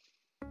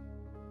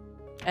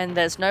 And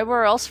there's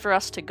nowhere else for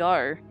us to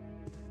go.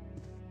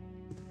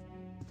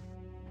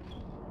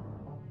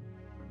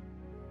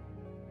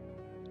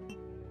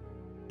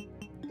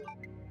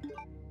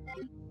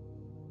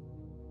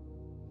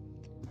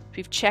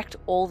 We've checked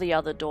all the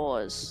other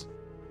doors.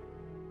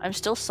 I'm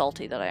still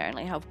salty that I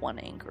only have one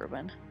ink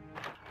ribbon.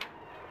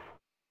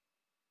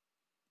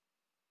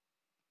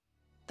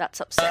 That's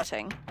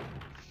upsetting.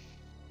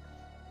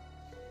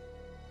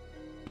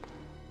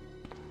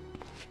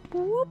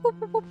 Whoop, whoop,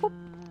 whoop, whoop, whoop.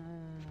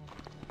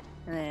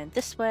 And then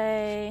this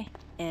way,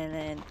 and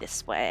then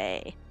this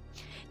way.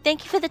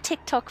 Thank you for the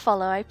TikTok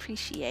follow, I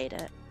appreciate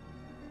it.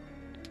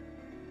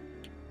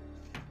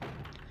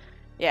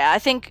 Yeah, I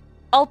think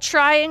I'll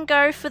try and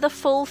go for the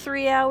full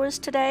 3 hours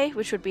today,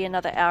 which would be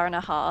another hour and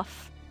a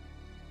half.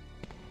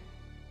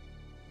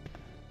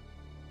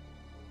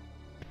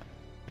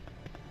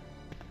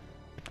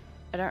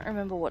 I don't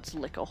remember what's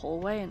liquor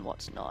hallway and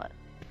what's not.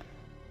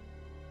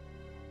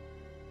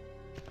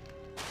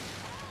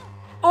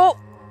 Oh!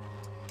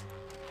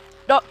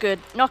 Not good,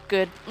 not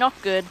good, not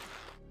good.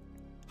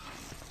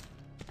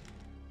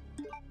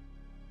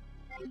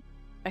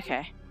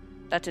 Okay,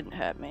 that didn't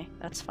hurt me.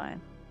 That's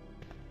fine.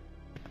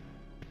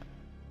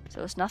 So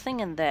there's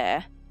nothing in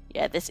there.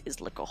 Yeah, this is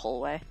liquor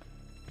hallway.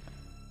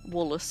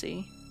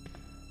 Wallacey.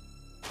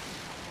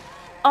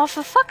 Oh,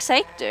 for fuck's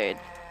sake, dude.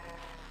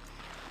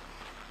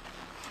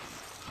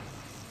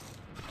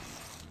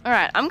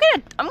 Alright, I'm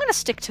gonna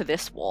stick to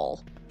this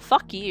wall.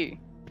 Fuck you.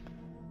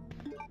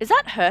 Is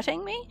that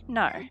hurting me?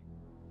 No.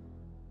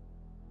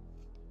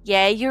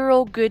 Yeah, you're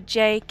all good,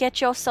 Jay. Get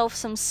yourself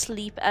some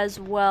sleep as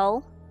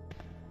well.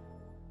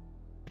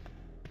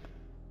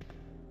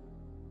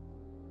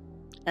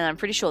 And I'm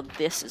pretty sure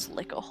this is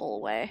liquor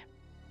hallway.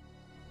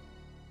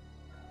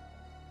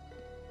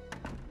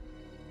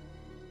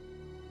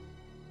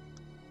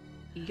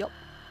 Yup.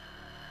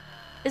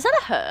 Is that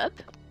a herb?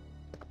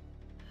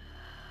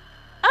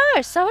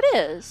 Oh, so it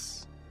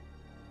is.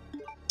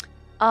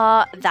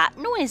 That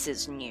noise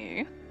is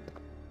new.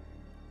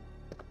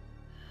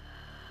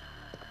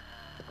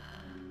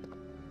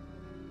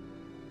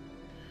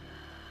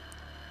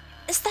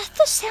 Is that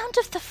the sound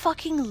of the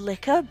fucking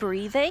liquor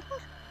breathing?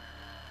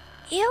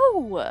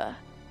 Ew.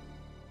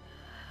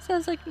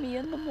 Sounds like me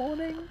in the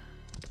morning.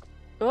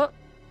 Oh.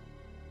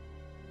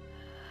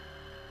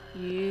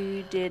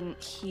 You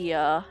didn't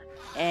hear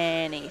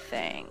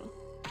anything.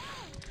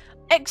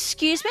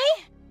 Excuse me?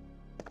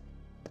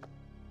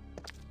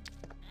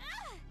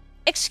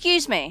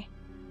 Excuse me.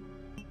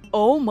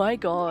 Oh my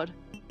god.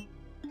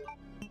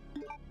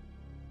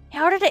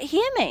 How did it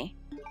hear me?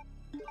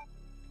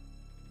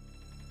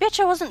 Bitch,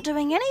 I wasn't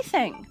doing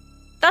anything.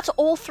 That's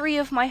all 3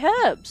 of my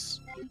herbs.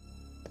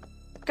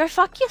 Go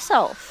fuck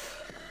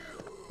yourself.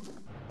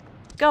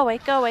 Go away,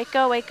 go away,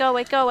 go away, go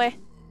away, go away.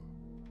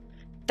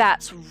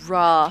 That's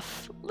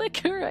rough.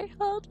 Liquor, I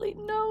hardly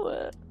know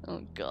it.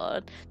 Oh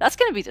god. That's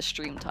gonna be the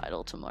stream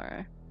title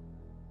tomorrow.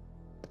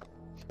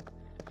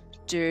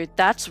 Dude,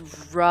 that's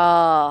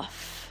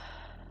rough.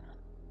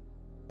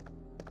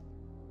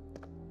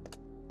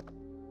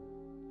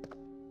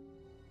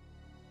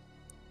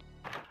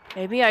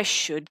 Maybe I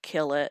should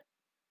kill it.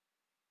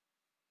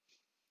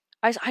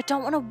 I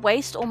don't want to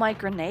waste all my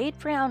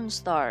grenade rounds,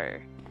 though.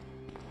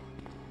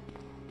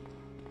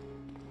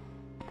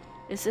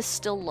 Is this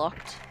still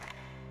locked?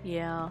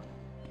 Yeah.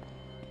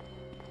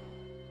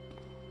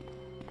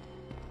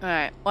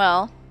 Alright,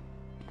 well.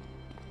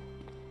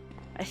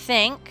 I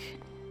think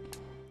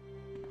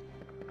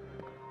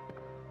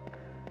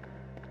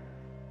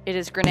it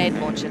is grenade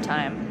launcher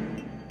time.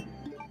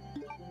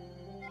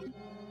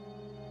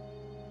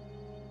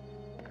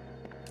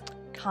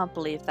 Can't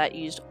believe that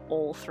used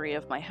all 3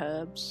 of my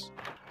herbs.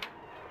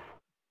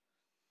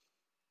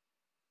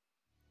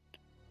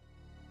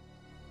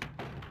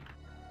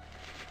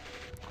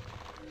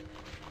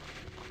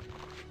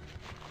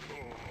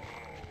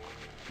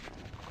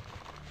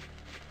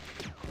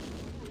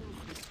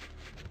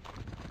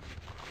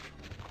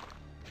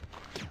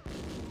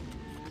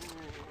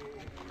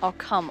 Oh,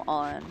 come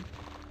on.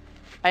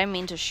 I didn't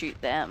mean to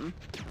shoot them.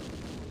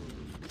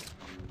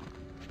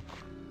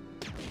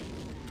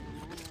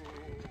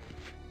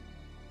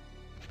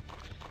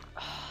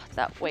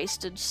 That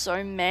wasted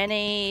so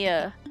many.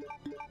 Can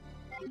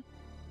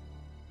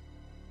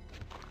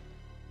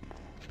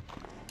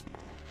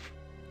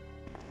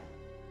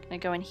I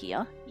go in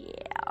here?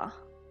 Yeah.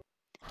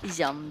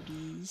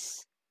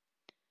 Zombies.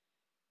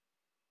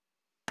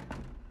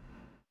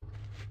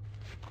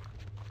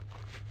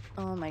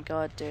 Oh my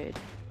god, dude.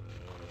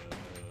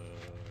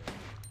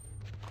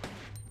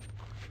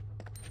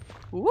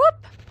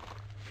 Whoop!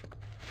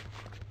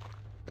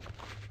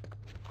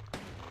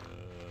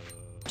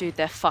 Dude,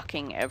 they're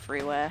fucking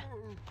everywhere.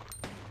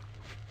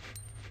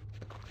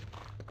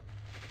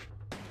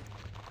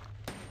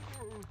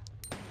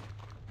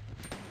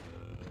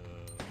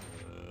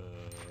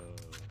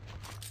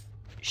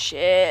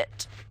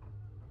 Shit.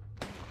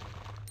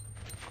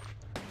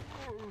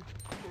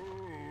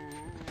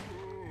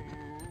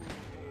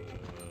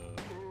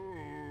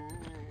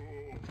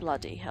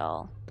 Bloody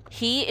hell.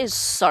 He is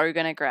so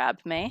gonna grab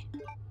me.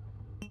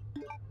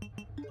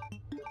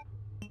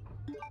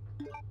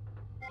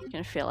 You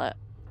can feel it.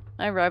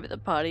 I arrived at the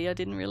party, I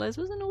didn't realize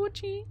it was an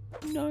orgy.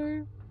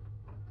 No.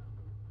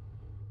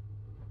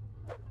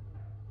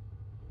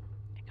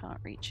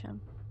 reach him.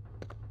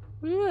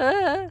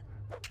 Ah.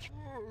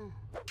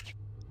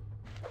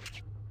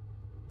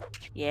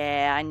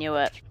 Yeah, I knew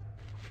it.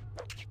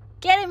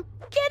 Get him!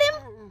 Get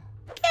him!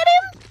 Get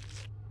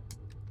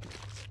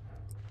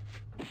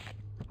him!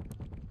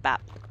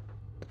 Bap.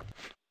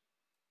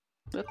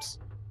 Whoops.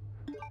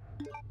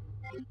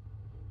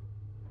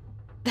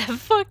 They're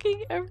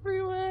fucking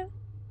everywhere.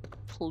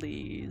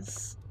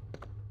 Please.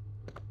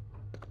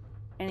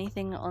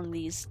 Anything on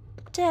these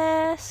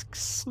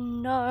desks?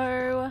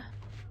 No.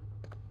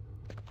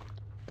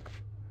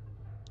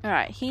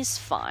 Alright, he's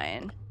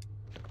fine.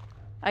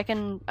 I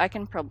can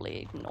probably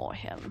ignore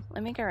him.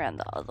 Let me go around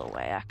the other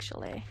way,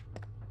 actually.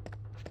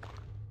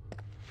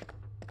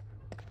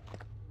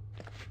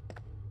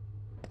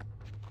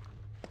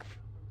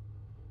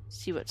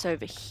 See what's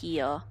over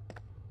here.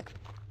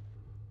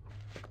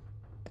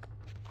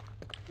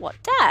 What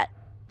that?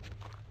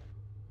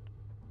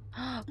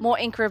 More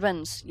ink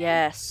ribbons.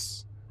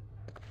 Yes.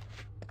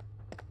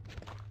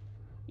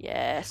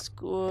 Yes,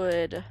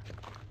 good.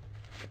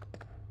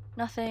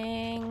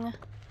 Nothing.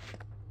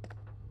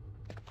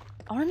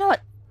 I want to know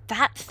what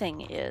that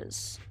thing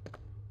is.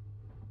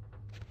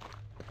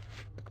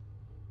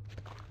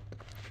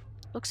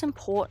 Looks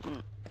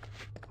important.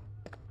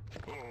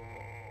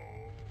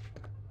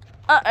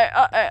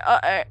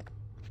 Uh-oh.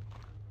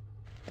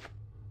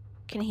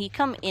 Can he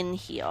come in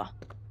here?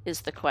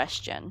 Is the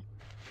question.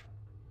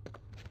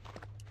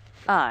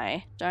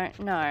 I don't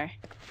know.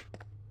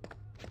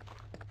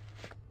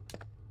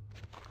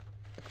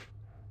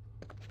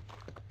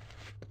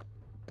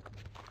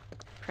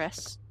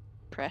 Press,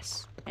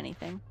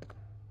 anything.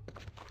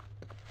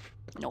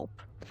 Nope.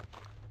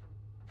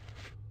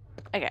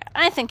 Okay,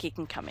 I think he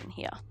can come in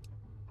here.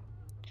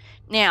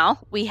 Now,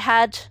 we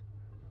had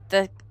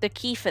the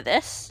key for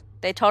this.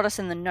 They told us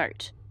in the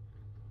note.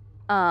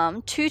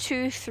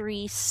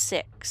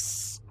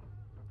 2236.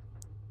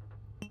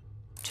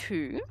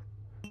 2,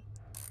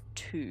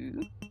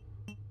 2,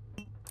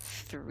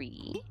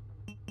 3,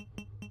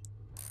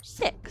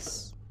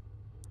 6.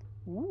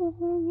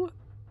 Ooh.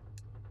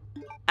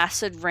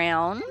 Acid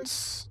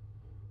rounds.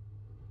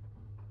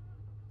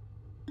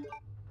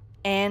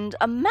 And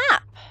a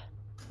map.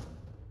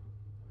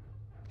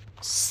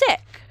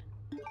 Sick.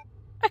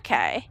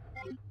 Okay.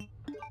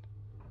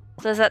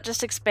 So does that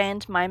just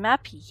expand my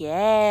map?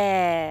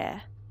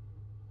 Yeah.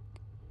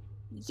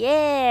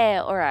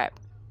 Yeah. Alright.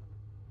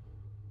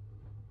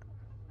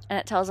 And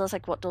it tells us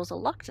like what doors are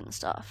locked and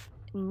stuff.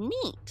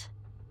 Neat.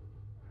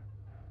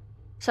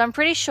 So I'm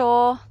pretty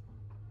sure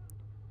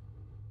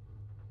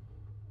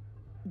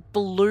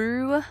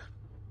blue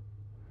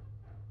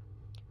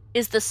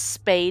is the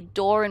spade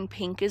door and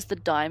pink is the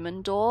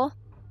diamond door.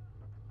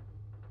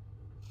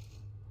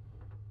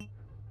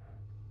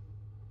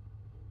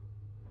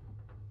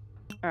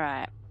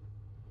 Alright.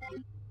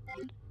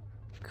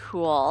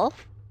 Cool.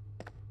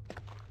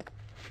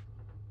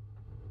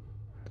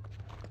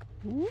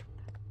 Whoop.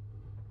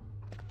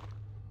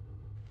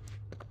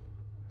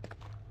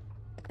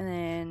 And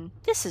then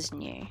this is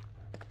new.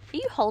 Are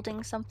you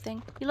holding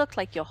something? You look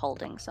like you're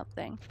holding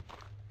something.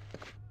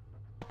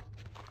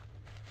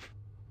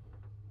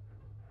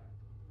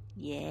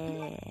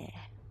 Yeah.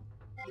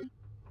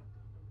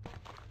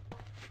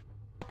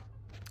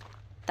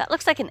 That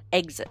looks like an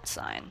exit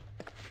sign.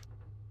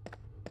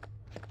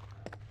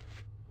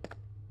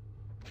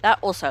 That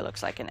also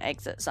looks like an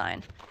exit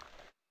sign.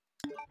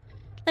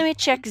 Let me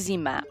check the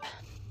map.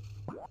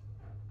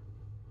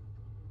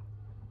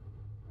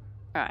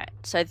 Alright,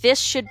 so this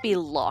should be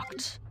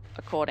locked,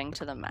 according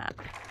to the map.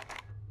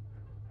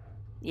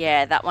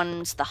 Yeah, that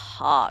one's the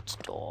heart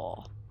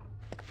door.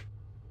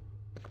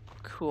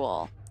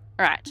 Cool.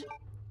 Alright.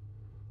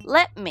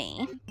 Let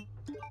me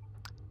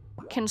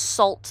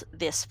consult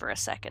this for a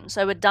second.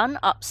 So we're done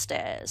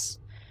upstairs.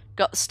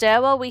 Got the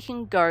stairwell we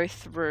can go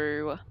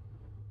through.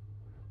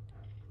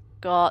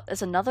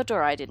 There's another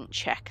door I didn't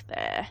check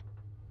there.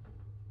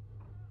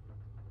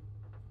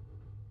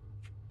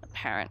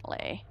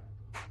 Apparently.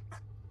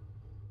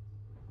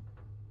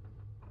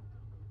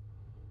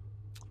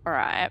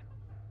 Alright.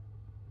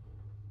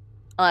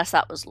 Unless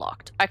that was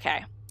locked.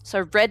 Okay.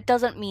 So red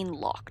doesn't mean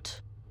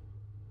locked.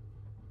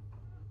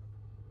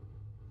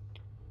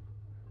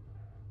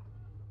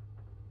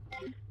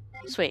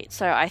 Sweet.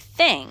 So I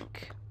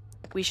think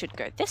we should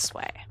go this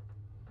way.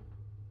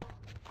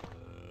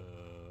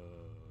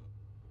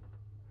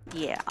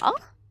 Yeah.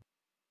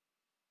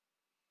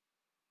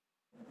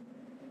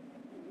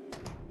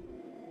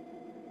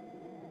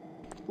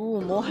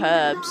 Ooh, more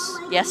herbs.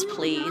 Yes,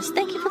 please.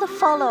 Thank you for the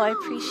follow. I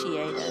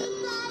appreciate it.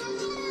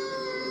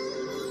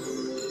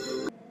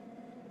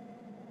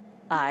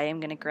 I am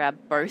going to grab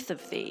both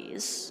of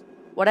these.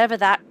 Whatever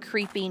that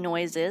creepy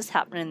noise is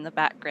happening in the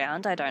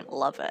background, I don't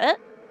love it.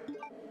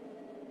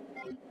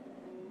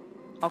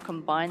 I'll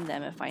combine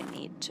them if I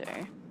need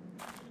to.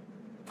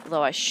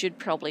 Although I should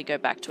probably go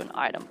back to an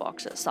item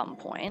box at some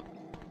point.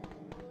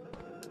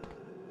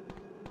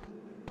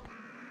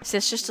 Is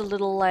this just a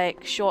little,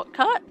 like,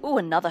 shortcut? Ooh,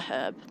 another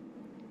herb.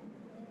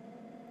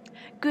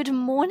 Good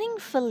morning,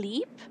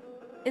 Philippe.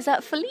 Is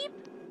that Philippe?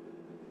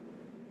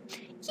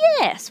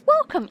 Yes,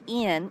 welcome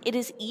in. It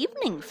is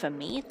evening for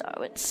me,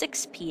 though. It's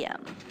 6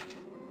 p.m.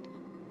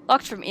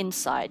 Locked from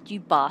inside, you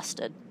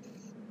bastard.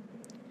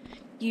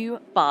 You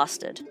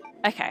bastard.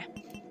 Okay.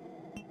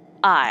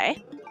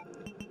 Can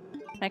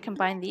I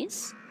combine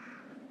these?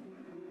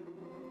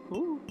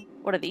 Ooh.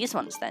 What are these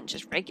ones then?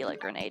 Just regular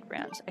grenade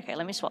rounds. Okay,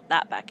 let me swap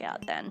that back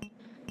out then.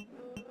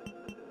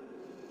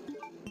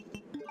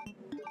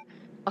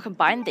 I'll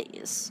combine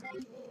these.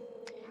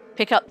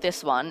 Pick up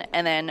this one,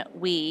 and then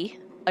we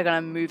are going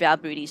to move our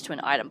booties to an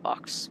item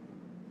box.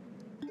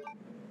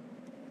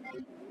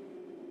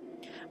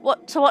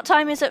 So what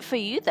time is it for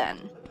you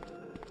then?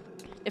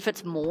 If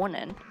it's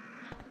morning.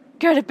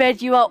 Go to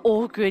bed, you are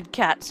all good,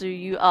 Katsu.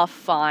 You are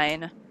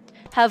fine.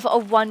 Have a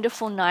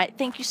wonderful night.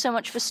 Thank you so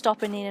much for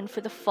stopping in and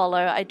for the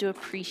follow. I do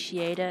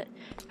appreciate it.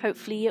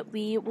 Hopefully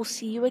we will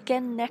see you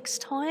again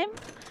next time.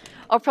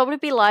 I'll probably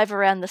be live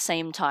around the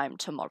same time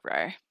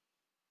tomorrow.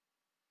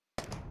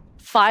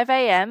 5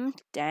 a.m?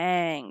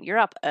 Dang, you're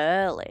up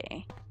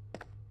early.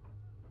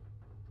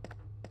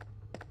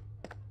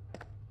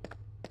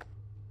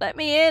 Let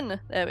me in.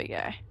 There we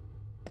go.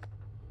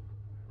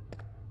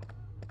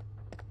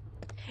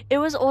 It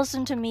was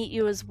awesome to meet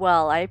you as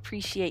well. I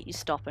appreciate you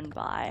stopping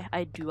by.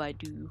 I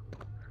do.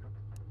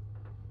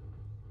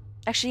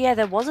 Actually, yeah,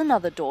 there was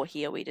another door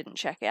here we didn't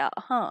check out.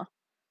 Huh.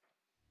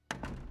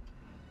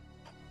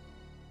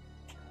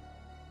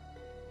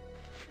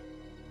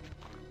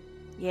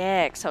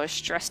 Yeah, because I was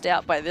stressed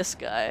out by this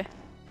guy.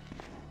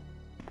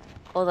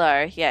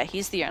 Although, yeah,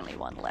 he's the only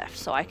one left,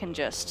 so I can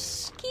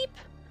just skip.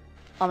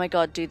 Oh my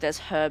god, dude,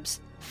 there's herbs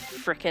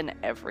frickin'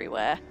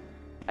 everywhere.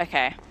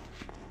 Okay.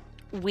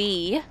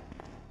 We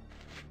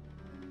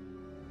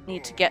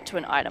need to get to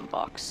an item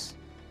box.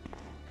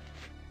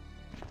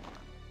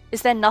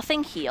 Is there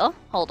nothing here?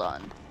 Hold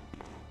on.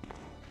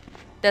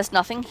 There's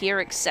nothing here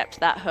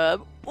except that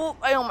herb. Oh,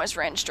 I almost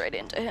ran straight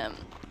into him.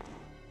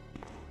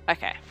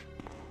 Okay.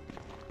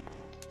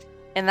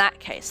 In that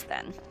case,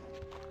 then.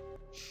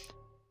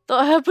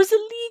 The herb was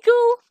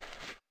illegal.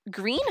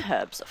 Green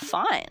herbs are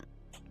fine.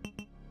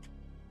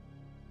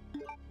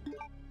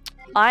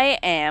 I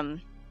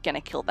am gonna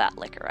kill that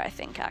liquor, I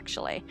think,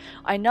 actually.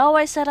 I know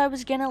I said I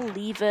was gonna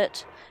leave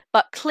it,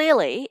 but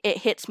clearly it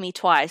hits me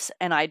twice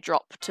and I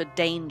drop to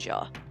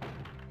danger.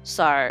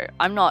 So,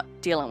 I'm not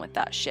dealing with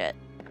that shit.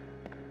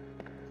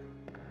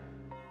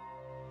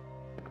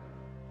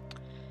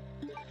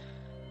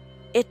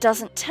 It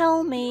doesn't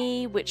tell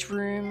me which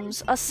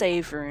rooms are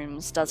save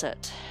rooms, does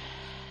it?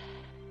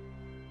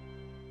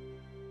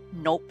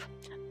 Nope.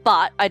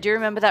 But I do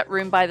remember that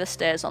room by the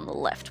stairs on the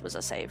left was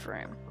a save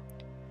room.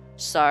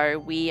 So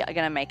we are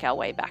going to make our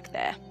way back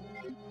there.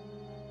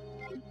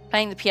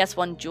 Playing the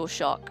PS1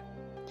 DualShock.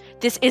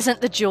 This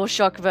isn't the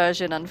DualShock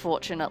version,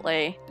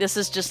 unfortunately. This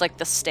is just like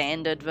the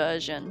standard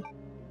version.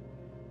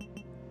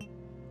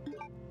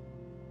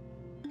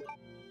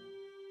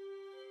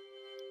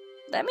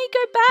 Let me go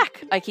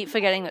back. I keep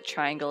forgetting that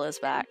triangle is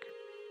back.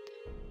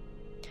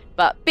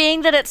 But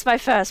being that it's my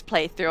first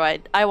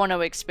playthrough, I want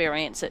to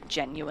experience it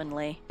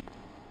genuinely.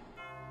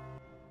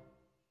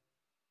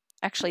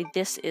 Actually,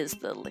 this is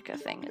the liquor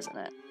thing, isn't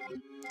it?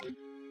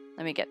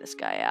 Let me get this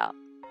guy out.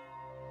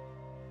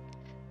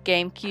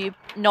 GameCube.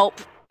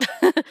 Nope.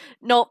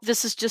 Nope,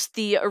 this is just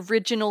the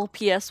original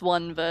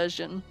PS1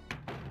 version.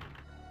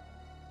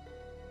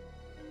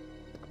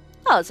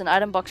 Oh, there's an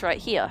item box right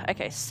here.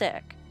 Okay,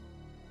 sick.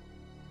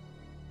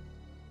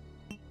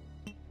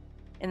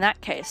 In that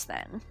case,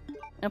 then, I'm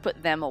gonna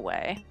put them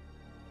away.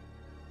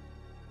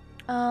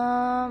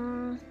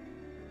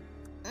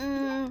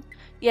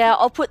 Yeah,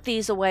 I'll put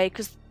these away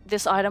because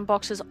this item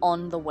box is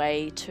on the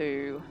way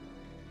to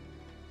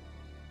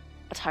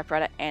a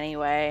typewriter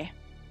anyway.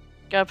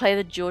 Gotta play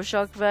the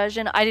DualShock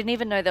version. I didn't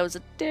even know there was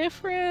a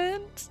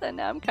difference, and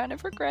now I'm kind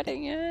of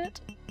regretting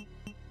it.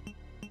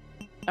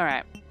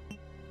 Alright.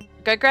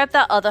 Go grab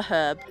that other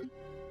herb.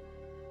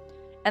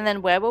 And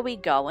then where were we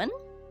going?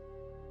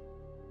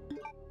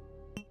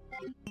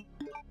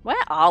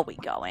 Where are we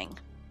going?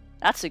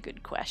 That's a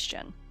good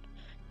question.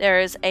 There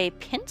is a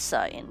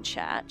pincer in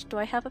chat. Do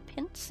I have a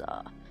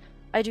pincer?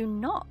 I do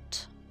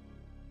not.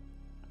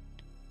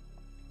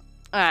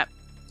 Alright.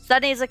 So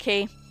that needs a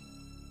key.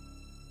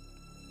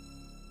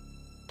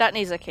 That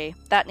needs a key.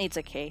 That needs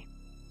a key.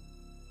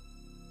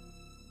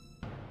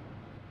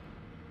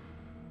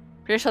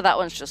 Pretty sure that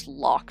one's just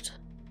locked.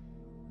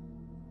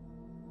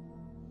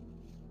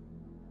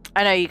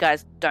 I know you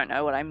guys don't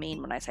know what I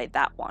mean when I say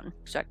that one,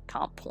 so I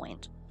can't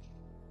point.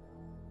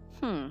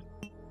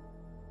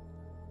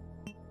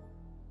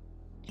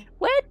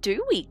 Where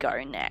do we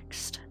go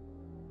next?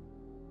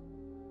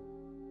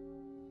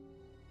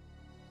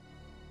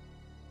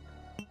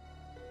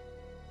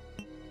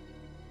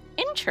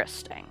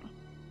 Interesting.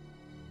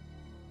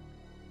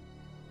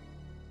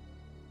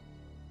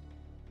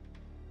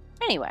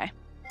 Anyway,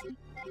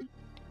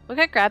 we'll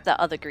go grab that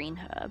other green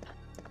herb.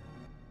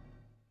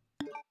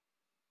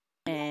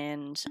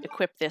 And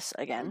equip this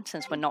again,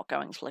 since we're not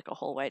going to Liquor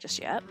Hallway just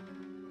yet.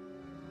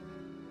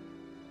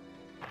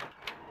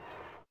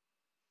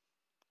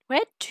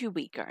 Where do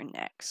we go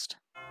next?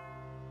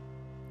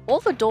 All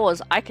the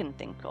doors I can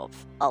think of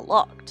are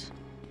locked.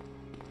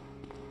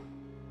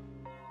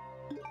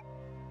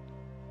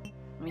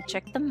 Let me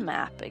check the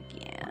map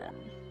again.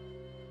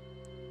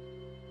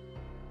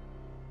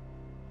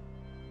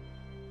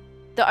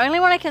 The only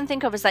one I can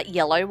think of is that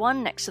yellow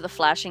one next to the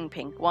flashing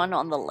pink one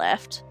on the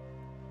left.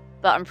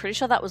 But I'm pretty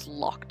sure that was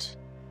locked.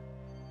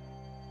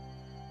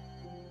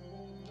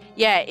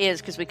 Yeah, it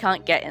is, because we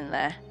can't get in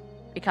there.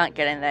 We can't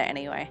get in there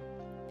anyway.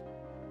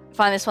 I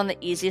find this one the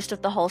easiest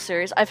of the whole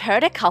series. I've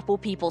heard a couple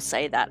people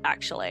say that,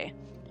 actually.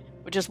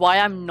 Which is why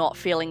I'm not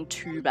feeling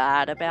too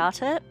bad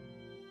about it.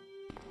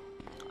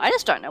 I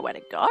just don't know where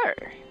to go.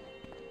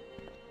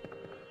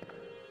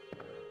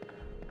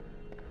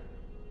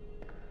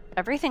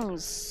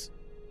 Everything's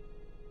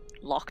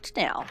locked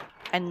now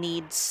and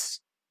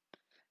needs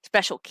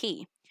special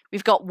key.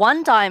 We've got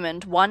 1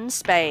 diamond, 1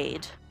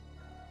 spade,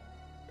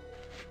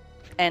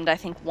 and I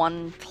think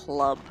 1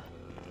 club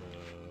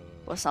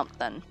or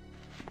something.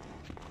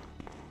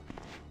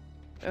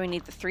 We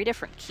need the 3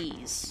 different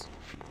keys.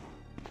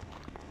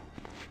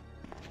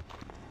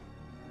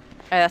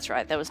 Oh, that's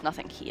right, there was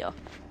nothing here.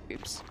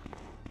 Oops.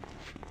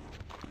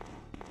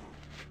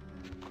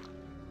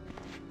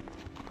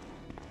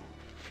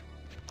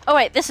 Oh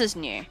wait, this is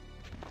new.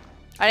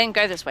 I didn't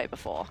go this way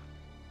before.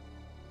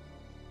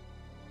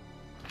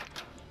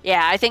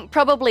 Yeah, I think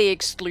probably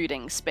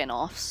excluding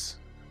spin-offs.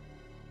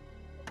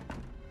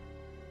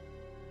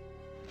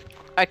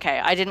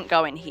 Okay, I didn't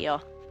go in here.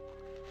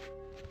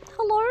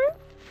 Hello?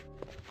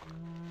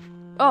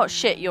 Oh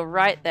shit, you're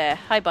right there.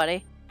 Hi,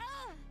 buddy.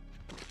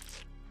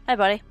 Hi,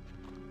 buddy.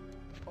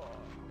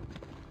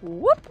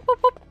 Whoop, whoop,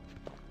 whoop.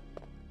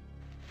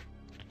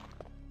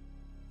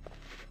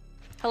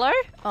 Hello?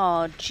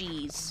 Oh,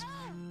 jeez.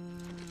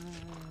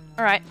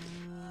 Alright.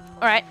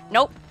 Alright.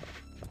 Nope.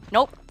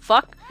 Nope.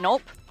 Fuck.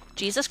 Nope.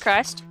 Jesus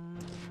Christ.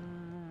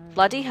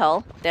 Bloody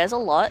hell. There's a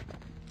lot.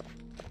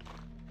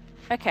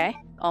 Okay.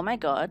 Oh my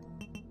god.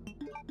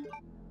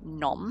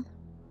 Nom.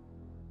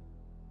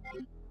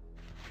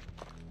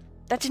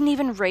 That didn't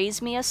even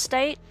raise me a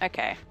state?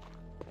 Okay.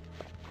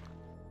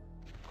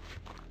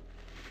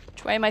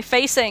 Which way am I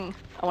facing?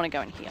 I want to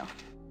go in here.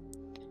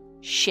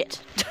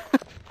 Shit.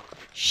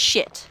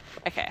 Shit.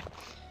 Okay.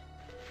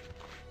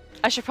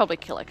 I should probably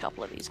kill a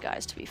couple of these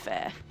guys, to be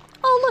fair.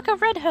 Oh, look, a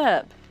red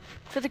herb.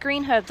 For the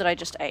green herb that I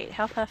just ate.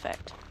 How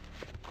perfect.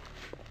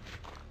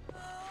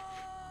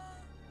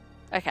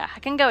 Okay, I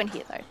can go in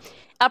here, though.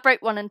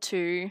 Outbreak 1 and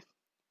 2.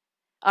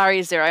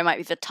 RE0 might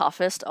be the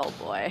toughest. Oh,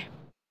 boy.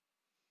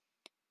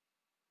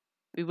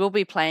 We will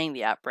be playing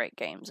the Outbreak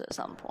games at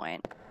some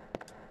point.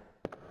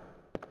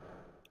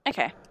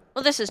 Okay.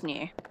 Well, this is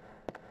new.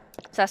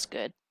 So that's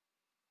good.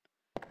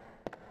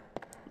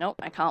 Nope,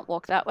 I can't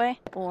walk that way.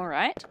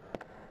 Alright.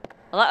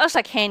 Well, that looks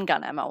like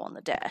handgun ammo on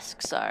the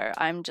desk, so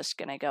I'm just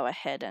gonna go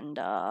ahead and,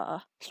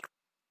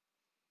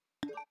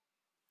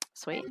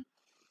 Sweet.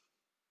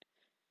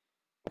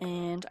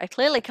 And I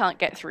clearly can't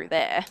get through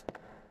there.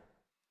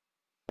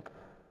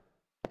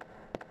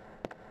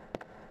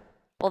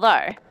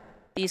 Although,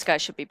 these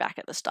guys should be back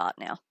at the start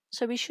now,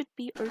 so we should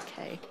be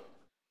okay.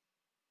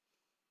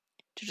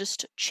 To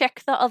just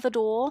check the other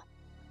door,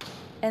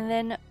 and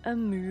then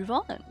move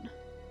on.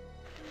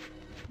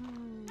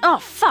 Oh,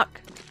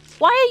 fuck!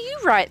 Why are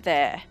you right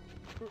there?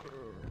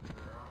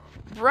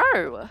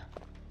 Bro!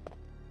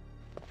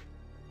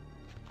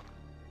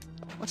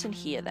 What's in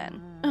here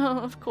then? Oh,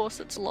 of course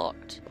it's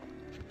locked.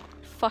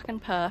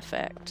 Fucking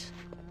perfect.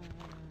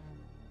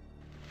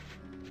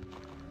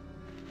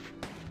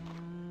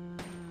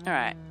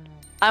 Alright.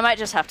 I might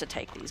just have to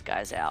take these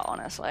guys out,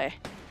 honestly.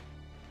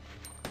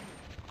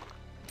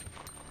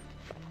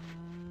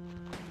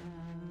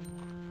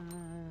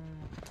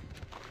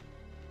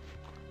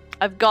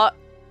 I've got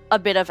a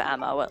bit of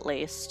ammo, at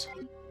least.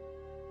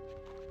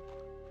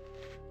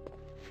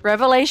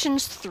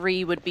 Revelations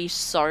 3 would be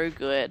so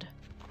good.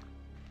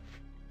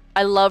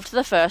 I loved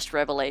the first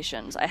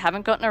Revelations. I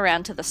haven't gotten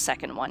around to the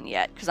second one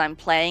yet, because I'm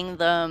playing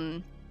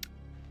them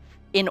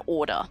in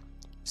order.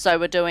 So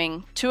we're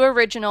doing 2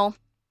 original,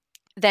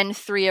 then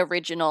 3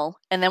 original,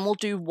 and then we'll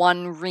do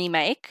 1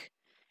 remake,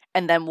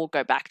 and then we'll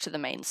go back to the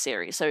main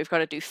series. So we've got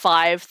to do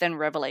 5, then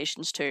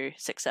Revelations 2,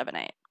 6, 7,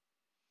 8.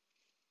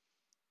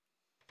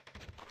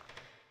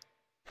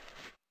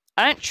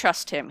 I don't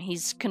trust him.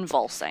 He's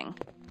convulsing.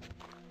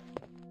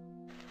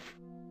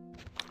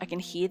 I can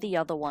hear the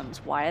other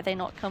ones. Why are they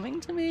not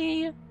coming to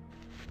me?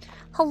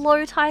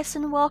 Hello,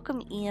 Tyson.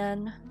 Welcome,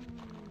 Ian.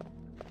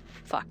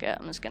 Fuck it.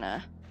 I'm just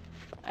gonna...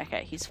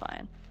 Okay, he's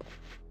fine.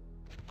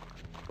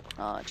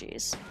 Oh,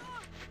 jeez.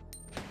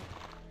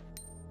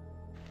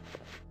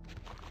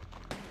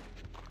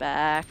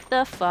 Back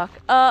the fuck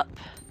up.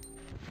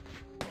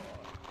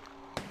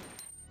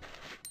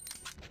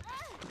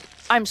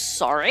 I'm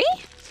sorry?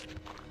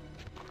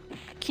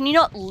 Can you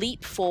not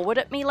leap forward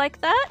at me like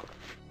that?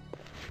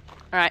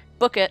 Alright,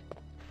 book it.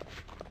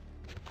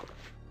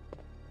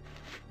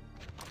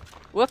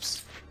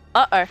 Whoops.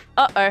 Uh-oh,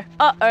 uh-oh,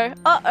 uh-oh,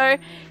 uh-oh.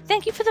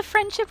 Thank you for the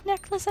friendship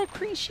necklace, I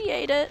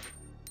appreciate it.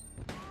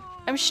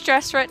 I'm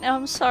stressed right now,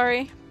 I'm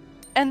sorry.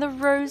 And the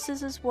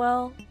roses as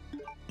well.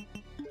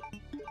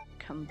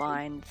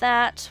 Combine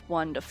that.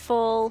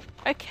 Wonderful.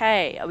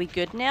 Okay, are we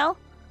good now?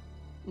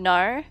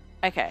 No?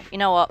 Okay, you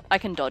know what? I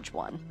can dodge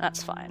one.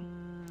 That's fine.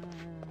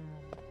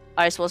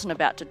 I just wasn't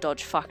about to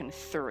dodge fucking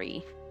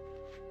 3.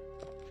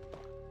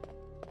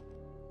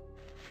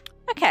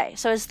 Okay,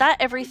 so is that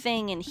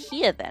everything in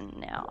here then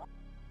now?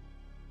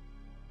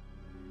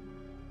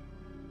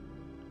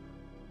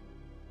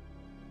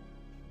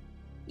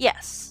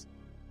 Yes.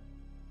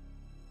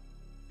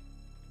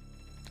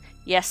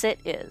 Yes, it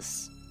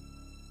is.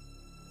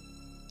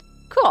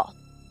 Cool.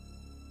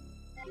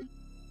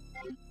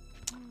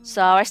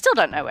 So I still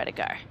don't know where to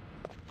go.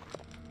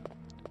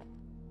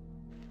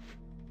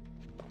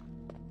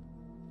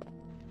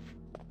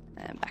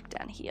 And back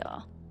down here.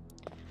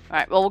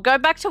 Alright, well, we'll go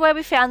back to where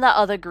we found that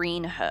other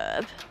green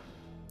herb.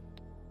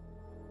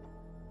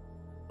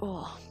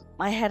 Oh,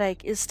 my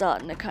headache is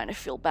starting to kind of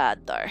feel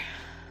bad, though.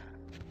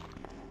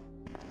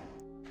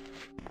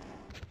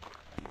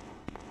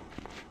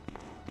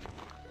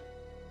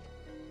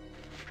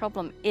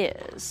 Problem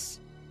is...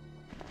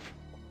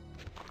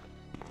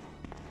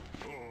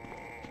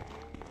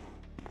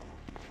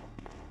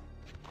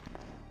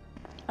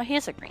 Oh,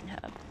 here's a green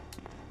herb.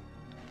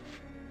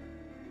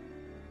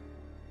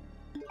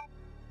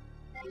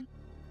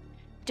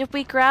 Did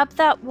we grab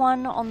that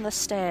one on the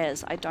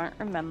stairs? I don't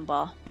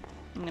remember.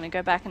 I'm gonna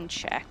go back and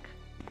check.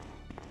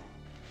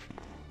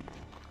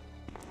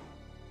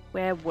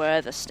 Where were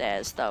the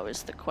stairs, though,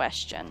 is the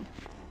question.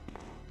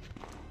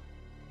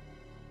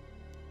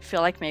 I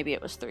feel like maybe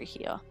it was through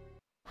here.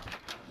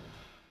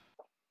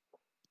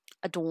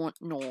 I don't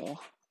know.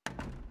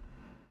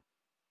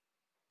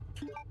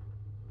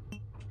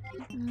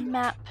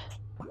 Map.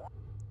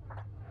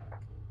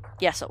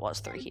 Yes, it was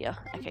through here.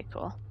 Okay,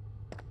 cool.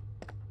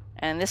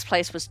 And this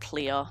place was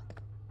clear.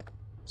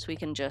 So we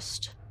can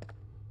just...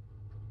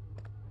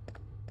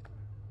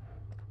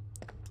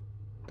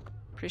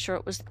 Pretty sure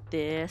it was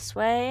this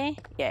way.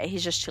 Yeah,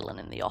 he's just chilling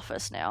in the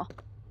office now.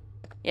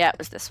 Yeah, it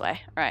was this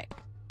way. Alright.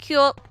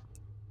 Cool.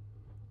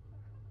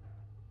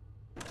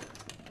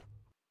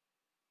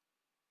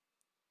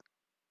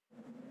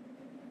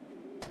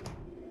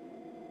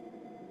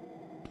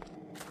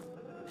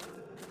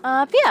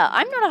 But yeah,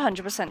 I'm not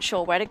 100%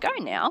 sure where to go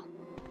now.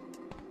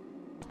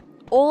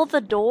 All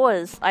the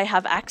doors I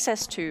have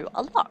access to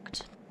are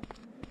locked.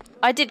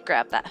 I did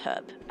grab that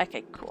herb.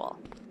 Okay, cool.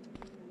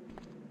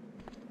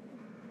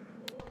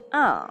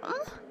 So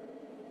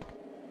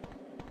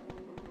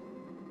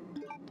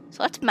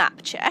let's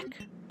map check.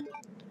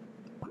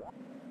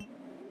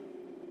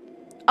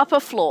 Upper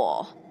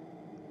floor.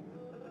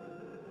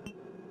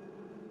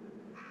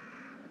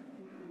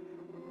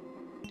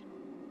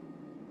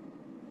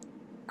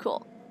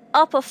 Cool.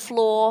 Upper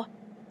floor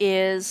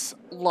is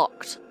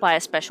locked by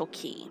a special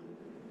key.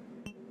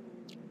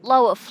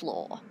 Lower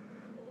floor.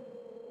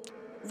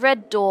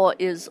 Red door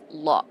is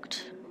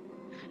locked.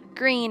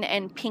 Green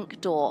and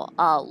pink door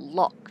are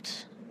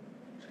locked.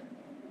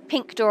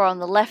 Pink door on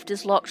the left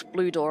is locked.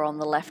 Blue door on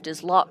the left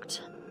is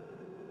locked.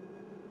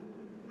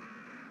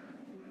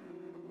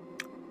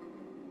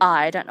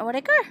 I don't know where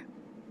to go.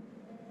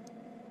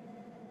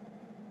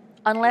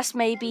 Unless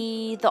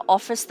maybe the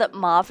office that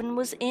Marvin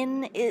was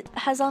in, it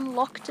has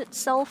unlocked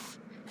itself,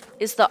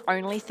 is the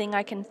only thing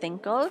I can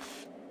think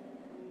of.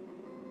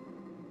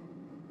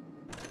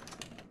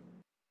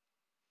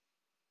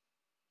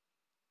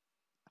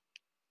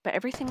 But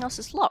everything else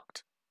is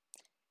locked.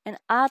 And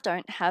I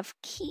don't have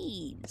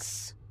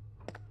keys.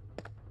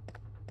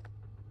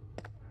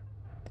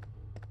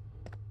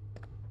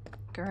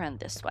 Go around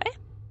this way.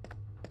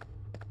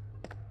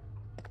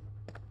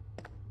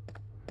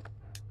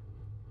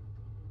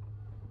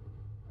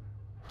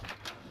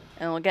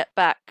 And we'll get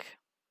back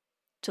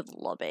to the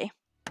lobby.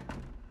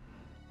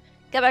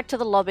 Get back to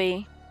the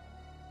lobby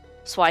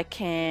so I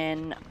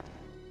can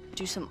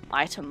do some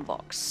item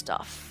box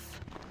stuff.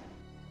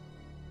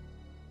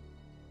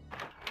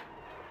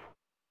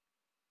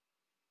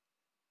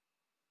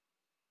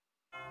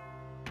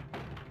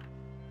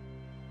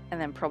 And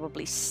then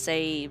probably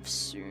save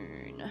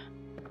soon.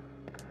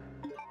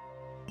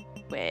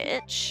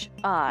 Which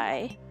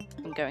I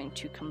am going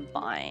to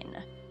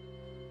combine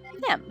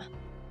them.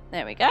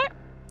 There we go.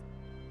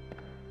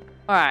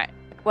 Alright.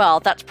 Well,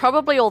 that's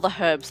probably all the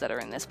herbs that are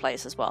in this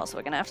place as well, so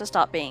we're going to have to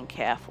start being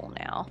careful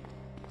now.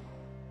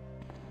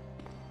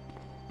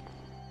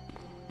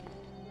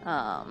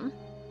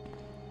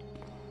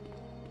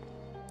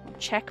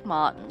 Check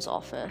Martin's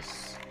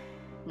office.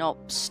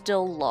 Nope,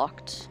 still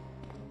locked.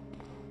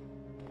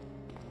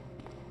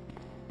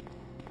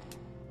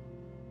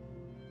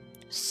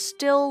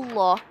 Still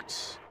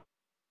locked.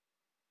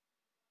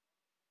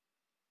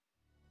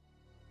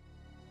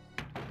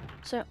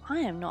 So I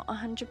am not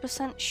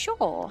 100%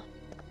 sure.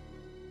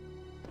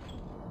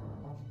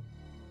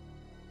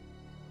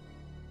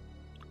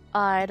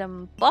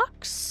 Item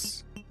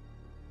box.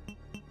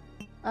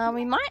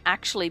 We might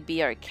actually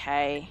be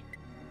okay.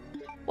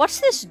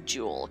 What's this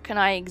jewel? Can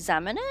I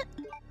examine it?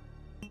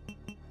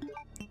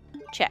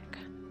 Check.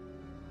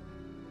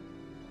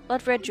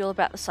 Blood red jewel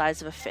about the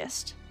size of a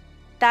fist.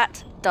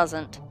 That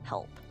doesn't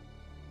help.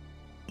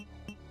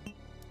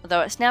 Although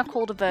it's now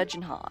called a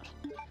virgin heart.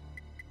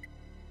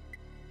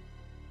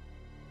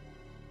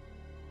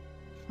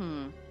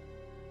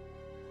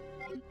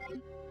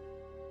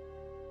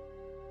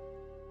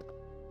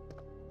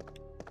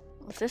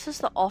 If this is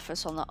the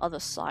office on the other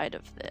side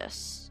of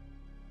this,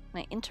 can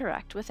I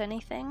interact with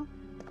anything?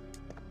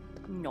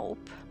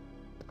 Nope.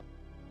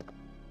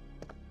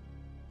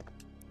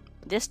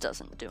 This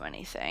doesn't do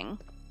anything.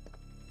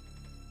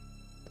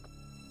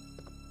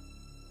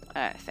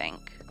 I don't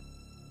think.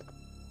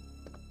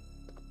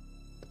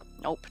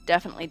 Nope,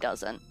 definitely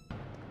doesn't.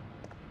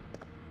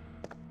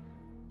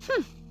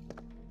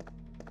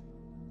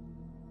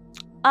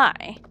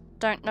 I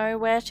don't know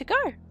where to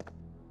go.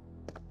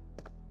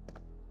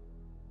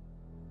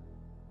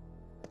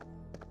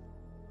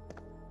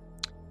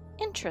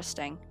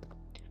 Interesting.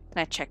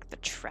 Can I check the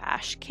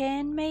trash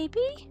can,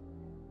 maybe?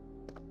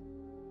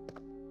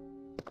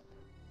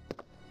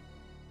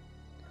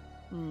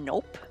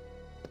 Nope.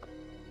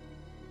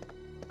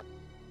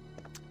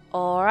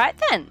 Alright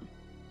then.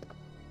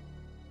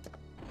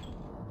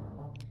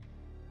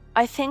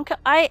 I think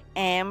I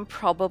am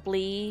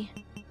probably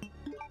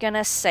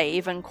gonna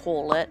save and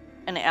call it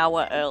an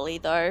hour early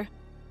though.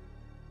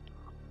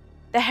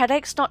 The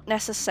headache's not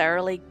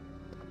necessarily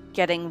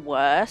getting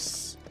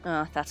worse.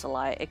 Oh, that's a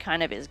lie. It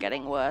kind of is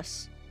getting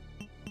worse.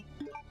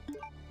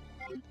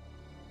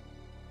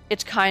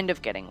 It's kind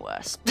of getting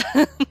worse.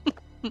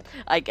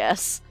 I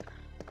guess.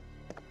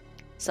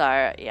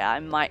 So, yeah, I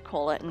might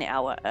call it an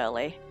hour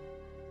early.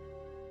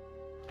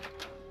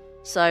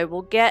 So,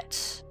 we'll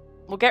get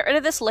rid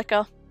of this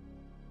liquor.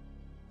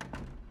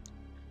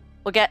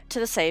 We'll get to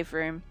the save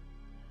room.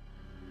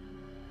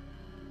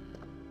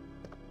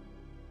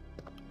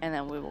 And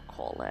then we will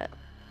call it.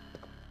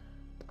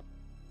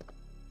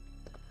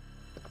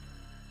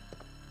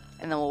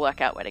 And then we'll work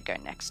out where to go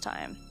next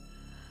time.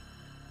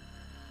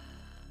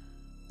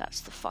 That's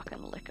the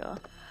fucking liquor.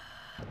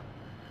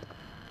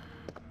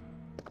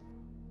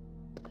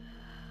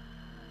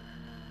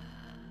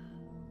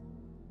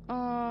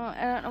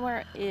 I don't know where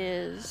it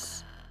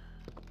is.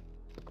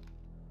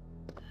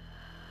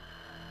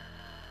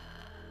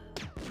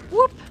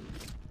 Whoop!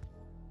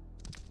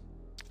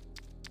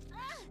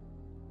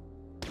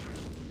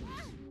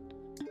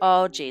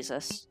 Oh,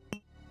 Jesus.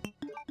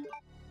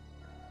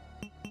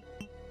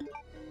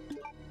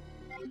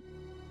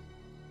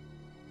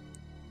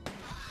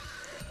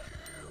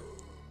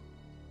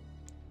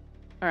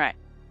 Alright.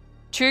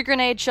 2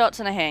 grenade shots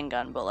and a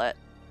handgun bullet.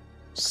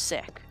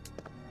 Sick.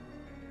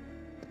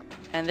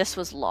 And this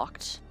was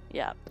locked.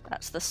 Yep,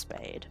 that's the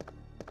spade.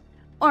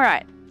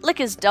 Alright,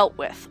 liquor's dealt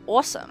with.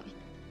 Awesome.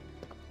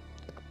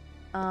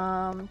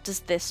 Does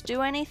this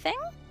do anything?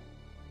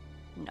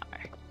 No.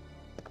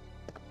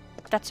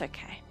 That's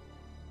okay.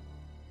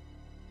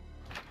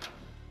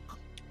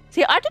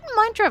 See, I didn't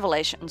mind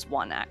Revelations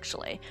 1,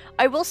 actually.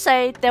 I will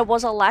say there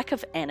was a lack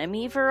of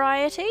enemy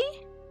variety.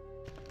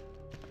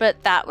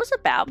 But that was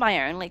about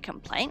my only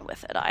complaint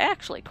with it. I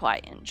actually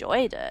quite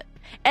enjoyed it.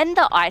 And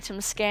the item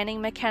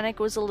scanning mechanic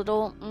was a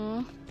little,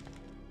 but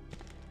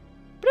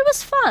it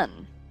was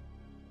fun.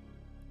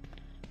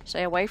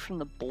 Stay away from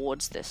the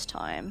boards this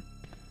time.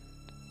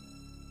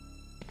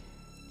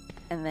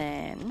 And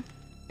then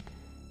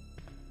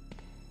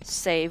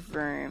save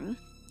room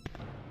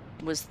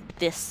was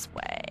this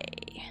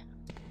way.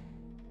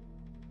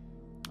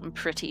 I'm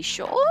pretty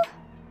sure.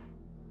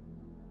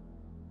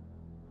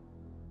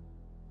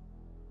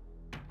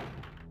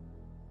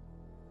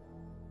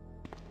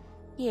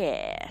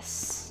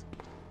 Yes.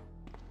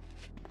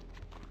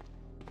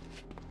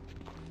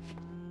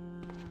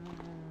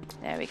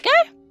 There we go.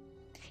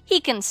 He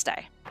can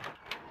stay.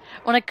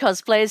 Want to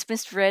cosplay as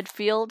Mr.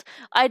 Redfield?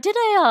 I did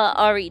a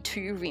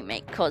RE2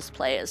 remake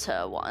cosplay as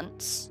her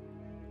once.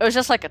 It was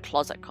just like a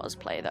closet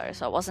cosplay though,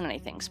 so it wasn't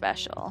anything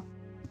special.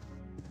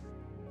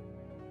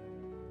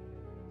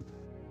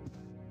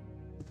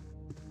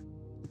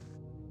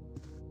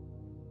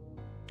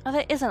 Oh,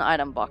 there is an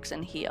item box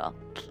in here.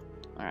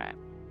 Alright.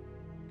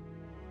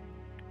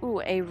 Ooh,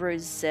 a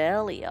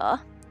Roselia.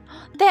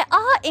 There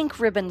are ink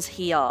ribbons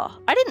here.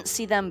 I didn't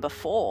see them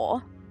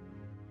before.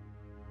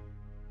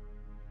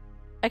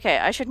 Okay,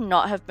 I should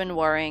not have been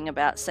worrying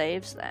about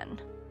saves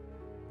then.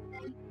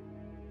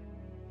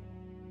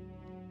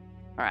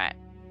 Alright.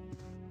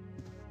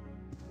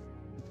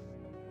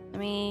 Let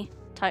me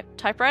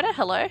typewriter?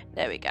 Hello?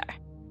 There we go.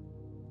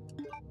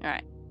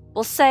 Alright.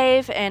 We'll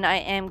save, and I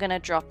am gonna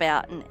drop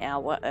out an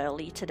hour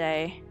early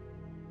today.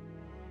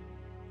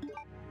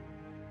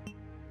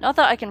 Not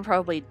that I can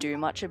probably do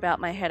much about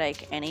my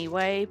headache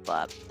anyway,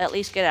 but at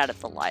least get out of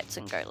the lights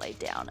and go lay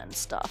down and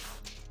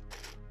stuff.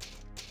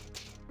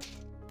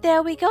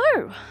 There we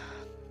go.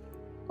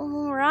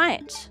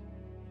 Alright.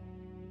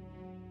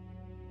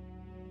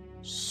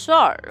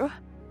 So,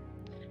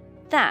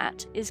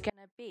 that is going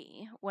to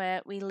be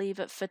where we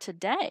leave it for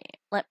today.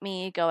 Let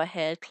me go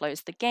ahead,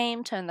 close the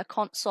game, turn the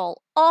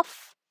console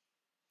off.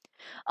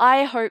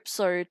 I hope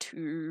so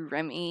too,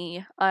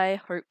 Remy.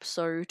 I hope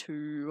so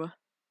too.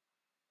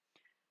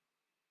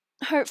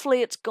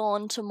 Hopefully it's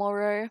gone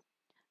tomorrow.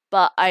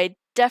 But I'm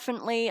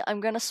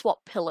going to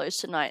swap pillows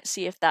tonight,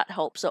 see if that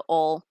helps at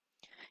all.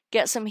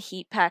 Get some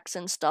heat packs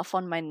and stuff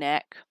on my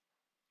neck.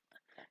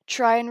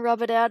 Try and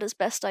rub it out as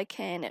best I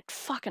can. It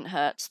fucking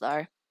hurts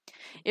though.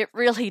 It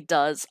really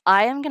does.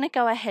 I am going to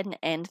go ahead and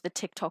end the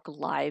TikTok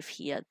live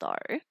here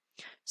though.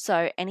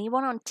 So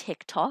anyone on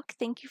TikTok,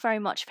 thank you very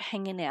much for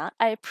hanging out.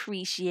 I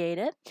appreciate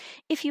it.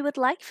 If you would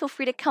like, feel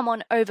free to come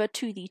on over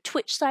to the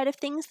Twitch side of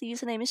things. The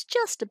username is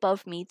just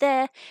above me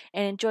there,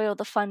 and enjoy all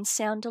the fun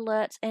sound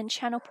alerts and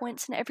channel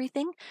points and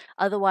everything.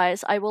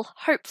 Otherwise, I will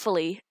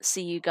hopefully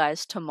see you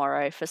guys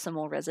tomorrow for some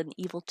more Resident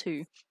Evil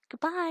 2.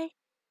 Goodbye.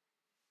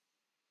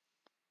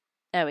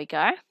 There we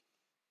go.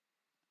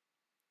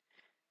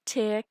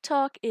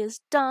 TikTok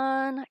is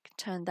done. I can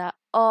turn that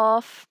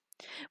off.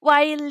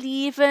 Why are you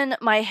leaving?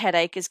 My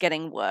headache is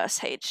getting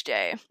worse,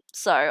 HJ.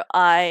 So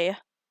I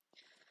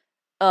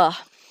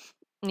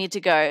need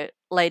to go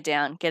lay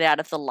down, get out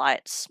of the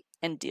lights,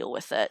 and deal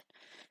with it.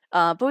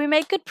 But we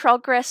made good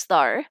progress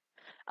though.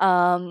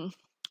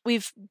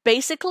 We've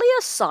basically,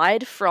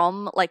 aside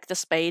from like the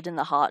spade and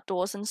the heart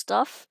doors and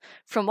stuff,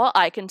 from what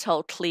I can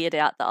tell, cleared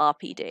out the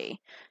RPD.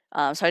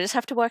 So I just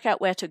have to work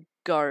out where to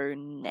go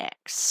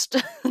next.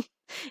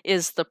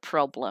 Is the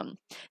problem.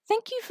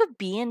 Thank you for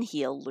being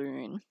here,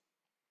 Loon.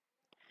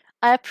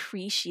 I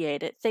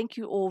appreciate it. Thank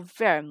you all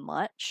very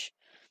much.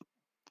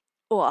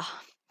 Oh,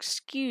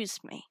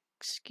 excuse me.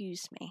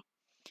 Excuse me.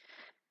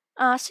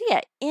 So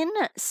yeah, in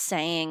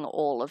saying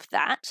all of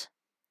that,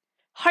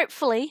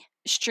 hopefully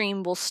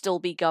stream will still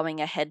be going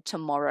ahead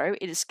tomorrow.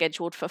 It is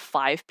scheduled for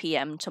 5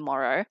 p.m.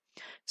 tomorrow.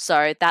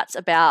 So that's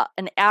about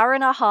an hour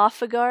and a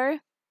half ago,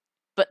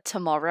 but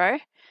tomorrow.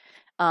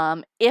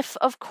 If,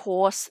 of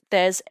course,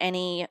 there's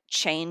any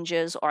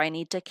changes or I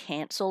need to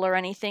cancel or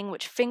anything,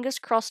 which fingers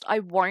crossed I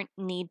won't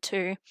need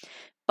to,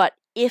 but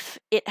if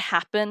it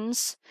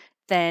happens,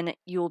 then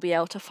you'll be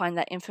able to find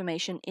that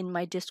information in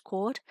my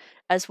Discord,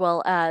 as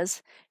well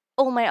as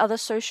all my other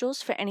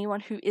socials for anyone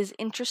who is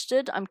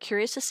interested. I'm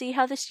curious to see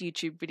how this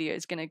YouTube video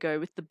is going to go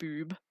with the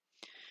boob.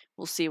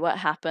 We'll see what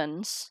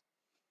happens.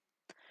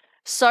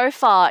 So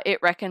far, it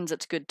reckons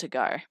it's good to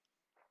go.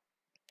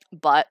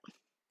 But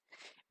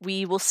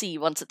we will see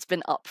once it's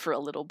been up for a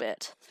little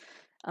bit.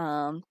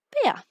 But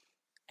yeah,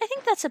 I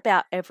think that's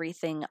about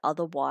everything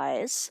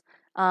otherwise.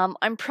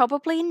 I'm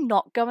probably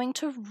not going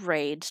to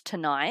raid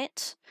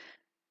tonight.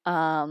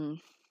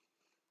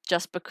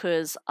 Just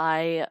because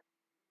I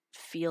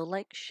feel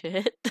like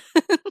shit.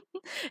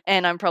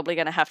 And I'm probably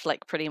going to have to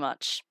like pretty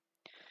much...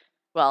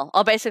 Well,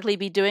 I'll basically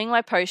be doing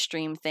my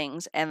post-stream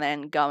things and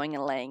then going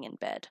and laying in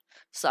bed.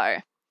 So,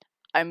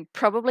 I'm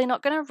probably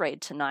not going to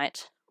raid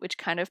tonight, which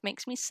kind of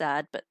makes me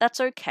sad, but that's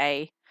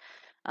okay.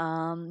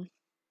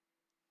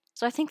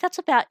 So I think that's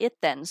about it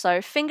then.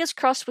 So fingers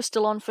crossed we're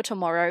still on for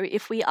tomorrow.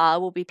 If we are,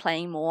 we'll be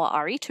playing more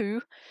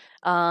RE2.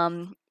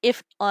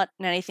 If not,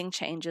 anything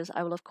changes,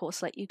 I will of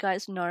course let you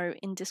guys know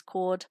in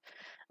Discord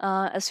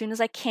as soon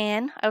as I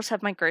can. I also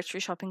have my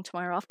grocery shopping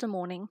tomorrow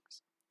morning.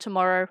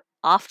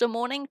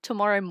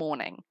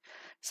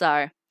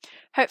 So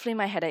hopefully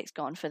my headache's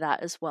gone for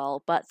that as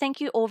well. But thank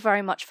you all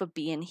very much for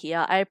being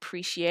here. I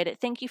appreciate it.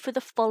 Thank you for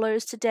the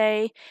follows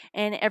today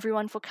and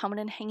everyone for coming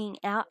and hanging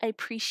out. I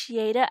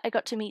appreciate it. I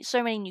got to meet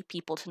so many new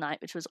people tonight,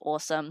 which was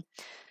awesome.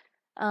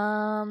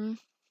 Yeah.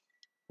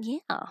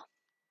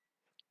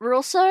 We're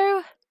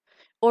also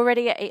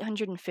already at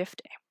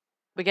 850.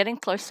 We're getting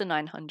close to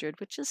 900,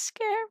 which is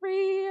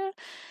scary.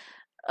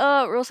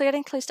 We're also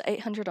getting close to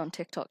 800 on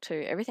TikTok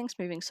too. Everything's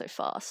moving so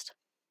fast.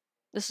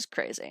 This is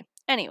crazy.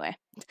 Anyway,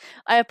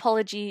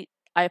 apologies.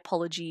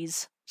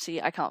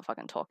 See, I can't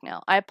fucking talk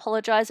now. I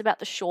apologize about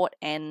the short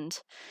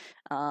end.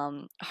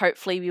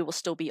 Hopefully we will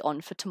still be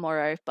on for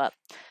tomorrow, but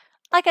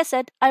like I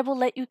said, I will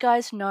let you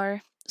guys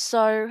know.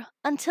 So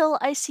until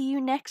I see you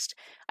next,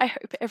 I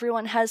hope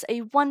everyone has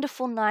a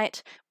wonderful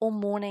night or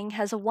morning,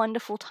 has a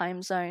wonderful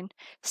time zone.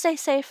 Stay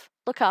safe,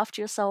 look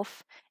after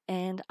yourself,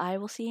 and I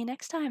will see you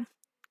next time.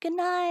 Good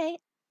night.